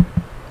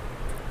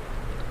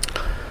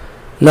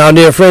 Now,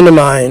 dear friend of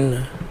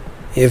mine,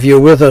 if you're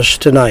with us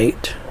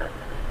tonight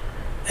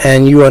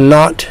and you are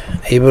not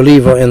a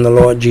believer in the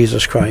Lord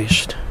Jesus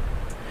Christ,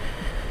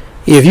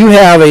 if you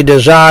have a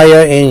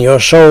desire in your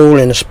soul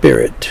and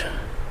spirit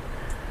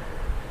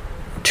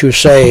to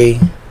say,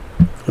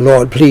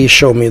 Lord, please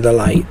show me the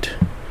light,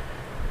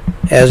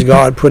 as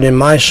God put in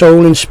my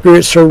soul and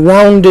spirit,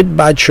 surrounded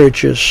by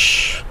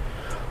churches,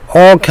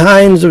 all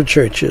kinds of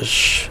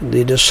churches,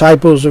 the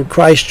Disciples of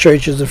Christ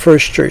Church is the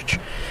first church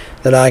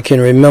that I can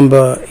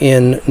remember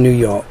in New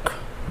York.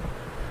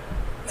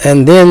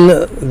 And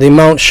then the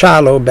Mount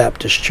Shiloh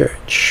Baptist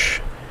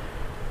Church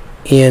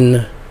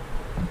in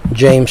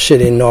James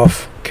City,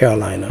 North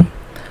Carolina.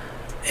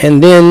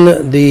 And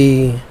then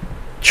the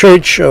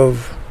Church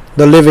of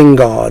the Living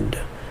God,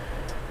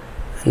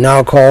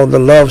 now called the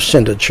Love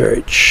Center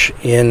Church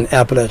in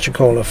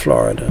Apalachicola,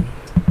 Florida.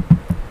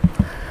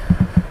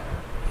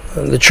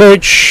 The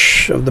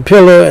Church of the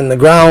Pillar and the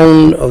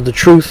Ground of the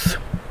Truth,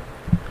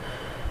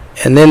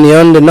 and then the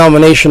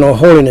Undenominational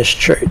Holiness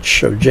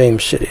Church of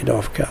James City,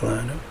 North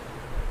Carolina,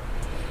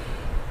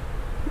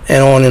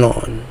 and on and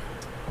on.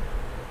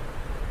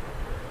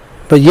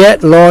 But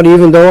yet, Lord,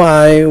 even though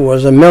I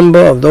was a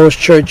member of those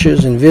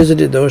churches and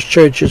visited those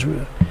churches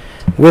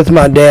with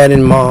my dad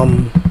and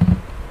mom,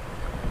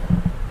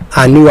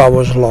 I knew I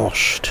was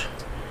lost.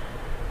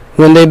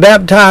 When they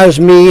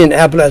baptized me in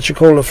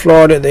Apalachicola,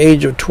 Florida at the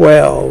age of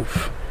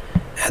 12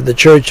 at the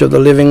Church of the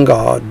Living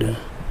God,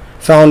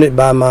 founded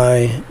by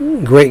my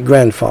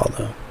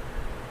great-grandfather,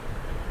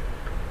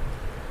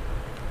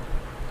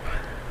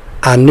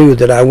 I knew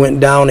that I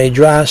went down a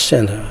dry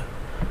sinner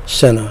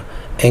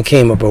and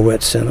came up a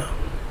wet sinner.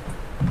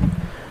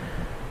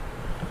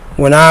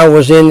 When I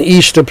was in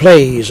Easter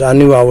plays, I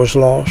knew I was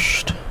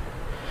lost.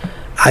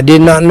 I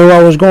did not know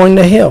I was going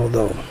to hell,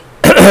 though.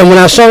 When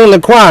I sang in the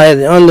choir at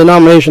the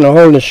Undenominational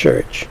Holiness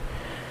Church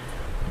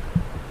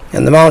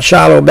and the Mount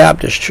Shiloh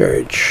Baptist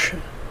Church,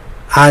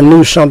 I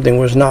knew something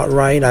was not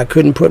right. I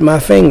couldn't put my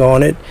finger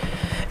on it.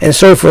 And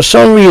so for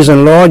some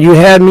reason, Lord, you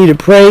had me to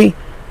pray,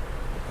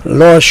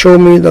 Lord, show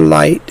me the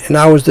light. And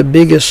I was the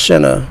biggest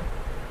sinner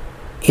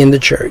in the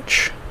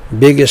church,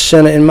 biggest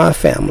sinner in my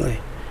family.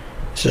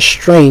 It's the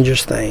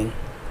strangest thing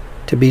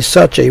to be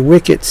such a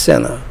wicked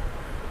sinner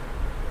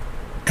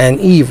and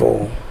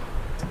evil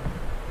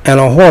and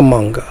a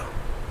whoremonger,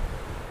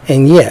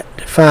 and yet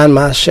find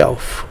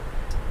myself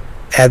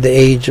at the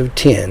age of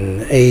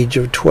 10, age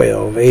of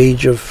 12,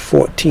 age of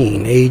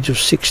 14, age of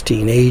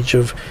 16, age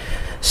of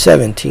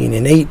 17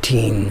 and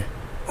 18,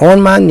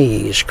 on my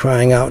knees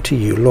crying out to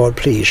you, Lord,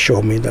 please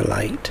show me the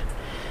light.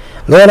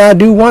 Lord, I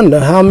do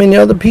wonder how many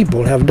other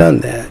people have done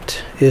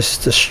that. It's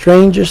the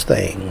strangest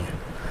thing.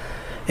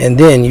 And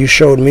then you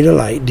showed me the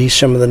light,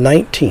 December the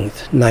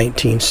 19th,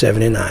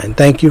 1979.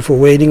 Thank you for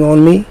waiting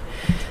on me.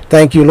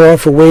 Thank you, Lord,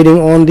 for waiting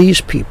on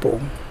these people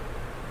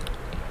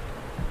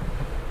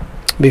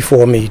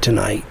before me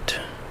tonight.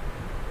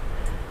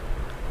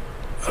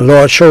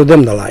 Lord, show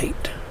them the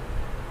light.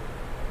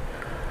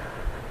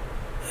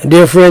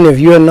 Dear friend, if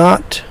you're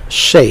not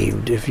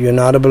saved, if you're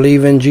not a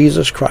believer in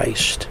Jesus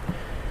Christ,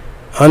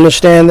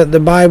 understand that the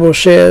Bible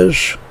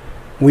says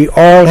We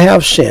all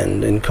have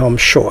sinned and come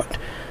short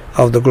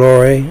of the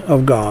glory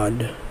of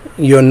God.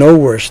 You're no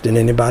worse than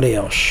anybody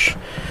else.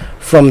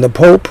 From the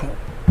Pope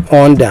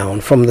on down,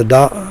 from the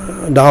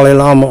Dalai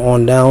Lama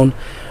on down,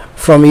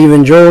 from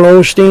even Joel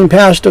Osteen,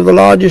 pastor of the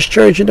largest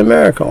church in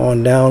America,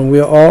 on down,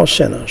 we're all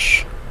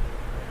sinners.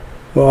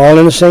 We're all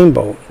in the same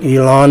boat.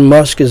 Elon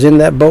Musk is in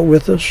that boat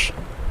with us.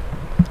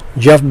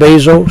 Jeff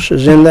Bezos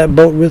is in that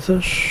boat with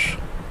us.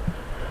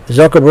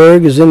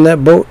 Zuckerberg is in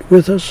that boat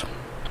with us.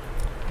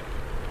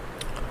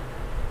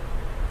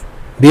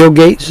 Bill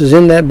Gates is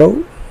in that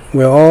boat.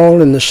 We're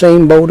all in the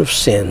same boat of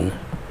sin.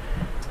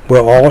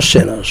 We're all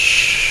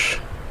sinners.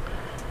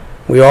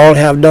 We all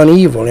have done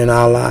evil in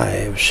our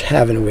lives,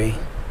 haven't we?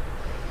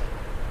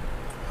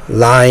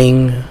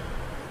 Lying,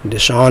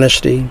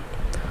 dishonesty,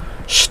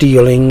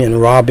 stealing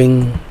and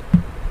robbing,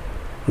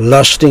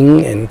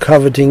 lusting and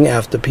coveting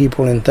after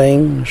people and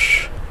things,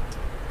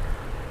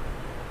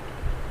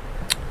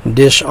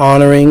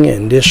 dishonoring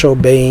and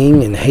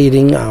disobeying and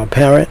hating our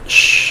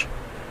parents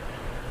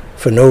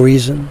for no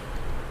reason,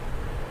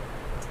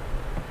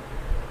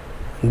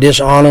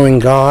 dishonoring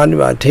God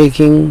by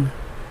taking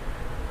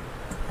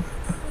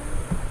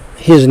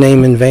His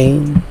name in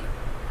vain,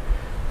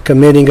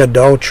 committing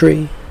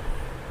adultery,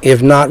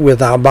 if not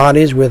with our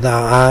bodies, with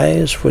our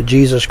eyes. For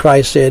Jesus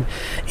Christ said,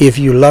 if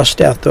you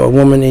lust after a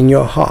woman in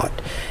your heart,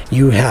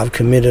 you have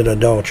committed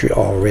adultery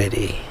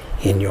already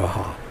in your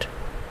heart.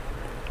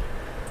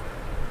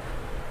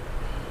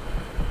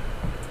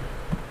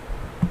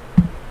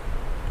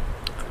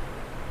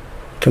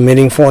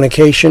 Committing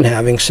fornication,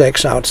 having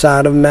sex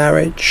outside of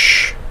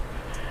marriage,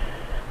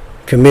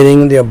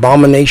 committing the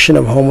abomination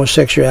of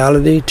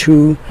homosexuality,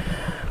 two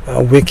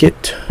wicked,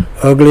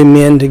 ugly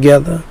men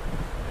together,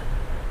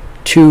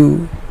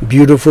 two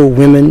beautiful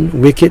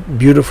women, wicked,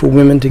 beautiful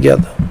women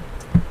together.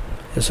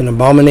 It's an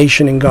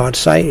abomination in God's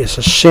sight. It's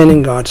a sin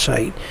in God's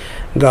sight.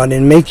 God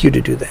didn't make you to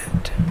do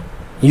that.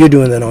 You're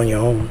doing that on your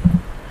own.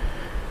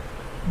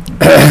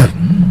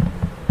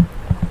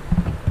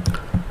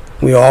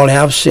 We all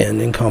have sinned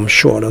and come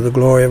short of the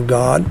glory of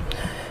God.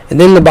 And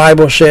then the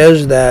Bible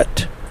says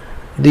that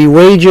the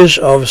wages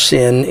of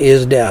sin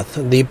is death.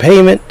 The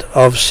payment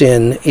of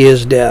sin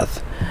is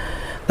death.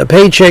 The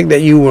paycheck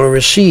that you will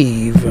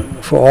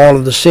receive for all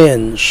of the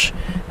sins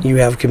you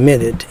have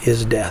committed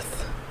is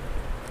death.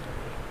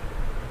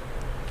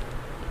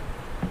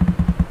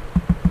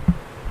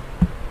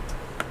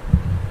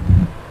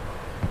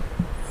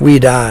 We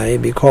die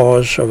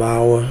because of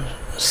our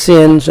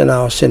sins and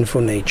our sinful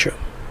nature.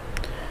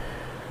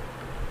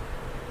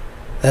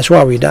 That's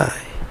why we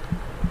die.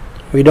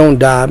 We don't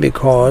die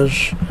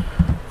because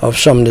of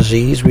some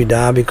disease. We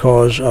die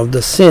because of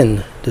the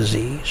sin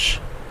disease.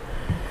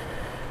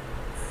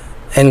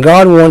 And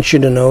God wants you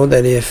to know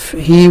that if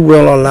He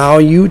will allow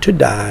you to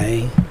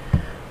die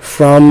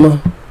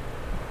from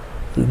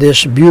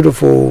this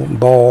beautiful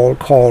ball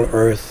called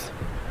earth,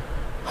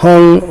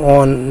 hung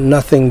on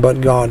nothing but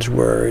God's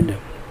word,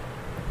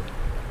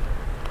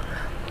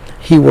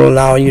 He will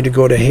allow you to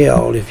go to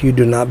hell if you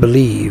do not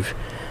believe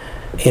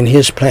in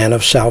His plan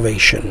of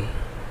salvation,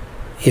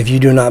 if you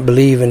do not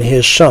believe in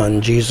His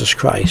Son, Jesus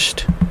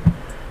Christ,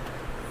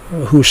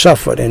 who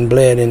suffered and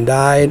bled and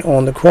died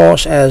on the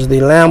cross as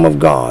the Lamb of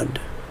God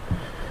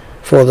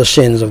for the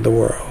sins of the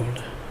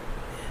world,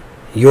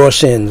 your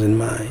sins and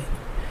mine.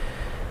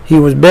 He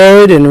was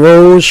buried and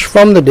rose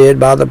from the dead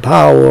by the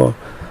power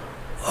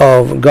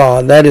of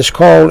God. That is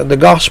called the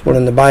gospel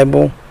in the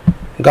Bible.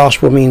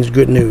 Gospel means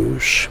good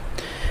news.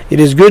 It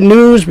is good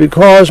news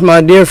because,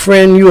 my dear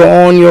friend, you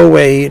are on your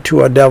way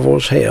to a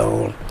devil's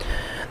hell.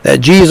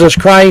 That Jesus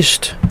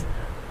Christ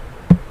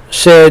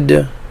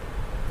said,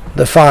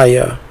 the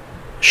fire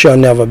shall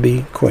never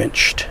be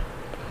quenched.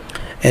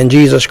 And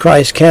Jesus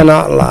Christ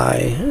cannot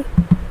lie.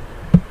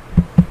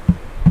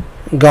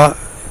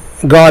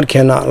 God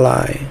cannot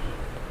lie.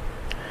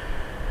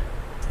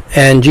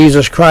 And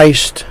Jesus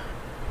Christ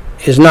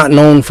is not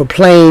known for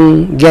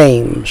playing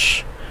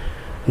games,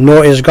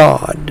 nor is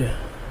God.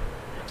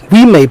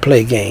 We may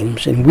play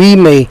games and we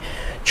may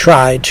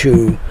try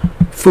to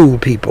fool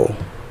people,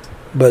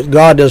 but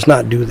God does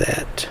not do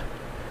that.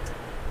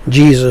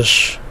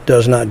 Jesus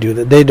does not do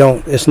that.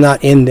 It's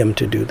not in them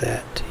to do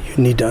that.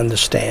 You need to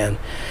understand.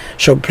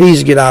 So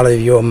please get out of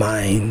your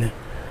mind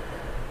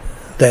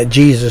that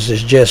Jesus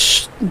is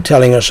just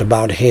telling us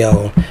about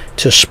hell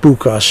to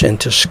spook us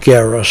and to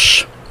scare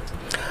us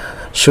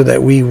so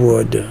that we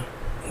would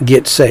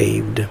get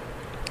saved.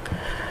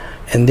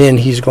 And then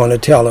He's going to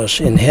tell us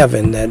in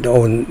heaven that,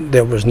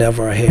 there was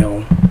never a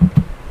hell.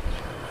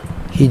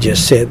 He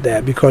just said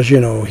that because,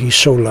 He's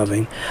so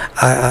loving.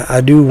 I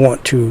do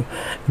want to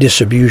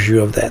disabuse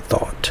you of that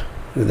thought.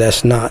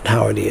 That's not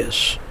how it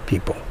is,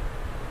 people.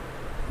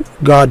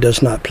 God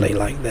does not play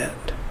like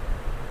that.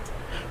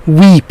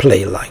 We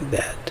play like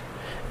that.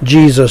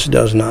 Jesus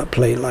does not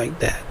play like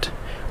that.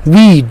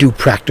 We do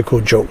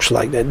practical jokes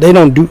like that. They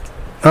don't do...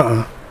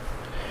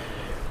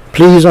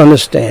 Please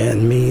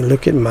understand me.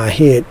 Look at my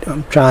head.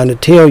 I'm trying to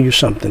tell you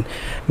something.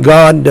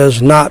 God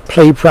does not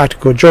play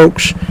practical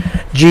jokes.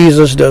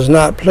 Jesus does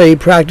not play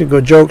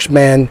practical jokes,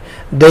 man.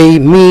 They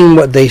mean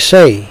what they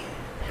say.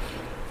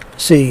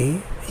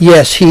 See,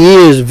 yes, he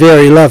is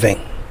very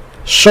loving,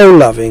 so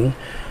loving.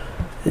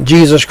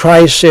 Jesus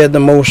Christ said the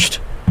most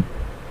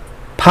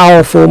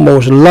powerful,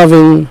 most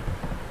loving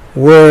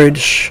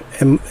words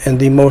and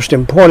the most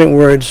important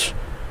words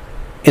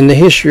in the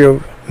history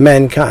of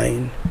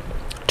mankind,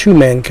 to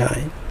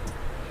mankind.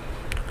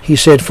 He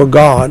said, "For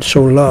God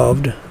so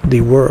loved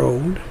the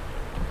world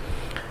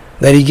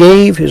that he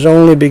gave his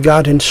only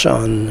begotten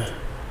Son."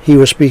 He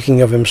was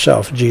speaking of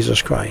himself,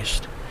 Jesus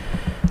Christ.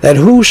 "That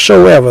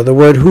whosoever," the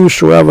word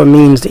whosoever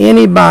means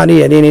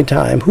anybody at any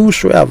time,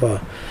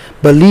 "whosoever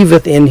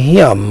believeth in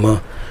him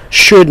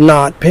should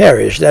not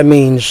perish." That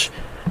means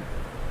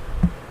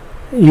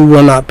you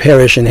will not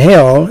perish in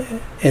hell.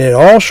 And it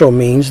also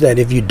means that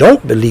if you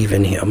don't believe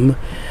in him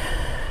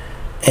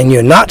and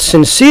you're not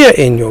sincere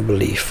in your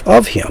belief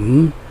of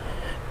him,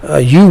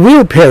 you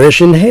will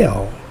perish in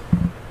hell.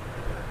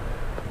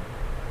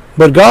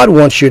 But God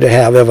wants you to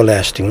have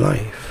everlasting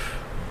life.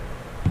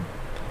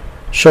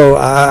 So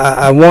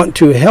I want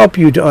to help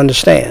you to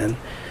understand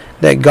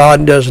that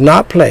God does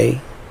not play.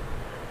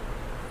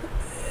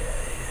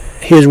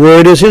 His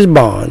word is his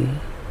bond.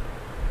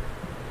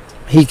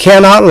 He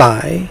cannot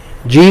lie.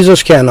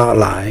 Jesus cannot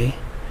lie.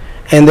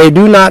 And they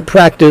do not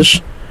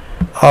practice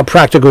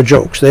practical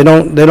jokes. They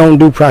don't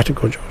do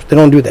practical jokes. They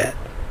don't do that.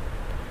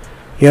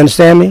 You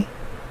understand me?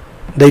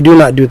 They do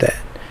not do that.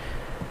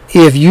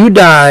 If you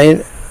die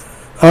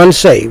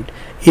unsaved,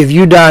 if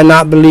you die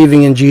not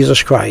believing in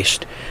Jesus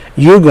Christ,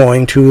 you're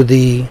going to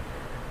the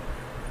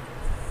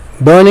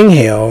burning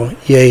hell,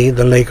 yea,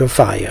 the lake of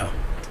fire.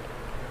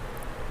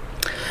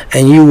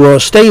 And you will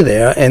stay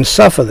there and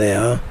suffer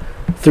there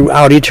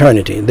throughout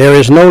eternity. There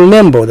is no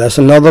limbo. That's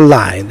another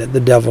lie that the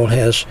devil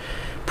has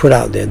put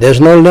out there. There's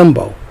no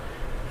limbo.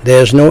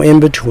 There's no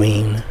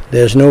in-between.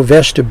 There's no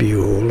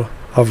vestibule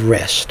of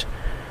rest.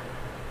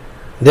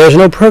 There's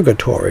no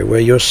purgatory where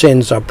your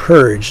sins are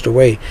purged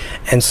away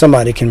and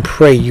somebody can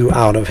pray you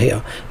out of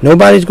hell.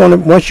 Nobody's going to,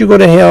 once you go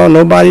to hell,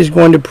 nobody's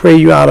going to pray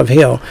you out of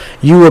hell.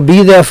 You will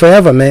be there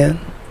forever, man.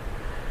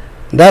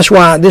 That's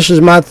why this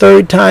is my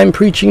third time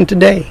preaching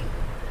today.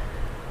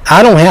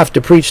 I don't have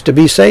to preach to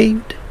be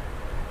saved.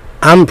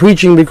 I'm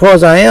preaching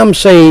because I am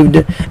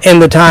saved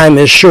and the time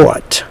is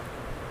short.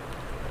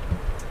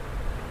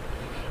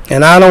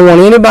 And I don't want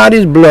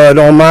anybody's blood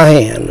on my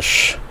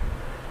hands.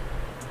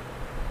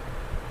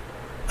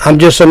 I'm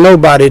just a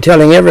nobody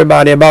telling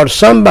everybody about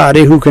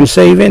somebody who can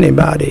save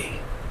anybody.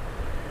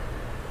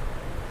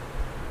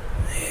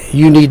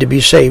 You need to be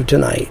saved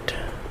tonight.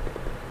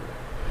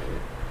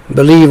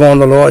 Believe on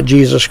the Lord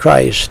Jesus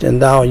Christ,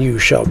 and thou you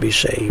shall be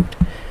saved.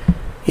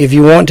 If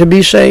you want to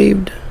be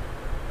saved,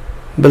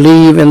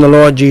 believe in the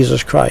Lord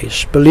Jesus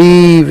Christ.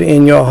 Believe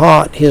in your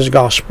heart his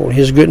gospel,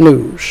 his good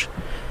news.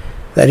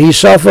 That he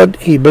suffered,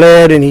 he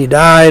bled, and he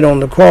died on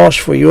the cross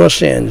for your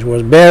sins,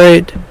 was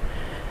buried,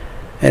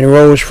 and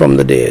rose from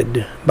the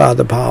dead by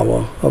the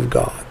power of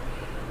God.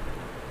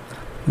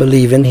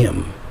 Believe in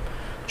him.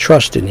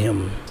 Trust in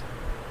him.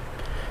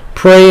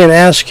 Pray and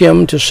ask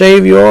him to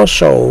save your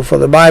soul, for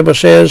the Bible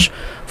says,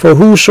 "For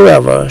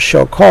whosoever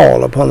shall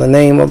call upon the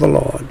name of the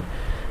Lord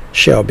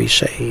shall be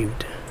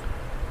saved."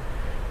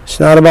 It's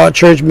not about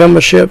church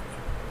membership.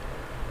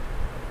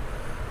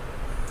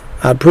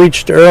 I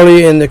preached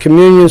earlier in the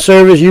communion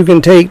service, you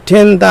can take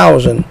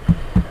 10,000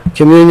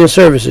 communion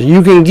services.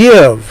 You can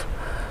give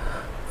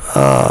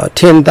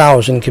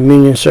 10,000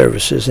 communion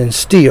services and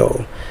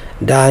still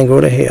die and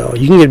go to hell.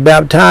 You can get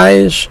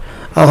baptized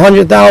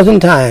 100,000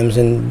 times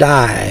and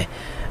die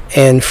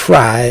and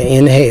fry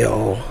in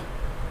hell.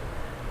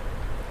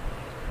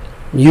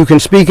 You can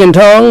speak in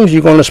tongues.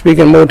 You're going to speak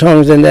in more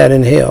tongues than that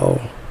in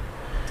hell.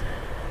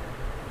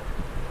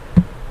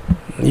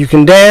 You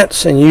can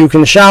dance and you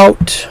can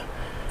shout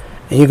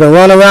and you can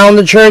run around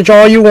the church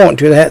all you want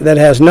to. That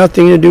has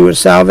nothing to do with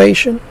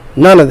salvation.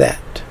 None of that.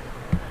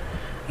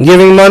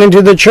 Giving money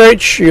to the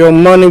church, your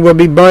money will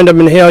be burned up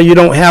in hell. You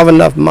don't have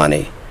enough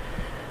money.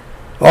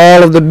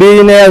 All of the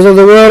billionaires of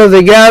the world, if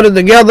they gathered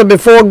together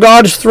before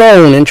God's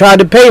throne and tried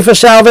to pay for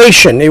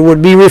salvation, it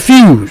would be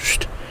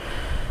refused.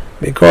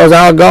 Because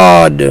our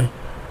God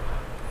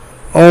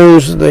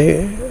owns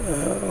a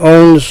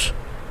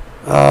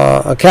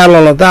cattle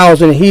on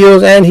 1,000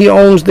 hills, and he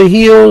owns the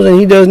hills, and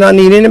he does not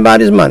need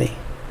anybody's money.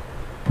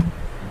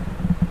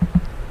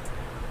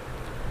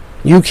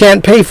 You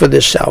can't pay for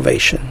this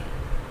salvation.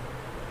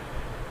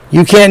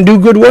 You can't do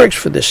good works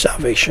for this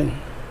salvation.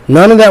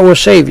 None of that will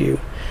save you.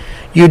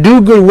 You do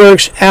good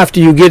works after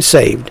you get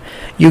saved.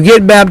 You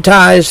get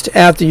baptized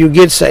after you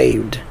get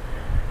saved.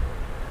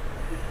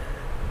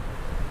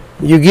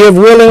 You give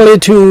willingly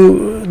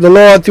to the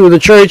Lord through the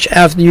church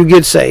after you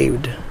get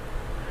saved.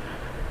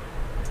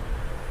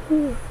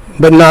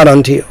 But not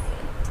until.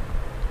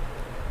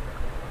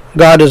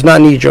 God does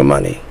not need your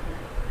money.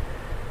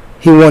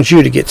 He wants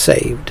you to get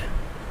saved.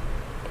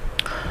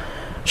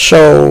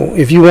 So,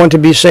 if you want to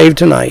be saved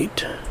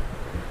tonight,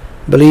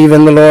 believe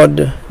in the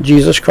Lord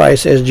Jesus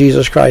Christ as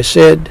Jesus Christ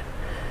said,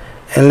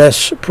 and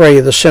let's pray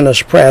the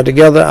sinner's prayer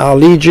together. I'll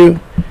lead you.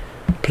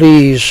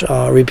 Please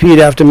repeat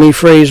after me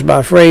phrase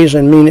by phrase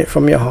and mean it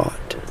from your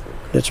heart.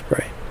 Let's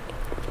pray.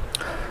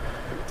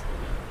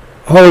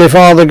 Holy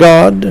Father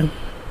God,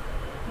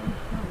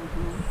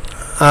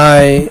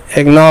 I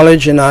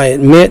acknowledge and I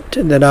admit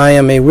that I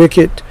am a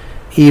wicked,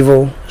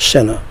 evil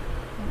sinner,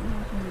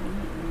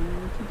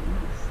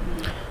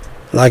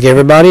 like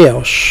everybody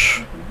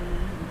else,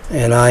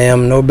 and I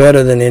am no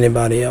better than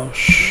anybody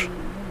else.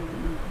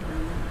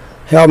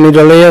 Help me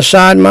to lay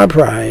aside my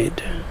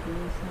pride.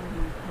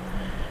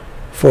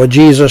 For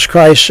Jesus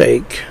Christ's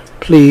sake,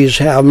 please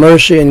have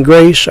mercy and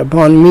grace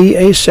upon me,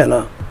 a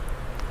sinner.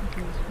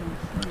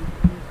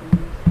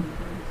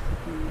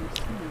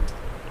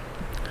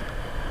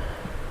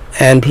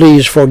 And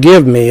please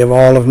forgive me of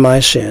all of my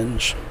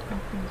sins.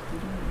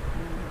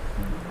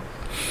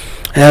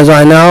 As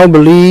I now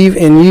believe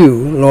in you,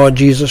 Lord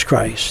Jesus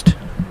Christ,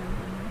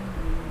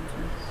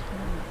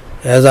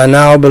 as I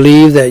now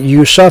believe that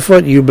you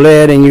suffered, you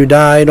bled, and you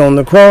died on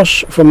the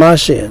cross for my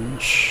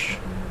sins,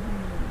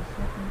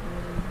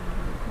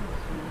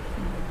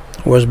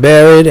 was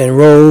buried and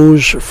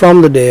rose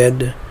from the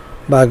dead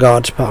by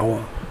God's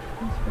power.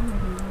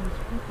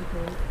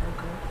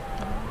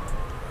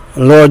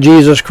 Lord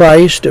Jesus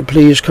Christ,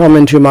 please come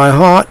into my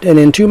heart and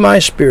into my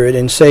spirit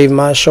and save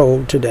my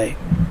soul today.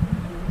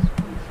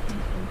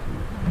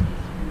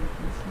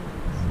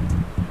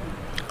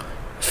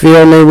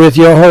 Fill me with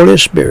your Holy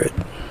Spirit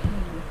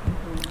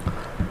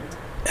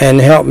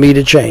and help me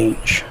to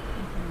change.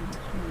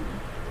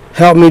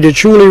 Help me to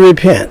truly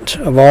repent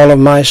of all of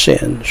my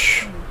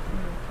sins.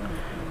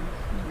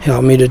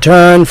 Help me to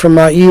turn from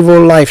my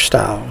evil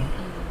lifestyle.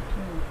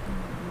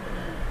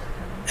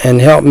 And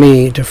help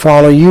me to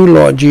follow you,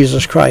 Lord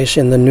Jesus Christ,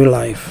 in the new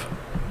life.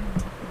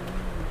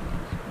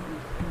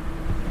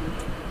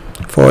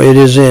 For it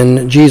is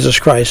in Jesus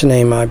Christ's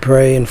name I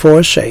pray, and for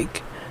his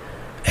sake,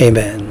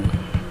 amen.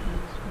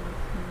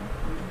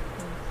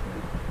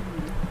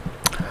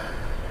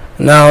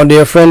 Now,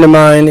 dear friend of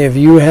mine, if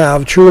you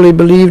have truly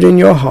believed in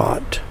your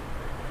heart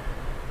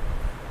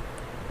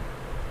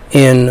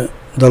in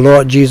the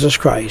Lord Jesus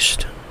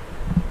Christ,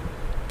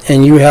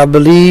 and you have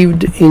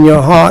believed in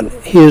your heart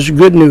his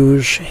good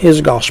news, his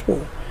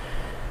gospel,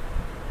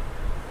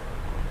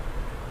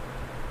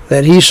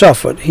 that he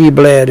suffered, he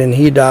bled, and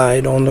he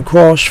died on the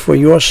cross for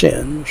your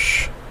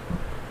sins,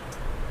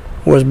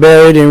 was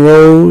buried and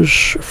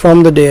rose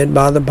from the dead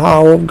by the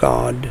power of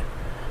God,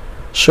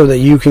 so that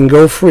you can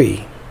go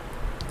free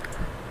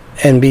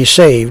and be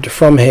saved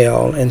from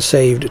hell and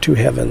saved to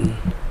heaven.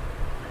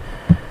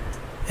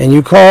 And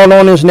you called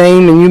on his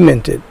name and you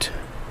meant it.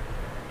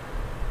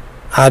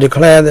 I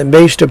declare that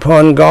based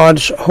upon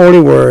God's holy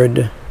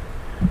word,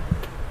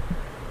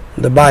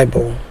 the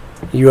Bible,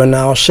 you are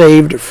now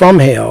saved from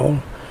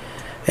hell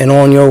and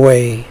on your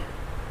way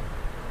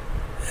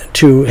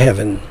to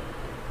heaven.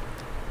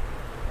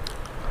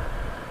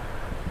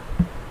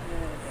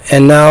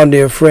 And now,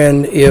 dear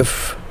friend,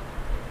 if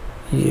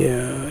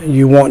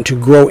you want to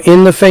grow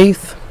in the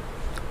faith,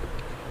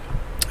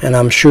 and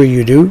I'm sure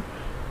you do,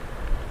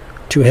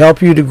 to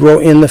help you to grow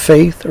in the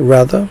faith,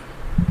 rather,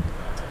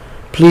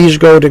 please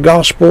go to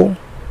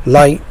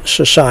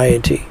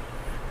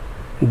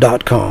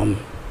GospelLightSociety.com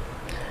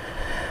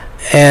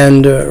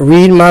and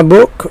read my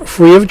book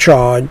free of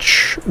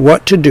charge,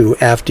 What to Do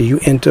After You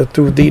Enter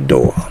Through the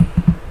Door.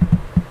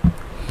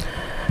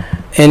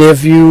 And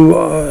if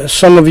you,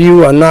 some of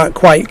you are not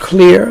quite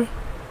clear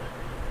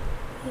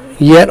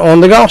yet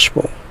on the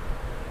gospel,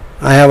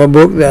 I have a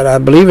book that I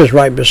believe is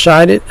right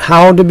beside it,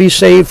 How to Be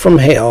Saved from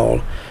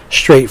Hell,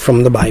 straight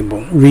from the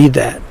Bible. Read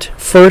that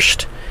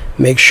first.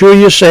 Make sure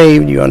you're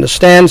saved, you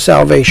understand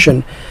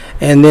salvation,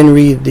 and then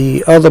read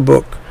the other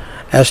book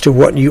as to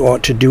what you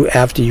ought to do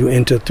after you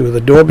enter through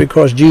the door,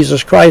 because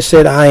Jesus Christ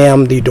said, I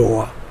am the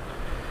door.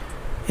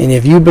 And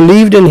if you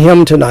believed in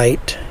him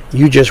tonight,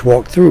 you just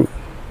walked through.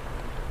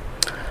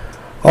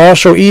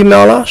 Also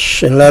email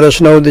us and let us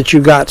know that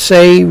you got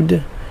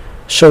saved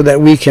so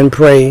that we can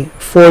pray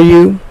for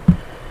you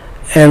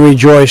and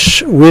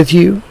rejoice with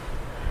you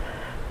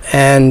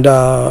and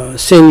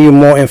send you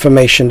more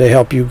information to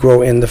help you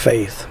grow in the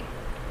faith.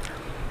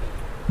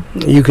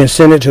 You can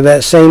send it to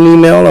that same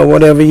email or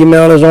whatever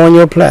email is on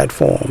your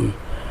platform.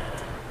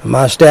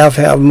 My staff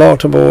have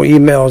multiple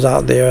emails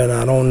out there, and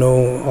I don't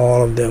know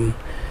all of them,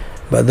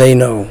 but they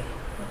know.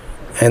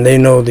 And they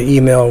know the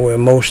email where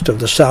most of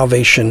the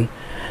salvation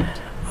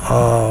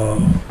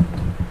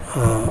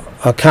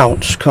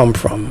accounts come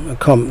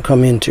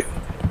into.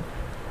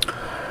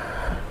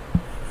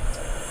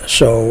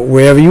 So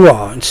wherever you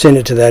are, send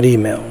it to that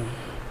email.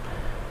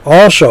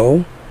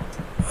 Also,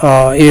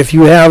 if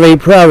you have a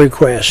prayer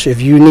request,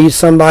 if you need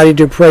somebody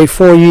to pray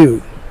for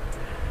you,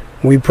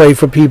 we pray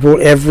for people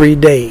every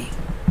day,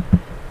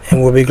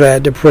 and we'll be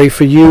glad to pray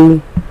for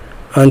you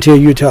until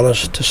you tell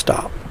us to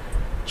stop.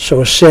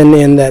 So send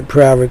in that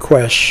prayer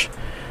request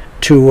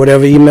to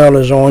whatever email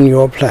is on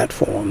your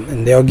platform,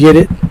 and they'll get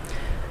it.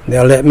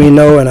 They'll let me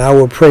know, and I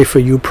will pray for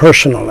you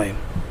personally.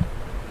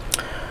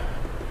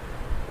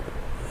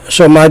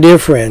 So, my dear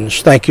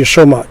friends, thank you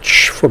so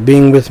much for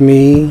being with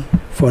me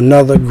for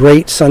another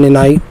great Sunday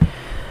night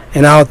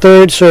and our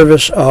third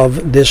service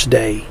of this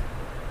day.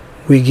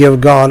 We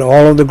give God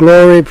all of the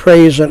glory,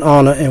 praise, and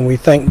honor, and we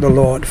thank the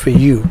Lord for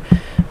you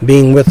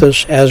being with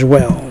us as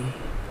well.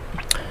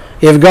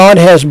 If God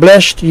has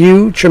blessed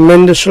you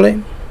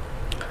tremendously,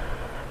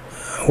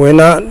 we're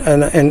not,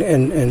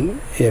 and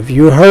if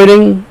you're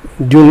hurting,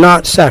 do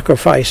not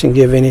sacrifice and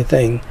give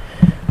anything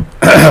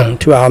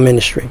to our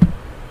ministry.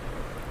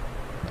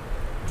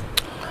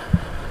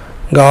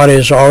 God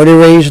has already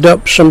raised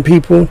up some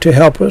people to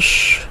help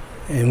us,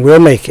 and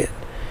we'll make it.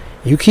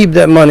 You keep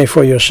that money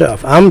for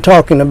yourself. I'm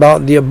talking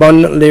about the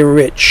abundantly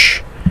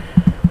rich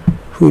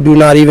who do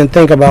not even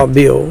think about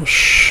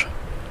bills.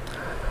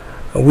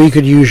 We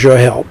could use your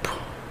help.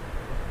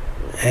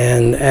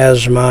 And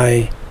as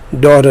my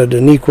daughter,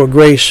 Daniqua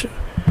Grace,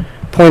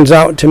 points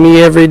out to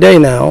me every day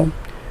now,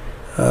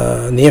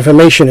 the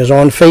information is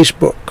on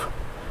Facebook.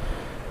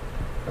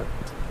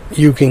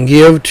 You can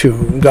give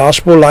to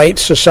Gospel Light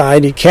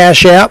Society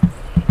Cash App.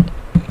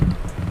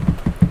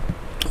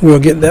 We'll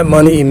get that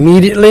money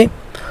immediately.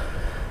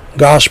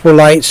 Gospel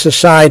Light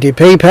Society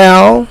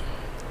PayPal.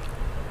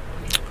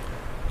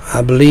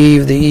 I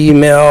believe the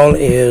email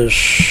is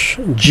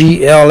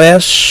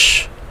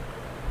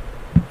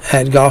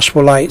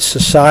GLS@Gospel Light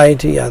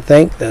Society. I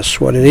think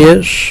that's what it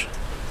is.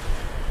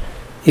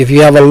 If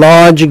you have a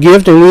large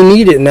gift, and we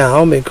need it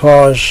now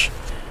because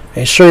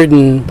a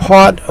certain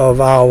part of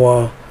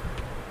our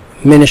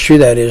ministry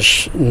that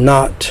is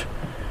not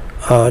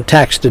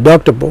tax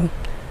deductible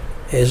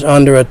is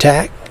under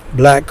attack.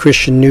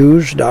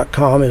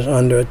 BlackChristianNews.com is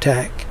under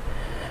attack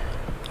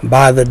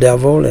by the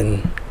devil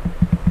and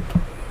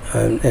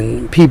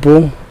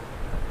people,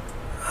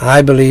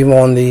 I believe,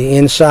 on the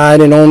inside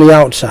and on the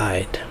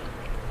outside.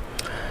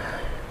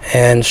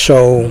 And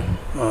so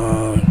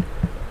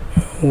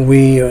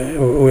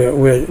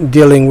we're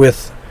dealing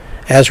with,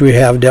 as we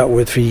have dealt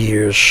with for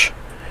years,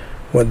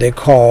 what they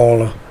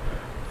call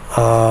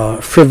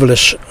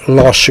frivolous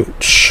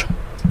lawsuits.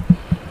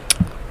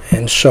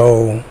 And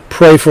so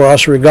pray for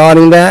us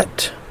regarding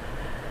that.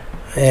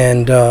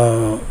 And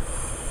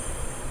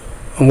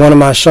one of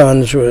my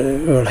sons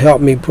will help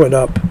me put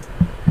up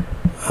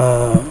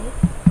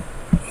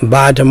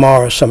by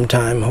tomorrow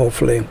sometime,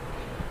 hopefully,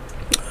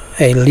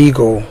 a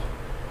legal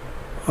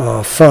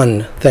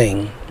fund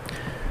thing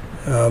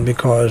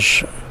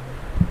because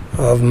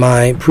of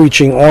my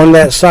preaching on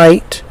that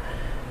site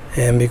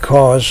and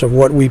because of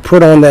what we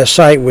put on that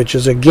site, which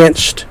is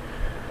against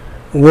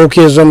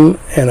wokeism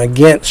and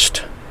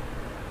against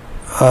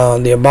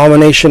the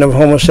abomination of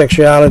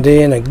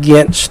homosexuality and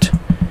against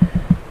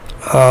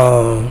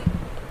other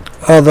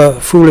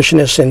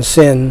foolishness and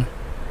sin.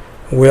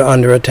 We're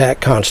under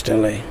attack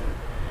constantly.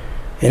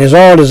 And it's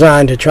all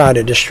designed to try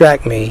to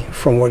distract me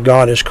from what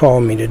God has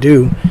called me to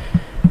do.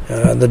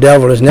 The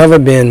devil has never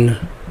been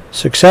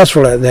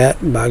successful at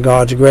that by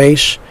God's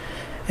grace,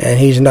 and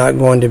he's not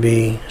going to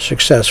be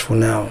successful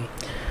now.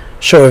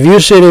 So if you're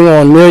sitting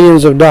on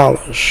millions of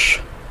dollars,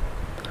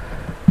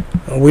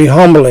 we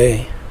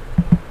humbly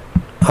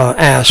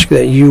ask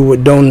that you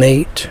would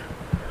donate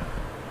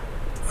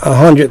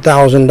 $100,000,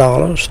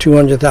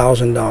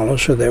 $200,000,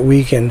 so that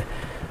we can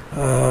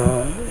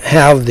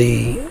have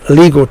the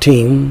legal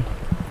team,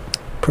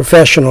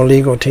 professional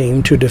legal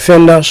team, to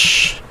defend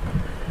us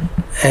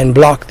and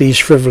block these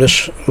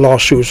frivolous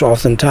lawsuits.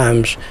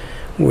 Oftentimes,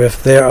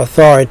 with their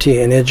authority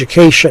and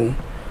education,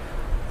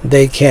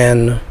 they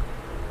can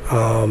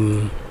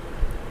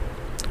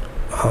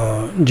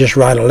just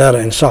write a letter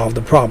and solve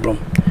the problem.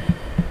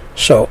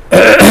 So,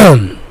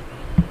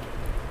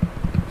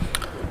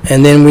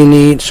 and then we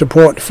need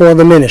support for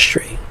the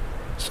ministry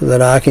so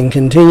that I can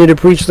continue to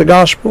preach the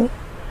gospel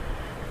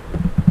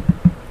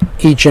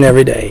each and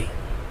every day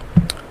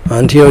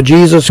until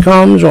Jesus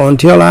comes or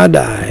until I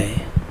die.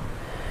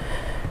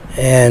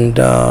 And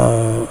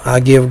I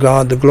give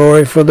God the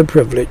glory for the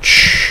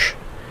privilege.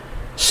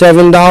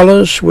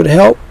 $7 would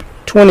help.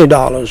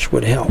 $20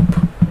 would help.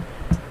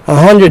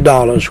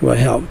 $100 will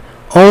help.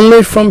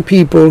 Only from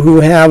people who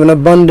have an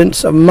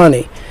abundance of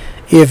money.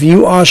 If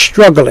you are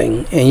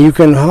struggling and you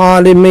can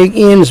hardly make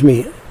ends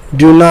meet,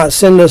 do not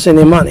send us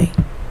any money.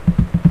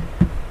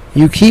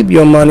 You keep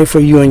your money for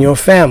you and your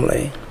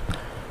family.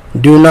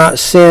 Do not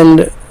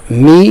send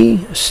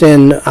me,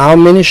 send our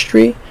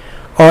ministry,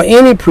 or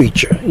any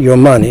preacher your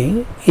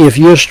money if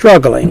you're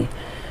struggling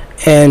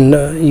and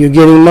you're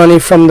getting money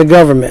from the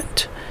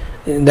government.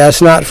 That's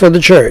not for the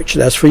church.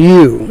 That's for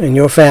you and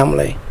your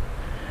family.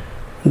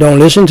 Don't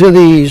listen to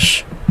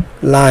these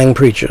lying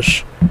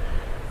preachers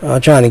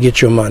trying to get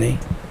your money.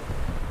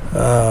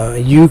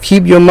 You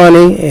keep your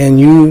money and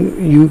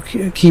you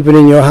keep it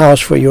in your house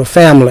for your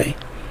family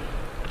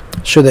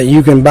so that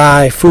you can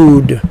buy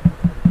food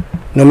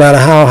no matter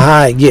how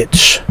high it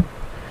gets,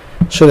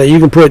 so that you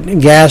can put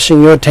gas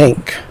in your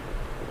tank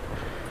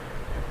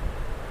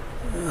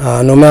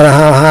no matter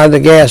how high the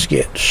gas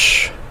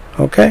gets.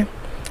 Okay?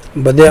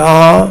 But there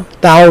are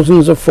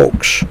thousands of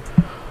folks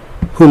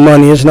whose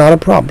money is not a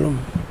problem.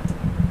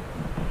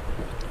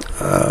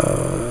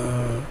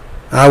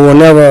 I will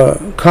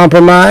never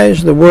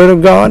compromise the Word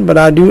of God, but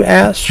I do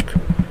ask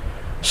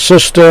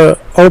Sister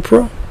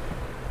Oprah,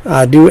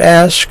 I do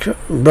ask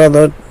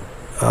Brother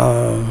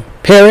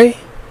Perry,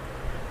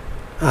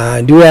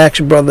 I do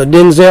ask Brother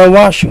Denzel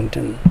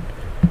Washington,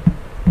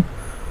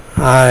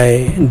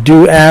 I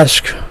do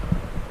ask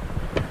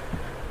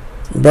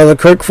Brother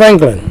Kirk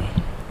Franklin.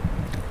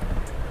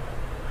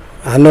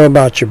 I know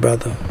about you,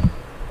 brother.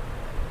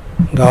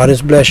 God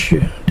has blessed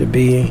you to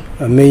be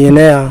a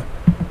millionaire.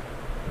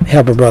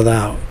 Help a brother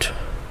out.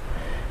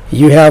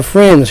 You have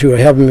friends who are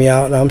helping me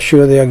out, and I'm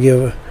sure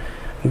they'll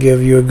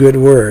give you a good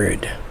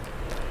word.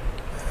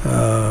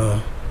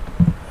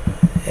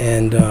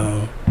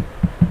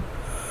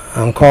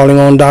 I'm calling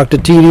on Dr.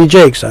 T.D.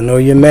 Jakes. I know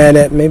you're mad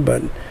at me,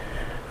 but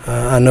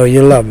I know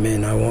you love me,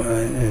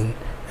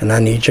 and I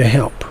need your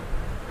help.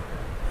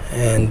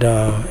 And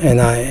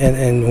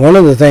one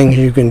of the things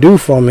you can do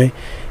for me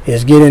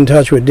is get in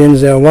touch with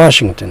Denzel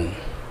Washington,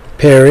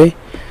 Perry,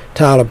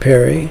 Tyler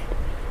Perry.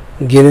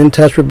 Get in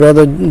touch with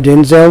Brother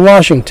Denzel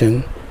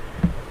Washington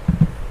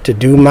to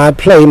do my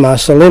play, my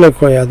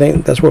soliloquy. I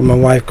think that's what my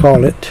wife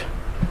called it.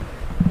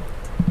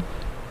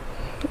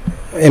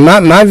 And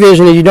my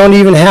vision is you don't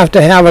even have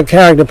to have a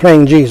character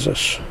playing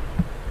Jesus,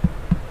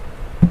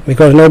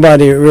 because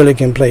nobody really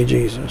can play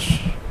Jesus.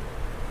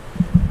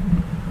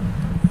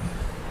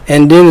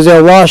 And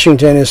Denzel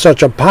Washington is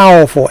such a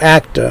powerful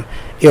actor,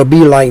 it'll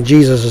be like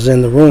Jesus is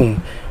in the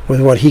room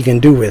with what he can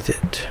do with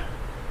it.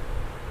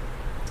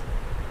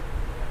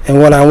 And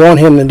what I want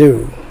him to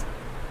do,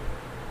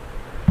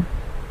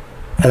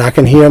 and I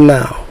can hear him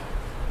now.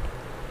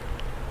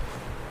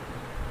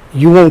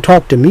 You won't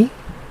talk to me?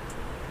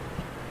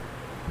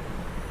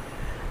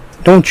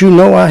 Don't you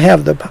know I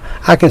have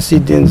I can see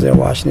Denzel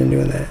Washington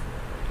doing that.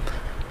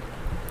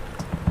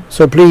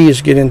 So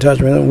please get in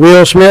touch with him.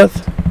 Will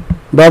Smith,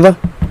 brother,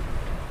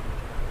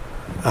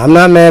 I'm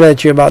not mad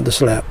at you about the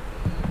slap.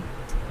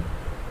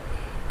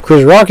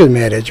 Chris Rock is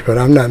mad at you, but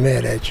I'm not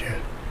mad at you.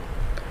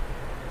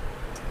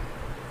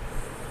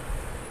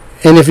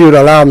 And if you would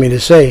allow me to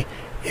say,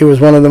 it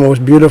was one of the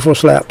most beautiful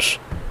slaps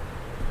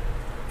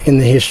in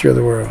the history of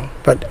the world.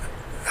 But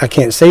I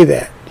can't say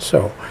that.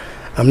 So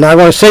I'm not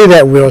going to say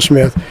that, Will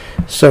Smith.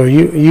 So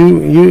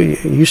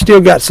you still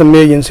got some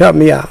millions. Help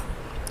me out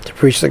to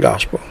preach the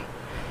gospel.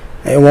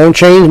 It won't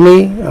change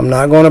me. I'm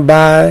not going to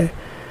buy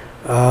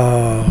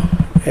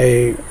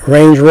a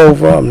Range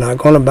Rover. I'm not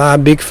going to buy a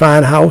big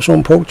fine house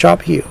on Pork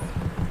Chop Hill.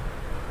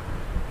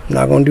 I'm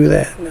not going to do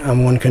that.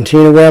 I'm going to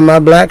continue to wear my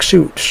black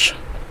suits,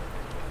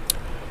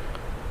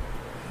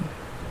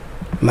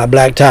 my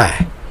black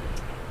tie.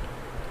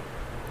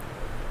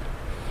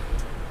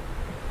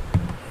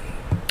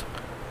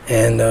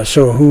 And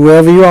so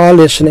whoever you are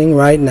listening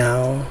right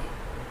now,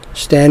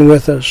 stand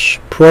with us.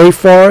 Pray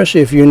for us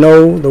if you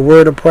know the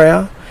word of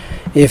prayer.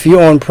 If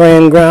you're on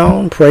praying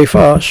ground, pray for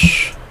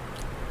us.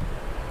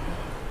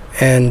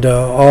 And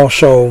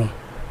also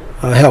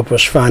help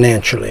us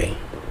financially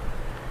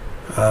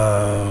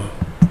so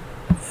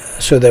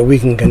that we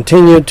can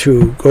continue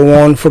to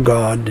go on for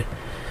God,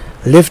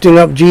 lifting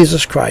up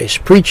Jesus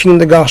Christ, preaching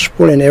the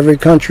gospel in every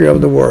country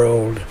of the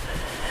world,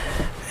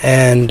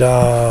 and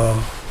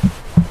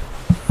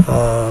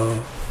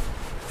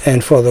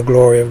for the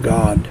glory of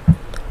God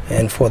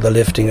and for the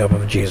lifting up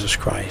of Jesus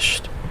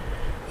Christ.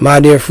 My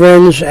dear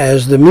friends,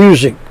 as the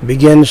music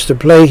begins to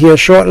play here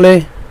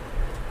shortly,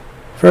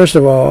 first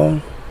of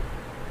all,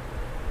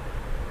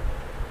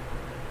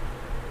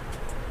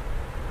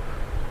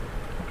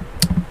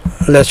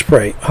 let's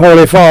pray.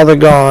 Holy Father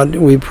God,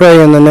 we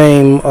pray in the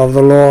name of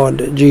the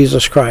Lord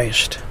Jesus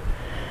Christ.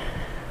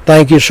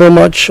 Thank you so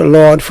much,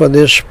 Lord, for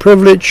this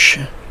privilege,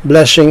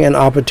 blessing, and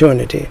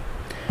opportunity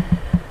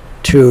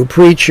to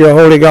preach your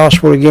holy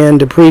gospel again,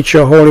 to preach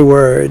your holy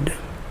word.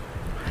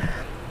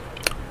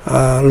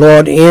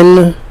 Lord,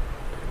 in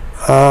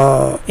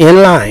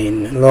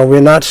line, Lord,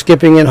 we're not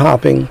skipping and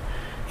hopping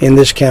in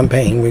this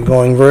campaign. We're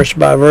going verse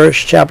by verse,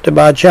 chapter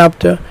by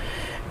chapter,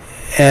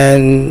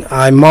 and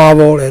I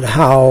marvel at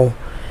how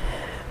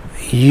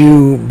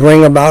you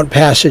bring about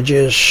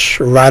passages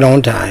right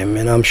on time.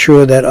 And I'm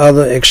sure that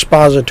other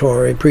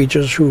expository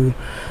preachers who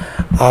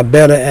are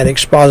better at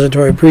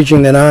expository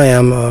preaching than I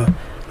am,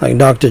 like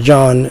Dr.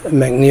 John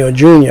McNeil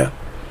Jr.,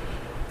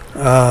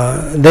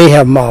 they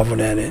have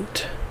marveled at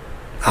it.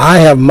 I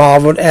have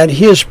marveled at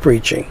his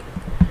preaching.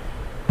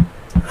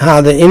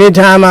 How that any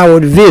time I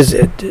would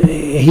visit,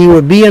 he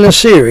would be in a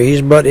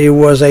series, but it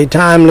was a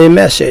timely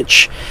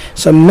message.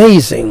 It's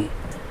amazing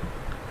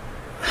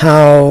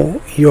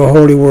how your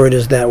holy word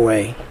is that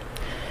way.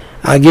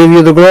 I give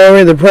you the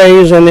glory, the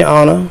praise, and the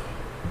honor.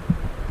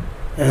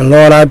 And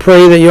Lord, I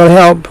pray that you'll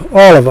help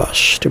all of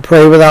us to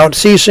pray without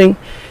ceasing.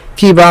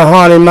 Keep our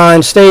heart and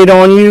mind stayed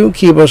on you.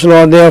 Keep us,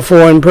 Lord,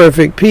 therefore in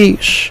perfect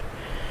peace.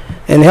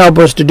 And help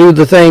us to do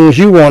the things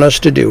you want us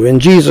to do. In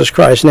Jesus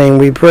Christ's name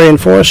we pray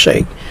and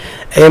forsake.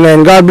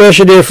 Amen. God bless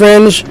you, dear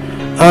friends.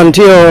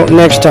 Until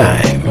next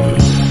time. I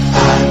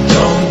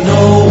don't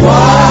know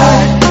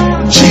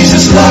why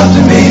Jesus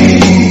loved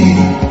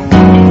me.